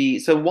it to be,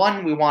 so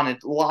one, we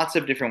wanted lots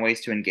of different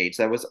ways to engage.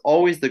 That was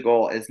always the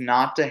goal, is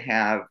not to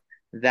have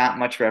that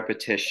much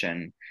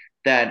repetition.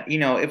 That,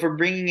 if we're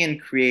bringing in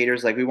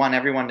creators, like we want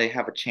everyone to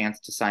have a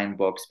chance to sign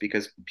books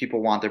because people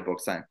want their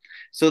books signed.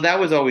 So that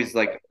was always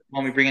like,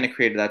 when we bring in a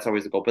creator, that's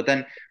always the goal. But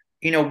then,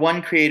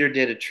 one creator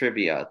did a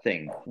trivia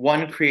thing.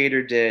 One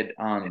creator did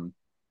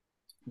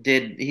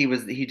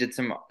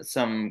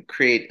some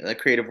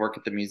creative work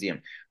at the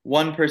museum.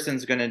 One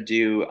person's gonna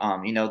do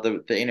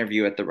the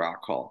interview at the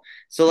Rock Hall.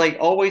 So like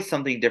always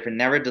something different.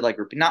 Never did like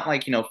not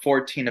like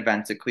 14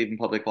 events at Cleveland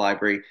Public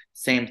Library,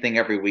 same thing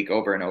every week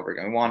over and over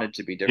again. We wanted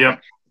to be different.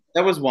 Yep.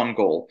 That was one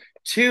goal.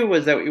 Two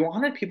was that we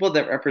wanted people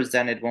that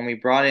represented, when we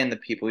brought in the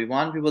people, we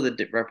wanted people that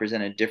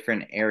represented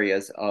different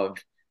areas of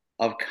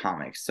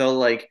comics. So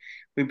like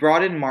we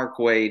brought in Mark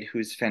Waid,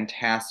 who's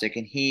fantastic,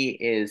 and he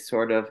is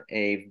sort of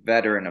a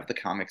veteran of the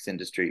comics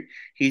industry.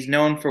 He's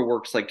known for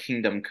works like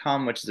Kingdom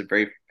Come, which is a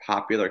very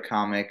popular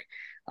comic.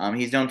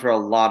 He's known for a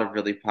lot of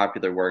really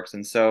popular works,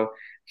 and so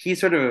he's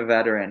sort of a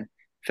veteran.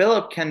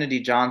 Philip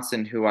Kennedy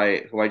Johnson, who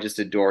I just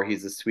adore,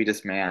 he's the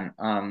sweetest man.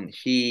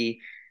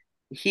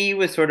 He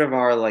was sort of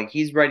our, like,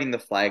 he's writing the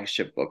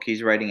flagship book.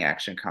 He's writing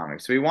Action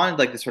Comics. So we wanted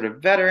like the sort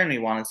of veteran. We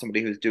wanted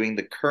somebody who's doing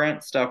the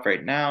current stuff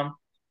right now.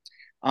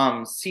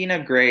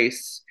 Sina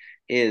Grace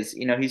is,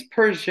 he's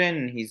Persian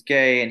and he's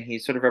gay and he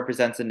sort of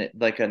represents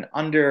like an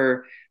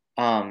underrepresented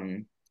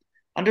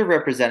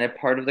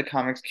part of the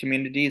comics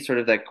community, sort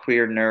of that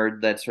queer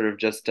nerd that sort of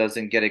just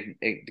doesn't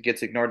it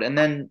gets ignored. And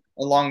then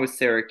along with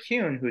Sarah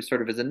Kuhn, who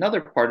sort of is another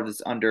part of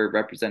this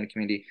underrepresented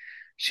community,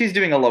 she's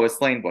doing a Lois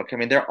Lane book. I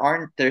mean,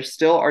 there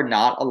still are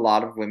not a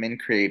lot of women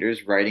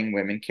creators writing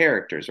women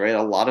characters, right?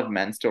 A lot of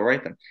men still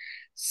write them.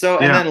 So,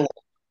 and Yeah. then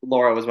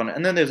Laura was one,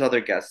 and then there's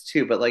other guests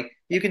too. But like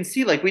you can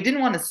see, like we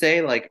didn't want to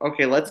say like,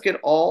 okay, let's get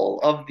all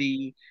of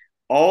the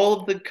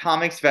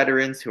comics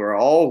veterans who are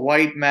all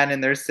white men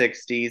in their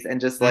 60s and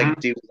just like Hmm.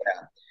 do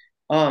that.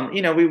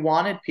 We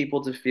wanted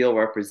people to feel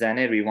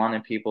represented. We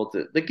wanted people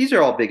to, like, these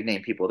are all big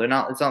name people.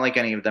 It's not like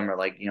any of them are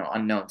like,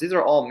 unknowns. These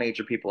are all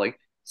major people. Like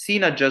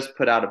Cena just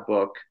put out a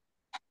book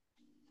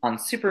on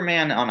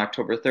Superman on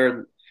October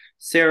 3rd.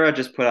 Sarah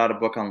just put out a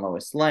book on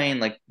Lois Lane.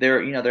 Like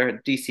they're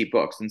DC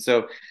books. And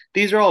so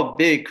these are all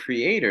big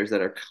creators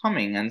that are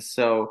coming. And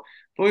so,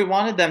 but we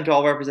wanted them to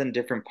all represent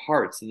different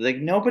parts. Like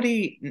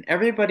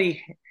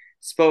everybody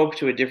spoke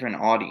to a different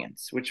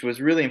audience, which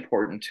was really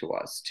important to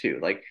us too.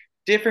 Like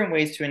different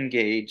ways to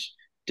engage,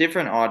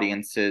 different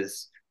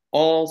audiences,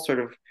 all sort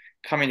of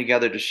coming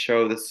together to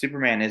show that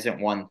Superman isn't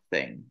one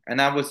thing.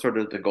 And that was sort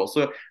of the goal.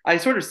 So I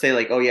sort of say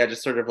like, oh yeah,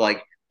 just sort of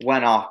like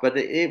went off, but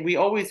we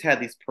always had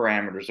these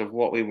parameters of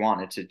what we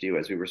wanted to do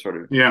as we were sort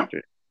of. Yeah.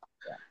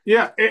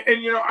 Yeah. And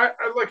I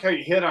like how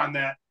you hit on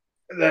that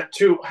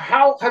too.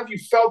 How have you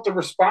felt the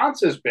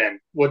response has been,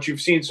 what you've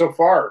seen so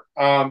far?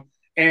 And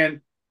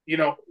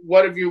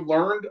what have you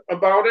learned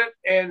about it?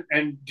 And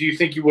do you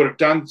think you would have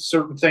done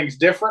certain things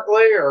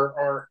differently,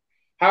 or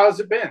how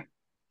has it been?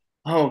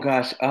 Oh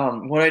gosh,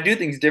 would I do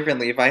things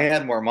differently if I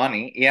had more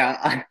money?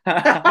 Yeah.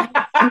 um,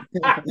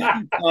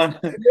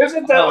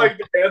 Isn't that um, like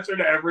the answer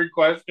to every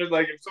question?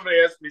 Like if somebody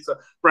asked me, so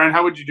Brian,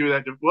 how would you do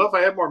that? Well, if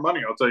I had more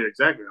money, I'll tell you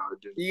exactly how to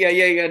do it. yeah,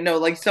 yeah, yeah. No,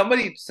 like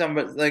somebody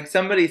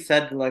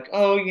said like,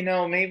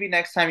 oh, maybe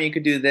next time you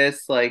could do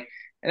this, like,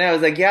 and I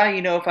was like, yeah,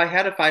 if I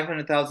had a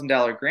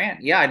 $500,000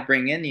 grant, yeah, I'd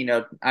bring in,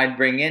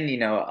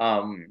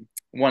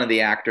 one of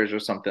the actors or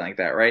something like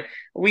that, right?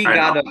 We I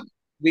got know. a,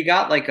 we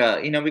got like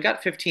we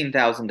got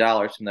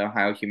 $15,000 from the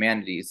Ohio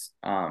Humanities,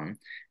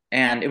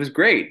 and it was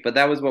great, but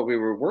that was what we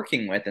were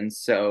working with, and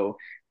so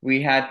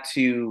we had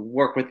to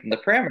work within the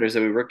parameters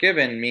that we were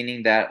given,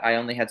 meaning that I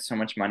only had so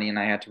much money and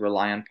I had to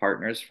rely on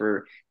partners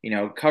for,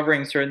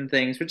 covering certain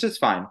things, which is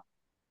fine.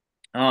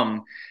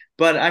 Um,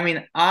 but I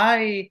mean,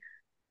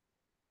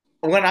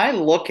 when I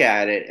look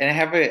at it and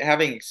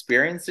having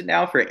experienced it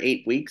now for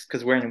 8 weeks,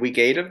 because we're in week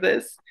 8 of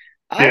this,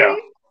 Yeah.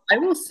 I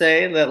will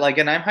say that, like,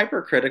 and I'm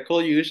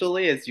hypercritical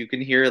usually, as you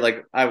can hear.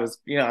 Like I was,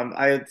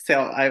 I say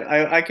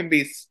I can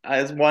be,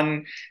 as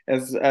one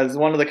of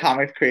the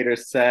comics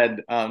creators said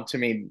to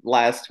me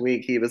last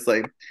week. He's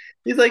like,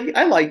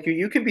 I like you.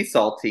 You can be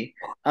salty.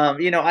 I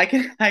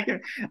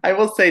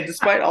will say,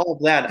 despite all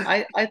of that,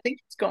 I think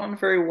it's gone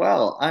very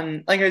well.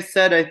 Like I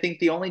said, I think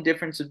the only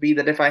difference would be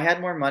that if I had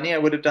more money, I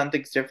would have done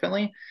things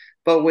differently.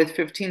 But with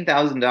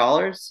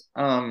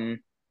 $15,000,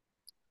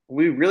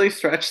 we really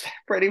stretched that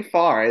pretty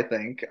far, I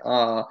think.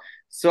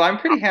 So I'm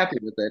pretty happy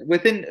with it.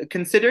 Within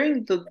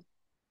considering the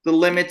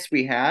limits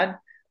we had,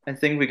 I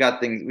think we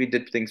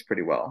did things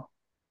pretty well.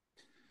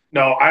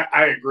 No,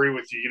 I agree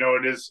with you.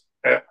 It is,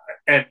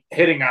 and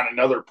hitting on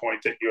another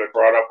point that you had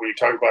brought up when you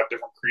talk about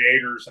different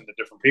creators and the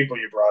different people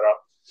you brought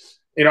up.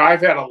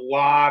 I've had a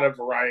lot of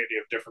variety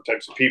of different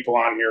types of people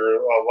on here,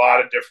 a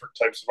lot of different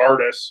types of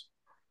artists.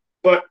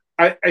 But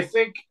I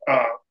think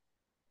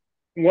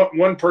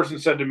one person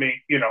said to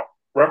me,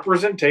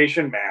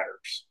 representation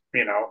matters,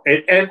 and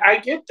I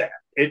get that.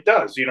 it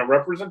does. You know,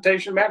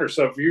 representation matters.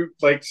 So if you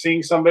like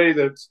seeing somebody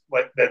that's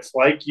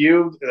like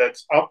you,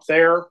 that's up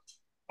there,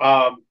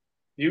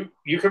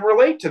 you can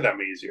relate to them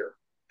easier.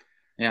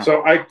 Yeah.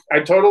 So I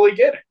totally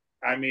get it.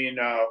 I mean,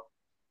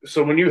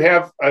 so when you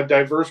have a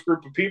diverse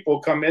group of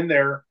people come in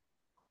there,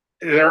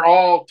 they're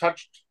all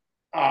touched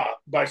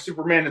by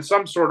Superman in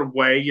some sort of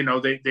way. You know,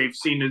 they've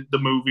seen the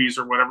movies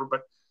or whatever,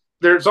 but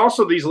there's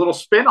also these little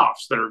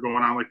spin-offs that are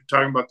going on, like you're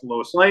talking about the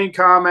Lois Lane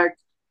comic,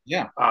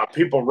 Yeah.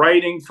 people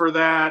writing for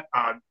that,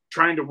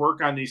 trying to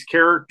work on these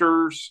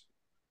characters.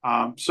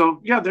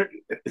 So yeah,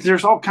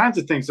 there's all kinds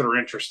of things that are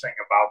interesting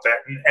about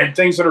that, and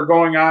things that are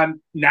going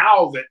on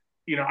now that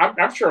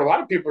I'm sure a lot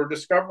of people are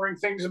discovering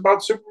things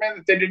about Superman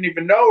that they didn't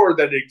even know, or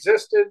that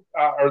existed,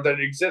 or that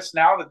exists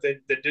now that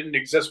didn't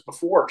exist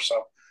before.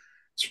 So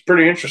it's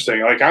pretty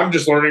interesting. Like I'm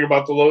just learning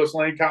about the Lois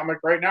Lane comic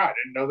right now. I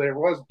didn't know there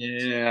was.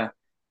 Yeah.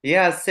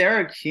 Yeah,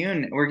 Sarah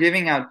Kuhn, we're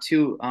giving out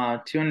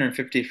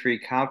 250 free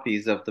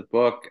copies of the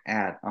book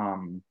at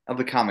of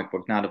the comic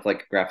book, not of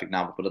like a graphic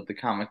novel, but of the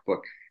comic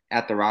book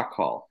at the Rock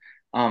Hall.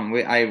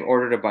 I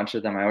ordered a bunch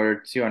of them. I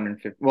ordered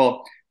 250.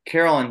 Well,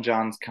 Carol and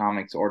John's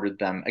Comics ordered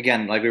them.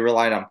 Again, like we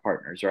relied on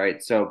partners,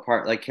 right? So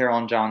part like Carol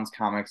and John's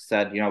Comics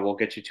said, we'll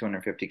get you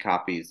 250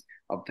 copies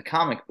of the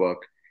comic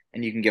book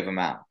and you can give them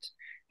out.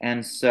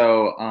 And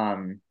so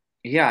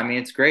yeah, I mean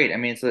it's great. I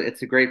mean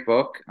it's a great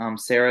book.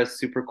 Sarah's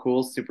super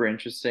cool, super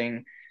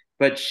interesting,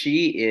 but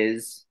she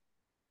is,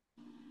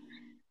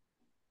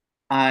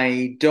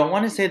 I don't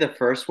want to say the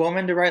first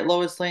woman to write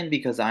Lois Lane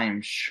because I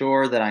am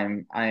sure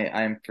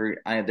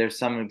that there's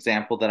some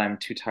example that I'm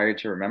too tired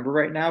to remember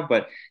right now,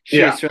 but she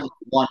Yeah, is certainly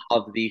one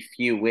of the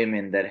few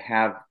women that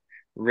have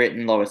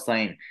written Lois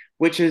Lane,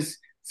 which is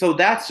so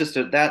that's just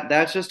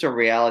a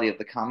reality of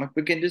the comic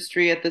book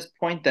industry at this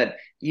point that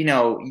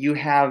you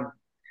have,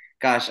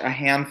 gosh, a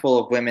handful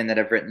of women that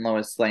have written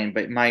Lois Lane,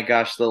 but my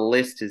gosh, the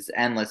list is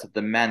endless of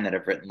the men that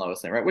have written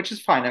Lois Lane, right? Which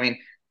is fine. I mean,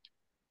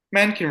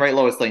 men can write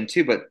Lois Lane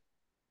too, but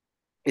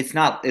it's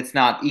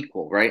not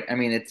equal, right? I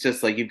mean, it's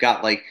just like you've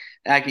got like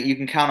you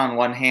can count on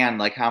one hand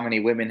like how many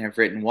women have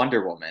written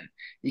Wonder Woman.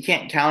 You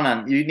can't count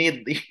on you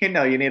need you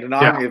need an yeah.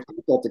 army of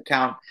people to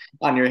count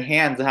on your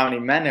hands how many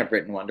men have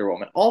written Wonder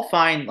Woman. All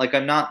fine, like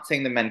I'm not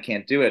saying the men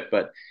can't do it,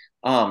 but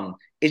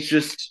it's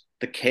just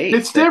the case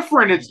It's that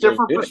different. It's really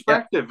different do it. Yeah,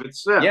 perspective.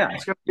 yeah,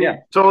 It's going to be yeah. a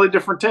totally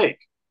different take.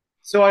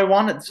 So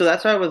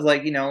that's why I was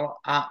like,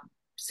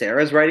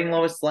 Sarah's writing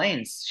Lois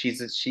Lane.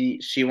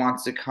 She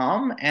wants to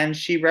come and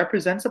she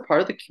represents a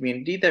part of the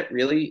community that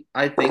really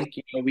I think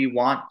we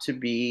want to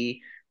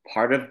be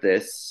part of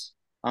this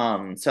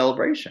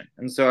celebration.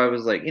 And so I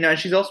was like, and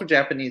she's also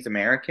Japanese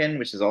American,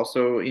 which is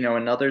also,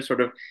 another sort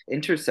of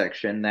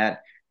intersection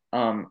that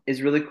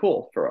is really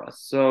cool for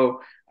us. So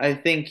I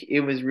think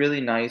it was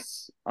really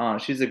nice.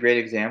 She's a great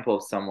example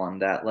of someone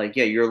that like,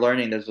 yeah, you're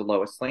learning there's a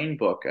Lois Lane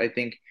book. I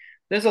think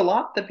there's a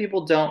lot that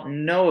people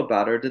don't know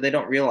about her, that they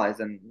don't realize.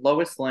 And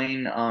Lois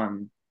Lane,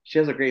 she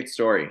has a great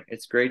story.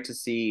 It's great to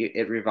see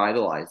it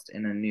revitalized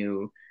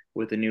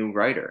with a new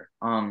writer.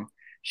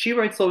 She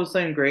writes Lois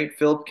Lane great.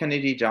 Philip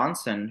Kennedy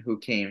Johnson, who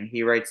came,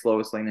 he writes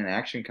Lois Lane in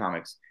Action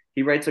Comics.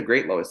 He writes a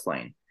great Lois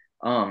Lane.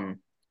 Um,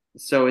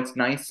 so it's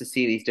nice to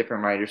see these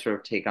different writers sort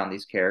of take on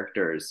these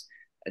characters,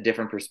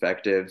 different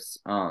perspectives.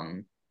 Yeah,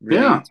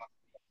 Really,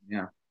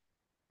 yeah,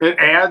 it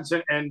adds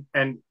and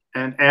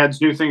adds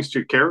new things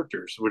to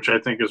characters, which I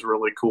think is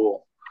really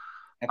cool.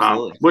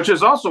 absolutely. Which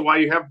is also why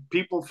you have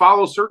people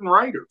follow certain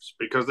writers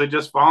because they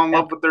just fall in Yeah,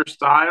 love with their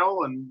style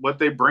and what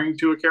they bring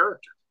to a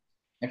character.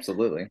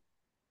 absolutely.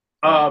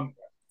 Yeah. Um,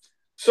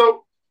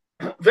 so,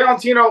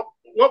 Valentino,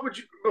 what would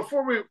you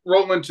before we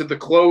roll into the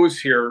close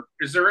here?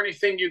 Is there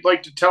anything you'd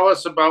like to tell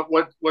us about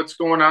what's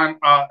going on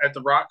at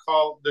the Rock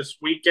Hall this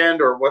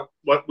weekend, or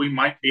what we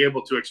might be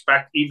able to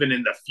expect even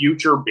in the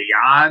future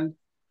beyond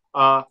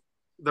uh,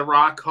 the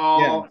Rock Yeah.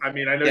 Hall? I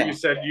mean, I know you Yeah.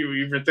 said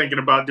you've been thinking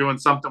about doing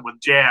something with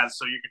jazz,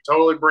 so you can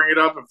totally bring it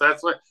up if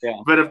that's what. Yeah.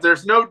 But if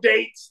there's no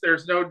dates,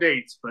 there's no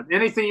dates. But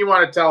anything you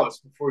want to tell us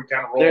before we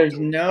kind of roll There's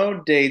into it?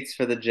 no dates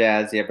for the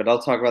Jazz yet, but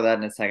I'll talk about that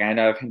in a second. I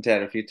know I've hinted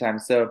at it a few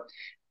times. So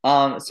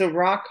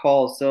Rock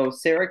Hall. So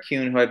Sarah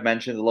Kuhn, who I've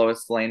mentioned, the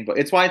Lois Lane book.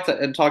 It's why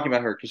I'm talking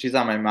about her because she's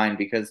on my mind.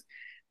 Because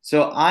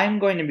so I'm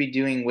going to be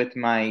doing with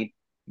my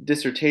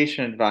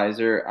dissertation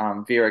advisor,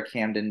 Vera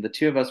Camden. The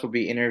two of us will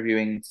be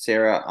interviewing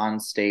Sarah on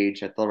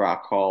stage at the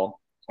Rock Hall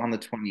on the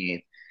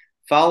 28th.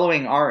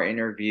 Following our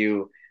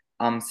interview,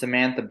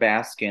 Samantha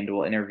Baskind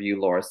will interview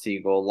Laura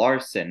Siegel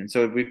Larson.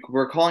 So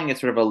we're calling it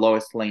sort of a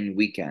Lois Lane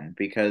weekend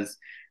because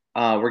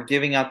we're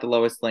giving out the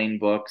Lois Lane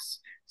books.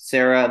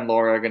 Sarah and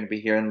Laura are going to be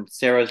here, and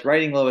Sarah's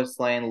writing Lois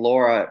Lane.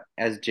 Laura,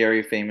 as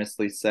Jerry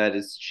famously said,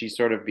 is she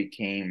sort of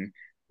became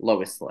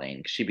Lois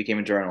Lane. She became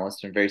a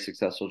journalist and very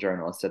successful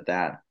journalist at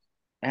that.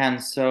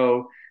 And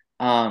so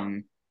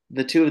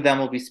the two of them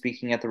will be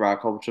speaking at the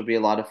Rock Hall, which will be a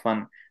lot of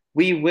fun.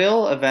 We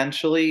will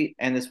eventually,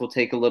 and this will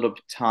take a little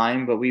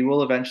time, but we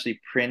will eventually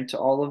print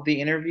all of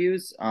the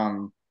interviews.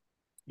 We'll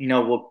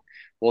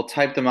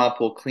type them up,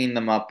 we'll clean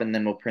them up, and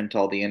then we'll print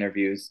all the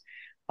interviews.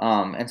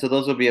 And so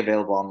those will be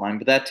available online,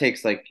 but that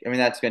takes like, I mean,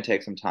 that's going to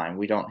take some time.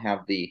 We don't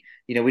have the,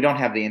 we don't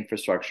have the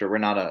infrastructure. We're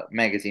not a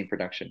magazine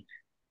production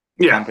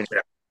Yeah, company,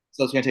 yeah.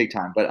 so it's going to take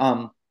time. But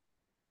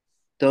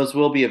those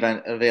will be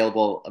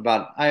available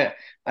about I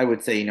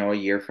would say a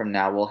year from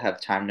now. We'll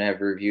have time to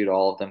have reviewed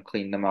all of them,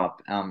 cleaned them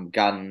up,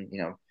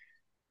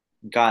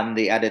 gotten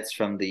the edits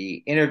from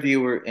the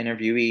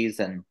interviewees,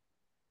 and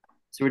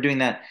so we're doing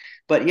that.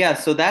 But yeah,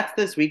 so that's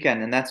this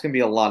weekend, and that's gonna be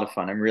a lot of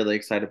fun. I'm really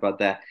excited about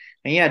that.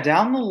 And yeah,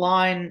 down the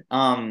line,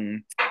 so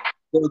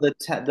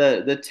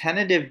the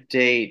tentative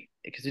date,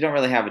 because we don't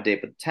really have a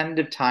date, but the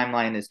tentative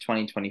timeline is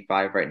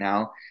 2025 right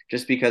now,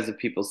 just because of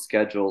people's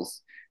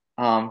schedules.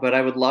 But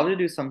I would love to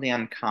do something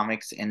on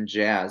comics and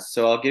jazz.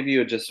 So I'll give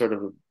you just sort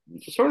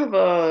of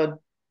a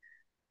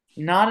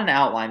not an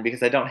outline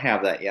because I don't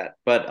have that yet,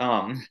 but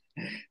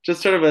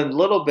just sort of a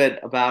little bit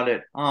about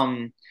it.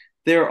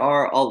 There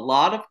are a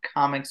lot of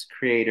comics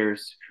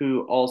creators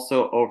who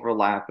also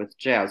overlap with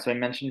jazz. So I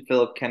mentioned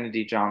Philip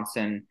Kennedy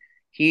Johnson.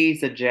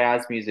 He's a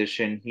jazz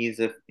musician. He's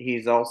in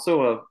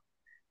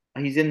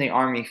the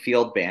Army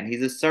Field Band.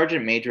 He's a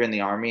sergeant major in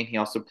the Army, and he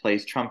also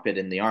plays trumpet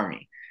in the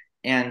Army.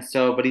 And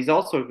so, but he's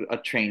also a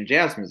trained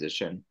jazz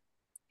musician.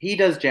 He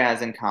does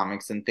jazz and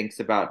comics and thinks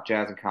about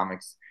jazz and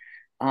comics.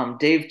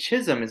 Dave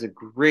Chisholm is a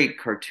great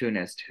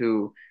cartoonist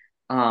who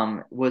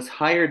was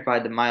hired by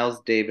the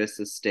Miles Davis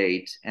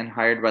estate and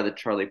hired by the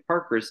Charlie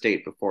Parker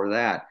estate before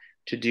that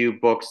to do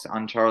books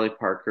on Charlie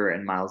Parker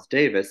and Miles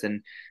Davis.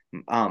 And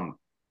um,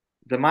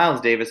 the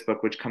Miles Davis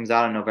book, which comes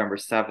out on November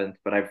 7th,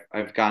 but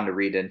I've gone to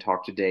read it and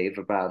talk to Dave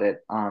about it,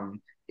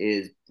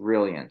 is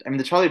brilliant. I mean,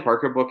 the Charlie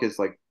Parker book is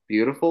like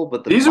beautiful,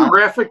 but These are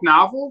graphic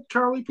novel,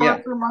 Charlie yeah,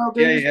 Parker, Miles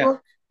yeah, Davis yeah.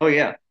 book. Oh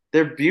yeah.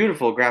 They're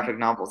beautiful graphic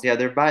novels. Yeah,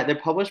 they're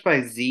published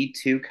by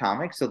Z2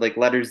 Comics, so like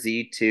letter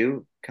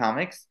Z2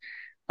 Comics.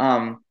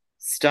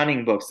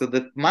 Stunning books. So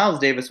the Miles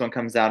Davis one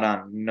comes out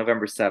on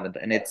November 7th,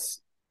 and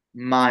it's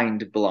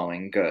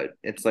mind-blowing good.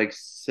 It's like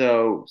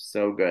so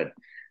good.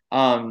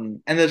 And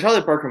the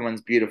Charlie Parker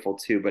one's beautiful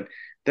too, but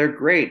they're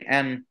great.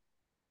 And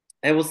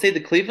I will say the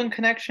Cleveland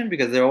connection,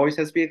 because there always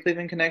has to be a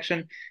Cleveland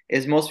connection,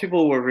 is most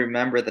people will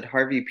remember that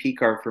Harvey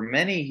Pekar for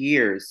many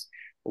years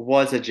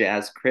was a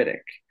jazz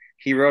critic.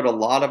 He wrote a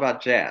lot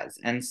about jazz.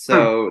 And Hmm.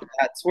 so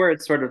that's where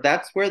the sort of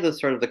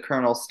the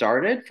kernel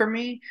started for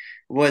me,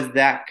 was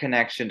that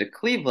connection to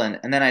Cleveland.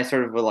 And then I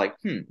sort of was like,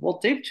 well,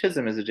 Dave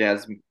Chisholm is a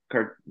jazz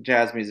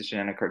musician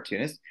and a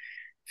cartoonist.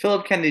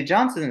 Philip Kennedy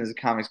Johnson is a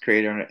comics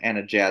creator and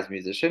a jazz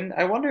musician.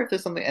 I wonder if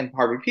there's something, and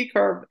Harvey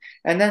Pekar.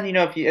 And then,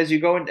 if you, as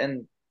you go in,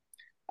 and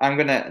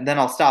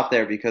I'll stop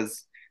there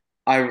because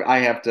I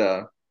have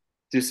to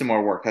do some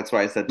more work. That's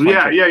why I said Yeah,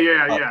 2020. yeah,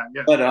 yeah, yeah,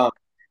 yeah. But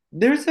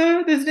there's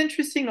an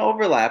interesting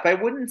overlap. It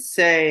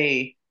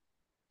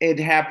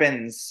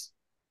happens.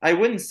 I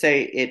wouldn't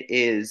say it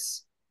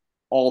is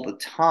all the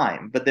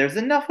time, but there's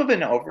enough of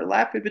an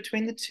overlap in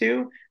between the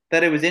two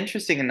that it was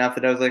interesting enough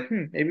that I was like,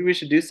 maybe we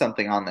should do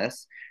something on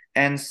this.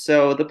 And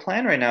so the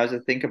plan right now is to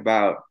think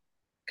about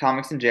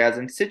comics and jazz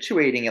and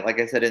situating it, like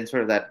I said, in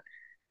sort of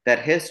that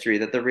history.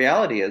 That the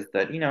reality is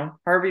that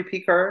Harvey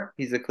Pekar,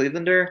 he's a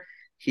Clevelander.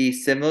 He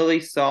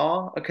similarly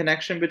saw a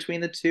connection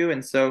between the two,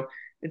 and so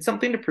it's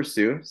something to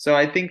pursue. So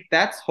I think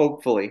that's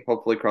hopefully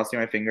crossing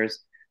my fingers,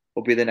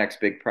 will be the next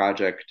big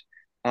project.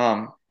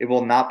 It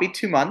will not be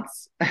 2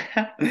 months.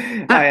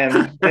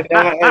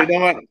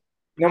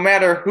 No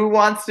matter who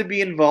wants to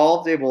be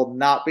involved, it will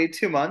not be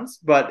 2 months.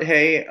 But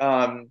hey,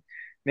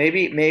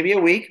 maybe a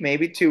week,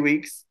 maybe 2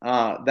 weeks.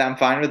 I'm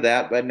fine with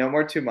that, but no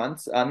more 2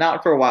 months.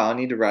 Not for a while. I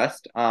need to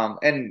rest.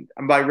 And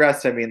by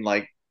rest, I mean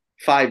like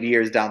 5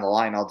 years down the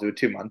line, I'll do a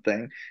 2 month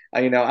thing.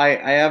 I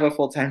have a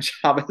full time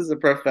job as a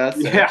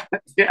professor. Yeah,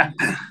 yeah.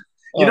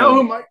 You know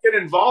who Um, might get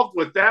involved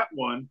with that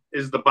one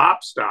is the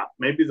Bop Stop.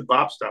 Maybe the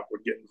Bop Stop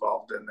would get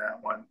involved in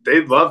that one.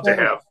 They'd love to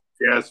have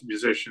jazz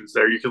musicians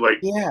there. You could like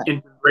yeah,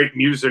 integrate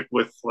music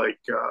with like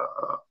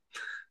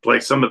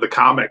some of the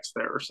comics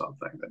there or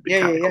something. That'd be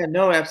yeah, kind yeah, of yeah. cool.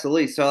 No,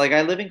 absolutely. So like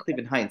I live in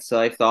Cleveland Heights, so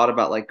I've thought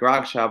about like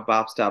Grog Shop,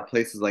 Bop Stop,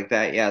 places like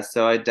that. Yeah.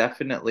 So I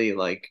definitely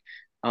like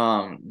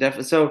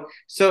it's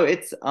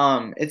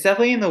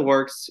definitely in the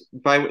works.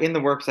 By in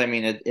the works I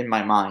mean it, in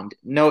my mind.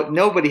 No,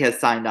 nobody has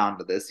signed on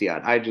to this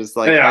yet. I just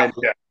like Yeah, I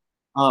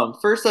yeah.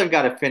 first I've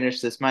got to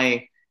finish this.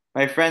 My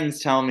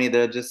friends tell me,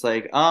 they're just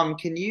like,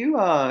 can you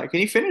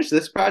finish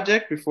this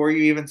project before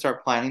you even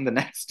start planning the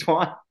next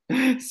one?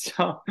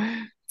 So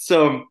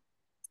so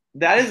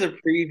that is a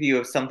preview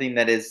of something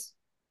that is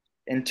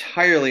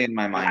entirely in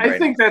my mind I right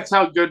think that's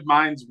how good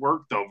minds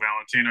work, though,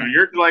 Valentino.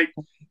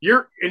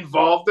 You're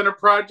involved in a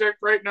project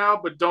right now,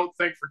 but don't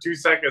think for 2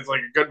 seconds like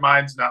a good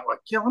mind's not like,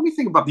 yeah, let me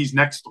think about these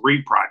next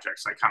three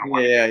projects I kind of now.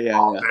 want to Yeah, get yeah,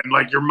 involved yeah, in.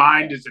 Like your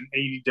mind is in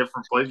 80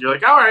 different places. You're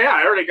like, all right, yeah,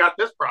 I already got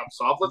this problem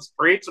solved. Let's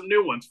create some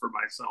new ones for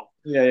myself.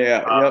 yeah, yeah,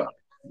 Uh, yeah. Yep.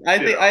 I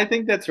you think know, I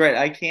think that's right.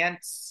 I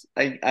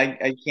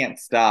can't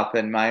stop.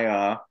 And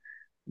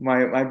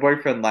my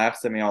boyfriend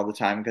laughs at me all the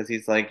time because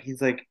he's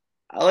like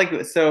I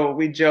like so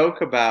we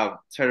joke about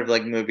sort of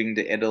like moving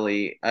to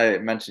Italy. I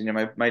mentioned,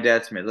 my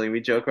dad's from Italy.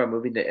 We joke about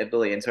moving to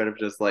Italy and sort of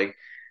just like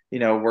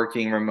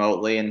working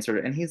remotely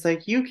and he's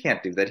like, you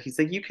can't do that. He's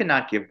like, you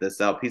cannot give this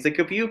up. He's like,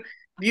 if you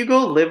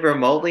go live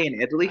remotely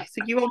in Italy, he's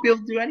like, you won't be able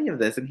to do any of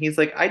this. And he's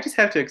like, I just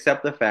have to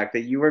accept the fact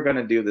that you are going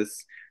to do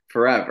this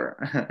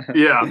forever.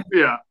 Yeah,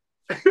 yeah.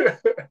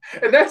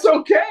 And that's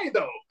okay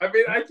though. I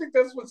mean, I think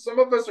that's what some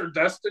of us are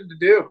destined to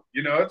do.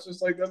 It's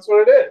just like that's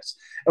what it is.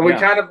 And we Yeah.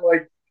 kind of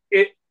like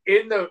it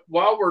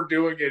while we're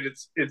doing it,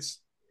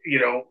 it's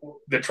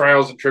the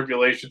trials and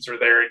tribulations are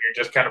there and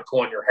you're just kind of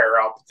pulling your hair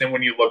out. But then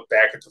when you look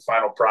back at the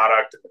final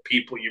product and the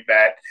people you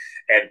met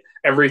and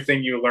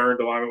everything you learned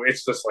along the way,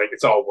 it's just like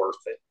it's all worth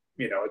it.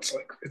 It's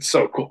like it's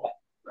so cool.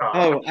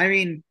 Oh, I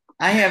mean,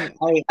 I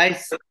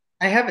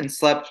haven't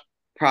slept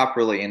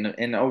properly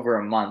in over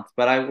a month,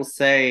 but I will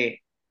say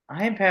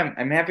I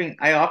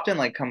often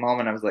like come home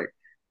and I was like,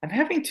 I'm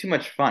having too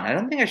much fun. I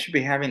don't think I should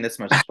be having this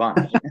much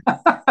fun.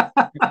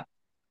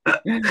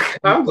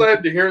 I'm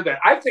glad to hear that.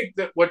 I think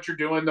that what you're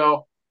doing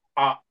though,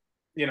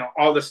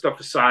 all this stuff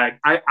aside,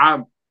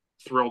 I'm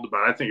thrilled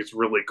about it. I think it's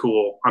really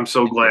cool. I'm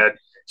so glad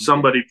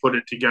somebody put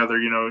it together.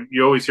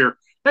 You always hear,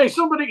 hey,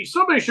 somebody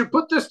should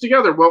put this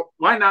together. Well,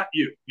 why not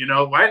you?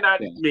 Why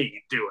not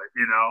me do it?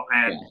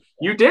 And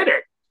you did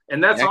it.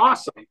 And that's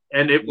awesome.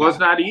 And it was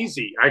not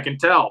easy, I can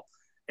tell.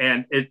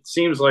 And it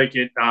seems like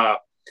it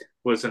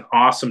was an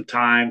awesome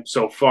time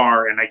so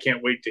far. And I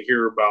can't wait to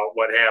hear about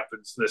what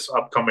happens this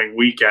upcoming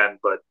weekend.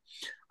 But,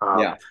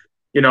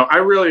 I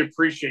really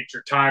appreciate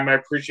your time. I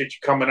appreciate you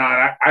coming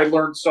on. I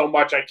learned so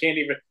much. I can't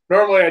even –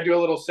 normally I do a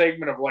little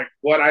segment of like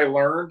what I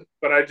learned,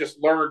 but I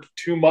just learned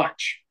too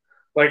much.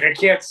 Like I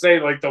can't say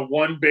like the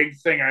one big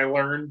thing I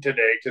learned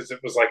today because it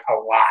was like a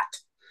lot.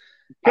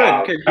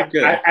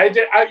 Good.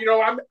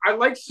 I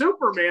like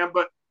Superman,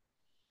 but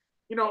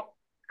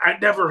I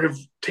never have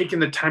taken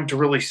the time to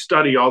really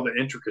study all the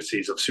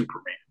intricacies of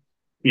Superman.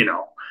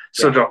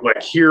 To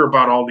like hear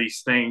about all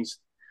these things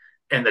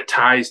and the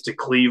ties to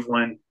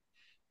Cleveland.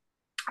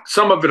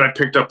 Some of it I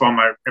picked up in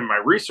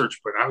my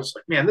research, but I was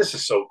like, man, this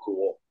is so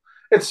cool.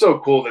 It's so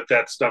cool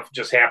that stuff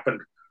just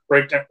happened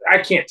right there. I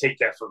can't take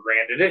that for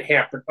granted. It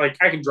happened. Like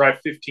I can drive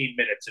 15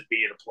 minutes and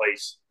be in a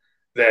place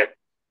that,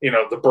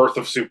 the birth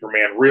of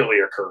Superman really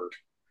occurred.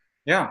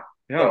 Yeah.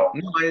 Yeah. So,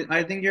 no,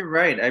 I think you're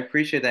right. I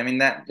appreciate that. I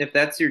mean, if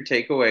that's your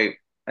takeaway,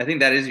 I think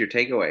that is your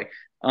takeaway.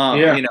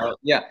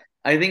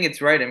 I think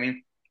it's right. I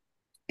mean,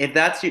 if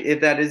that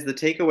is the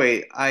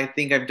takeaway, I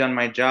think I've done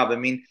my job. I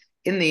mean,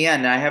 in the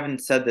end, I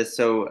haven't said this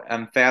so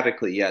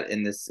emphatically yet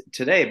in this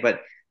today,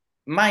 but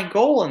my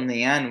goal in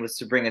the end was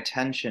to bring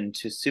attention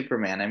to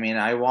Superman. I mean,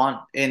 I want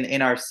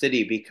in our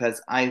city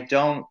because I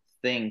don't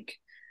think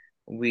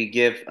we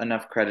give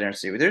enough credit in our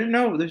city.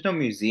 There's no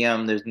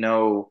museum. There's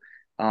no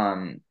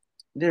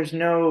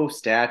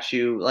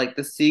statue. Like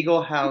the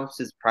Siegel House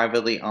is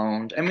privately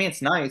owned. I mean,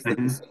 it's nice that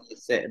the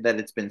city that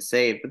it's been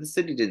saved, but the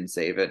city didn't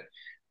save it.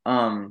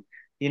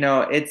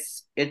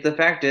 It's the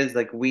fact is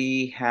like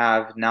we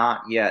have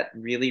not yet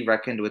really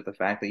reckoned with the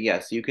fact that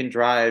yes, you can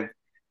drive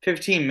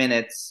 15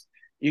 minutes.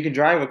 You can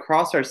drive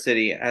across our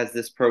city as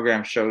this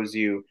program shows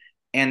you,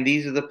 and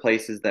these are the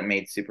places that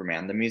made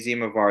Superman: the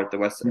Museum of Art, the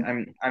West.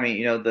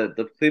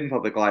 The Cleveland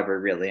Public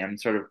Library. Really, I'm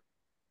sort of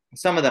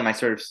some of them. I'm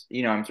sort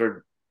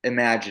of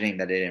imagining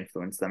that it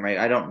influenced them. Right?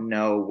 I don't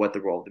know what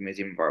the role of the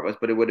Museum of Art was,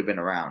 but it would have been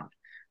around.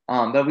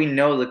 But we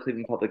know the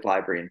Cleveland Public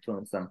Library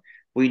influenced them.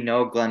 We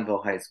know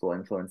Glenville High School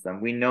influenced them.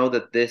 We know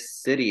that this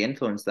city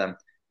influenced them.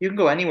 You can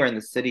go anywhere in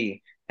the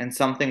city and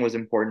something was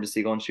important to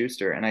Siegel and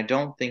Schuster. And I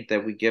don't think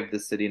that we give the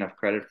city enough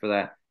credit for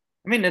that.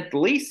 I mean, at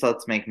least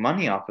let's make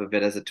money off of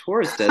it as a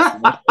tourist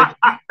destination.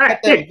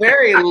 At the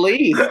very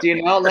least,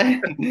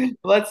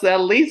 let's at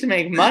least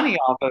make money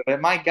off of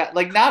it. My God,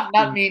 like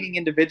not meaning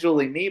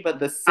individually me, but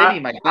the city.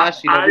 My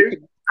gosh,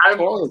 I'm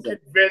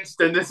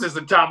convinced, and this is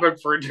a topic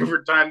for a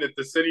different time, that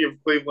the city of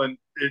Cleveland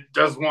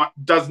does not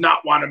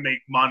want to make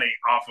money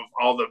off of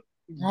all the.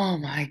 Oh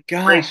my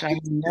gosh, I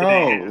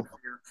know.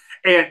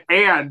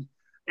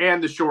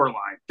 And the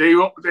shoreline. They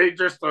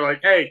just are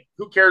like, hey,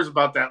 who cares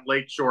about that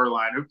lake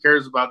shoreline? Who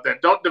cares about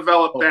that? Don't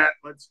develop that.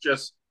 Let's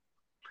just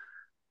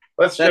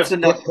put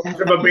some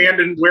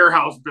abandoned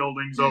warehouse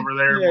buildings over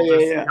there. We'll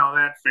just see how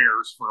that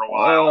fares for a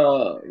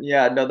while.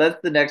 No,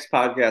 that's the next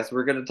podcast.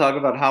 We're going to talk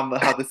about how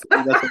the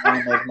city doesn't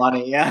want to make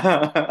money.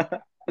 Yeah.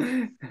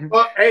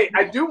 Well, hey,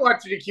 I do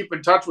want you to keep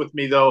in touch with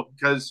me though,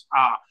 because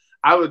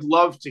I would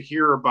love to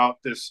hear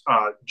about this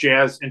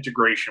jazz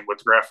integration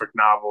with graphic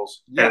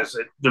novels as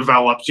it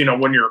develops.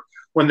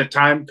 When the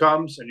time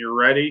comes and you're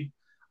ready,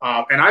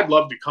 and I'd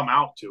love to come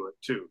out to it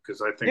too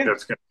because I think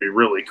that's going to be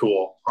really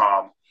cool.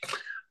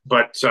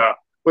 But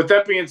with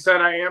that being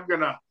said, I am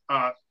going to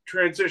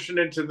transition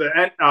into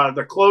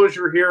the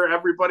closure here.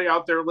 Everybody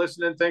out there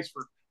listening, thanks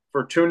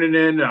for tuning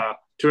in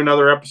to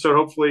another episode.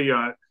 Hopefully,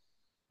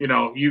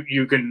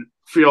 you can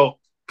feel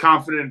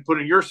confident in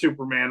putting your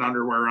Superman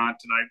underwear on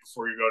tonight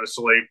before you go to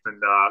sleep,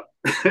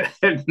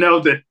 and know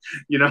that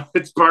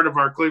it's part of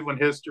our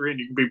Cleveland history, and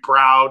you can be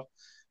proud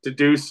to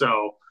do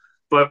so.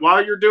 But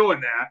while you're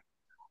doing that,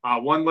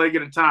 one leg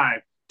at a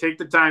time, take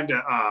the time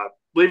to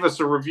leave us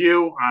a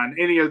review on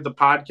any of the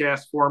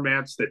podcast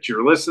formats that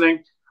you're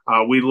listening.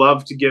 We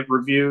love to get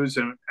reviews,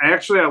 and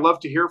actually, I love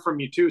to hear from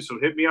you too. So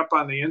hit me up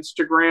on the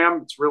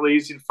Instagram. It's really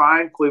easy to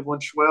find,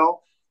 Cleveland Schwill,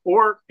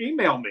 or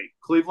email me,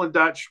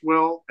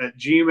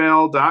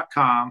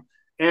 cleveland.schwill@gmail.com,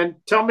 and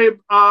tell me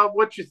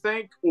what you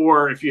think,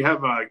 or if you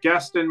have a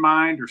guest in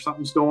mind or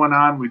something's going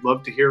on, we'd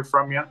love to hear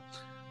from you.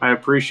 I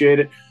appreciate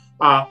it.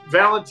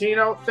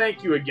 Valentino,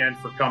 thank you again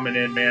for coming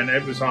in, man.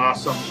 It was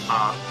awesome.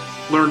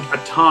 Learned a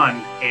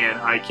ton,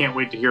 and I can't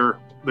wait to hear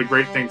the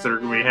great things that are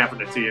going to be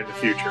happening to you in the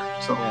future.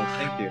 So,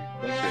 thank you.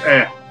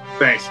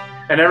 Thanks.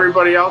 And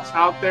everybody else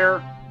out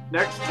there,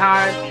 next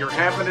time you're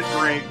having a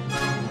drink,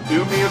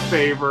 do me a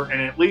favor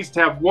and at least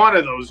have one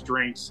of those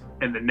drinks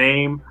in the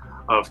name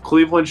of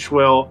Cleveland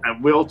Schwill,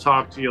 and we'll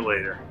talk to you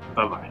later.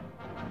 Bye-bye.